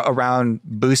around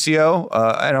Busio,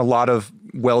 and a lot of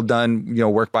well done,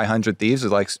 work by 100 Thieves,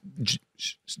 is like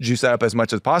juice that up as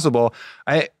much as possible.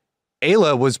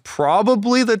 Ayla was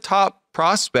probably the top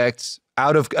prospect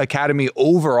out of Academy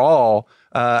overall,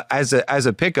 as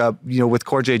a pickup, with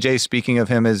Core JJ speaking of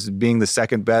him as being the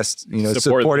second best,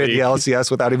 supported the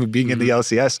LCS without even being in the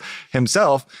LCS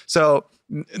himself. So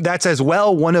that's as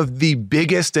well one of the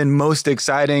biggest and most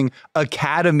exciting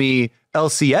Academy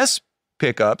LCS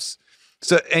pickups.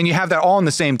 So, and you have that all on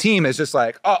the same team. It's just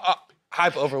like,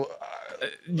 hype over.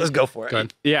 Let's go for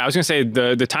it. Yeah, I was going to say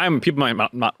the time people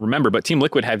might not remember, but Team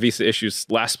Liquid had visa issues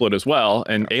last split as well,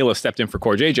 and Ayla stepped in for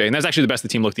Core JJ, and that's actually the best the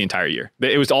team looked the entire year.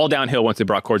 It was all downhill once they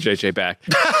brought Core JJ back.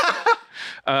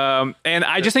 And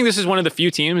I just think this is one of the few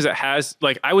teams that has,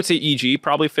 like, I would say EG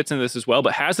probably fits into this as well,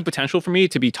 but has the potential for me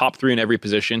to be top 3 in every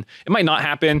position. It might not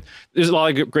happen. There's a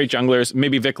lot of great junglers.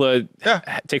 Maybe Vikla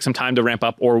takes some time to ramp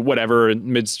up or whatever.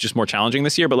 Mid's just more challenging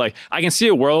this year. But like, I can see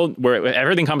a world where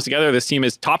everything comes together. This team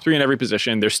is top 3 in every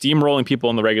position. They're steamrolling people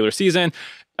in the regular season.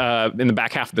 In the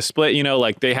back half of the split,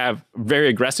 like they have very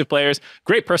aggressive players,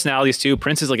 great personalities too.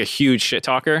 Prince is like a huge shit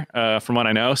talker, from what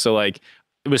I know. So like,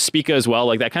 it was Spica as well.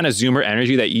 Like that kind of Zoomer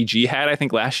energy that EG had, I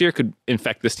think last year could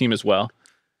infect this team as well.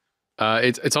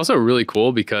 It's also really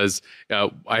cool because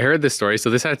I heard this story. So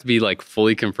this had to be like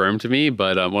fully confirmed to me,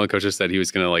 but one of the coaches said he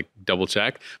was going to like double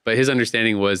check. But his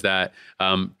understanding was that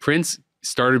Prince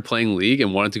started playing League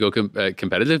and wanted to go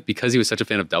competitive because he was such a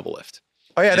fan of Doublelift.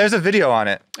 Oh yeah, there's a video on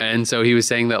it. And so he was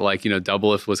saying that like,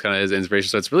 Doublelift was kind of his inspiration.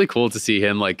 So it's really cool to see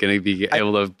him like going to be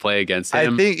able to play against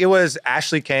him. I think it was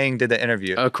Ashley Kang did the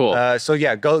interview. Oh, cool. So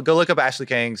yeah, go look up Ashley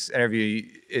Kang's interview.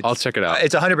 I'll check it out.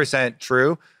 It's 100%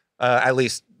 true. At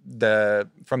least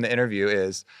from the interview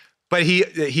is. But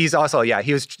he's also,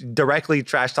 he was directly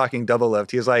trash talking Doublelift.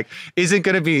 He was like, is it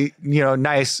going to be,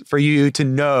 nice for you to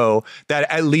know that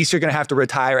at least you're going to have to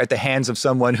retire at the hands of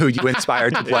someone who you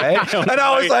inspired to play? And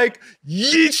I was like,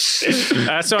 yeesh.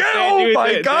 That's what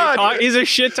my God. He's a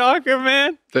shit talker,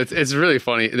 man. It's really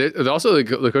funny. Also,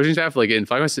 the coaching staff, like in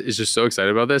FlyQuest, is just so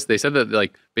excited about this. They said that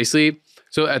like basically,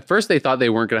 so at first they thought they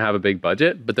weren't going to have a big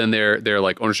budget, but then their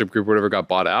like ownership group or whatever got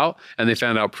bought out, and they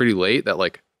found out pretty late that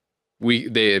like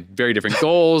they had very different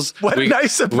goals. What a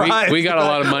nice surprise. We got a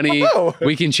lot of money. Whoa.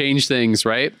 We can change things,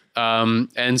 right?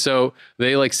 And so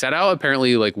they like set out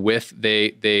apparently like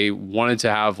they wanted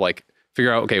to have like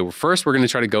figure out, okay, well, first we're going to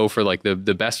try to go for like the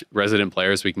best resident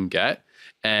players we can get.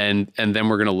 And then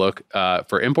we're going to look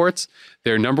for imports.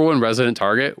 Their number 1 resident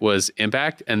target was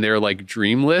Impact, and their like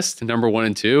dream list, number 1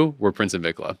 and 2 were Prince and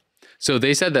Vikla. So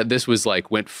they said that this was like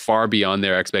went far beyond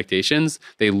their expectations.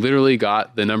 They literally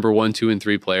got the number 1, 2, and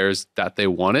 3 players that they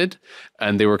wanted.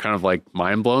 And they were kind of like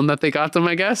mind blown that they got them,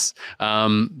 I guess.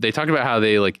 They talked about how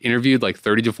they like interviewed like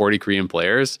 30 to 40 Korean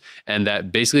players, and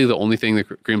that basically the only thing the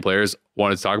Korean players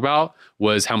wanted to talk about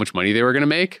was how much money they were going to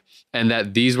make. And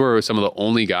that these were some of the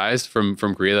only guys from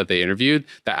Korea that they interviewed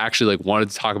that actually like wanted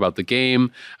to talk about the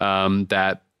game,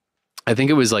 that I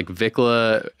think it was like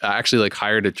Vikla actually like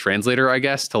hired a translator, I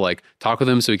guess, to like talk with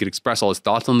him so he could express all his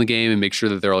thoughts on the game and make sure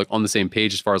that they're like on the same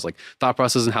page as far as like thought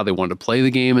process and how they wanted to play the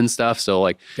game and stuff. So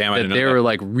like they were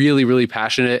like really, really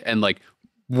passionate and like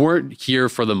weren't here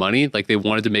for the money. Like they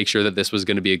wanted to make sure that this was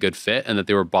going to be a good fit and that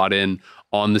they were bought in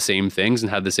on the same things and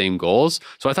had the same goals.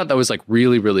 So I thought that was like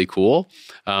really, really cool.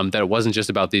 That it wasn't just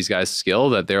about these guys' skill,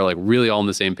 that they're like really all on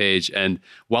the same page. And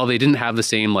while they didn't have the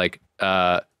same like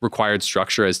required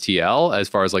structure as TL, as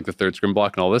far as like the third scrim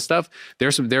block and all this stuff,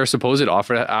 their supposed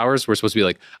offer hours were supposed to be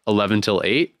like 11 till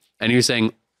 8. And he was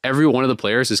saying every one of the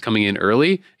players is coming in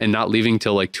early and not leaving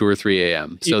till like 2 or 3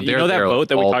 a.m. So you know that there vote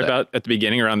that we talked day. about at the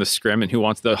beginning around the scrim and who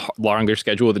wants the longer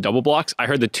schedule with the double blocks? I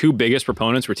heard the two biggest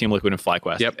proponents were Team Liquid and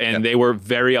FlyQuest. Yep. And they were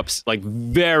very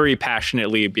very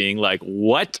passionately being like,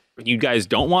 what? You guys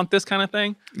don't want this kind of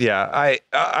thing? Yeah,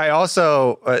 I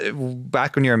also,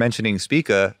 back when you were mentioning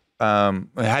Spica, I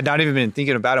had not even been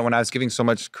thinking about it when I was giving so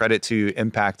much credit to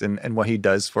Impact and what he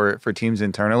does for teams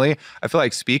internally. I feel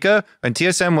like Spica, when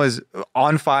TSM was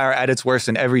on fire at its worst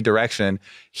in every direction,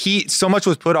 so much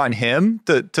was put on him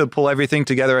to pull everything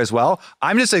together as well.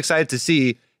 I'm just excited to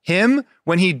see him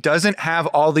when he doesn't have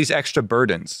all these extra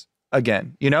burdens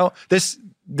again. You know, this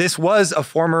was a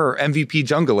former MVP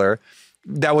jungler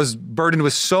that was burdened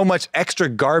with so much extra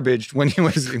garbage when he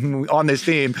was on this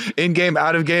team, in-game,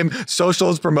 out-of-game,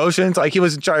 socials, promotions. Like he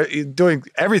was doing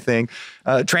everything,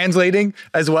 translating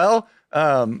as well.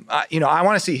 I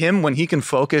want to see him when he can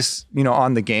focus,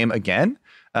 on the game again.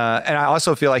 And I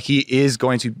also feel like he is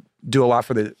going to do a lot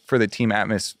for the team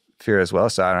atmosphere as well.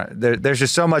 So there's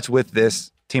just so much with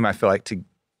this team I feel like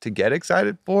to get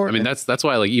excited for. I mean, that's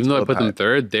why, like, even though I put them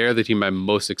third, they're the team I'm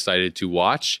most excited to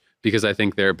watch, because I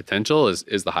think their potential is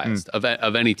the highest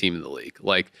of any team in the league.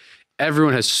 Like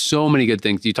everyone has so many good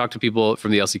things. You talk to people from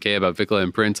the LCK about Vikla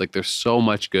and Prince, like there's so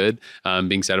much good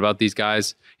being said about these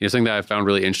guys. Something that I found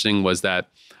really interesting was that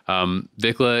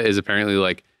Vikla is apparently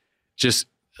like just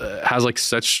has like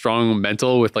such strong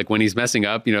mental with like when he's messing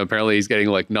up, apparently he's getting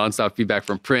like nonstop feedback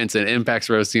from Prince and Impact's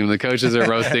roasting him, the coaches are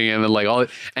roasting him and like all,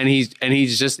 and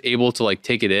he's just able to like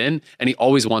take it in, and he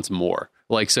always wants more.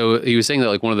 Like, so he was saying that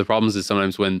like one of the problems is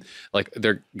sometimes when like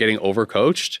they're getting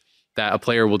overcoached, that a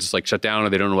player will just like shut down or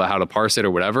they don't know how to parse it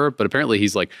or whatever. But apparently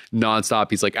he's like nonstop.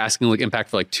 He's like asking like Impact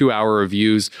for like 2-hour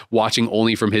reviews, watching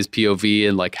only from his POV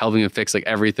and like helping him fix like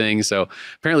everything. So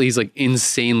apparently he's like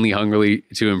insanely hungry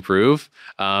to improve.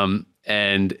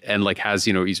 And like has,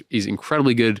 he's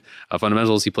incredibly good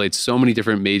fundamentals. He played so many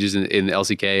different mages in the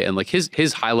LCK, and like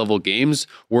his high level games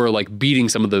were like beating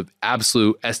some of the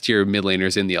absolute S tier mid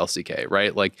laners in the LCK,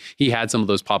 right? Like he had some of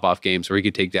those pop off games where he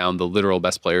could take down the literal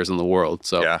best players in the world.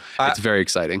 So yeah, it's very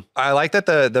exciting. I like that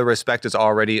the respect is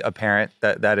already apparent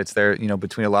that it's there,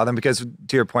 between a lot of them, because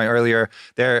to your point earlier,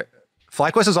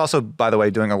 FlyQuest is also, by the way,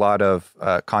 doing a lot of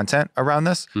content around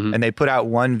this, and they put out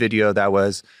one video that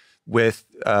was with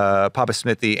Papa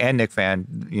Smithy and Nick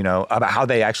Fan, about how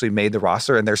they actually made the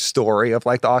roster and their story of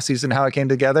like the offseason, how it came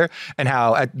together, and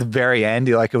how at the very end,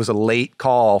 it was a late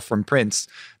call from Prince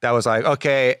that was like,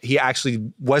 okay, he actually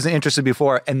wasn't interested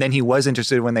before, and then he was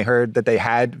interested when they heard that they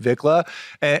had Vikla,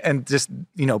 and just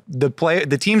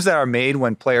the teams that are made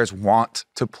when players want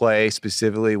to play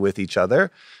specifically with each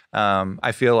other.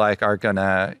 I feel like are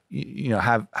gonna,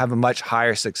 have a much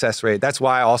higher success rate. That's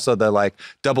why also the like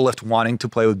Doublelift wanting to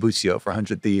play with Bucio for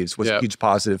 100 Thieves was a huge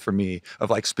positive for me, of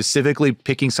like specifically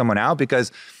picking someone out,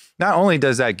 because not only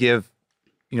does that give,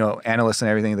 analysts and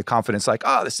everything the confidence, like,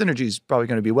 the synergy is probably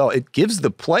going to be well. It gives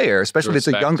the player, especially if it's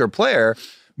a younger player,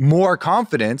 more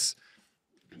confidence.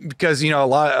 Because, a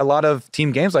lot of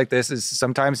team games like this is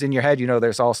sometimes in your head,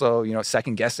 there's also,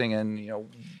 second guessing and,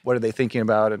 what are they thinking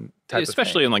about, and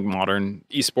especially in like modern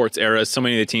esports eras, so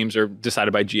many of the teams are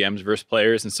decided by GMs versus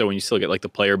players. And so when you still get like the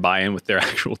player buy-in with their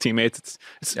actual teammates,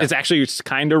 it's actually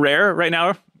kind of rare right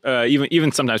now.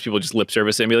 Even sometimes people just lip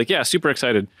service it and be like, yeah, super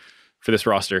excited for this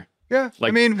roster. Yeah. Like,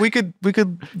 I mean, we could look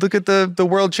at the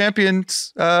world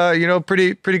champions,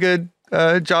 pretty good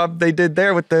job they did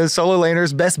there with the solo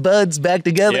laners, best buds back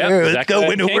together. Yep, let's go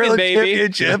win a world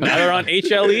championship. Now they're on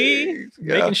HLE,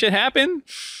 making shit happen.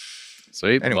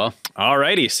 Sweet. Anyway. Well,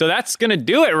 alrighty. So that's gonna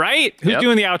do it, right? Who's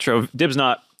doing the outro? Dib's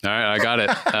not. All right, I got it.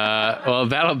 Well,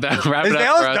 that'll wrap it up.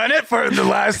 Dale's done it for the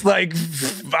last, like,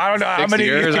 I don't know how many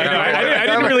years. I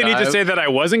didn't really need to say that I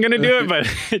wasn't going to do it, but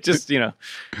it just,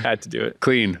 had to do it.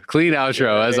 Clean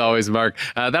outro, as always, Mark.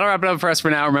 That'll wrap it up for us for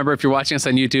now. Remember, if you're watching us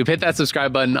on YouTube, hit that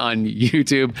subscribe button on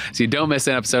YouTube so you don't miss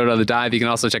an episode of The Dive. You can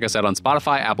also check us out on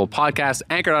Spotify, Apple Podcasts,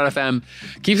 Anchor.fm.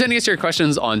 Keep sending us your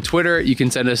questions on Twitter. You can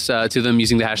send us to them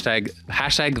using the hashtag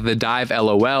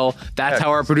TheDiveLOL. That's how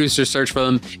our producers search for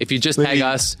them. If you just tag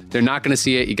us, else. They're not going to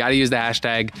see it. You got to use the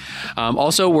hashtag.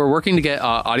 Also, we're working to get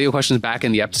audio questions back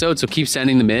in the episode, so keep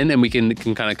sending them in, and we can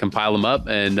kind of compile them up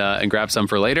and grab some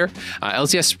for later.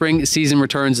 LCS spring season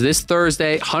returns this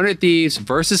Thursday. 100 Thieves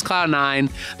versus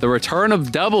Cloud9. The return of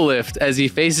Doublelift as he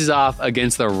faces off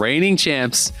against the reigning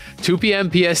champs. 2 p.m.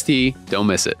 PST. Don't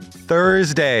miss it.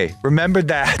 Thursday. Remember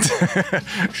that.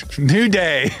 New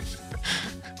day.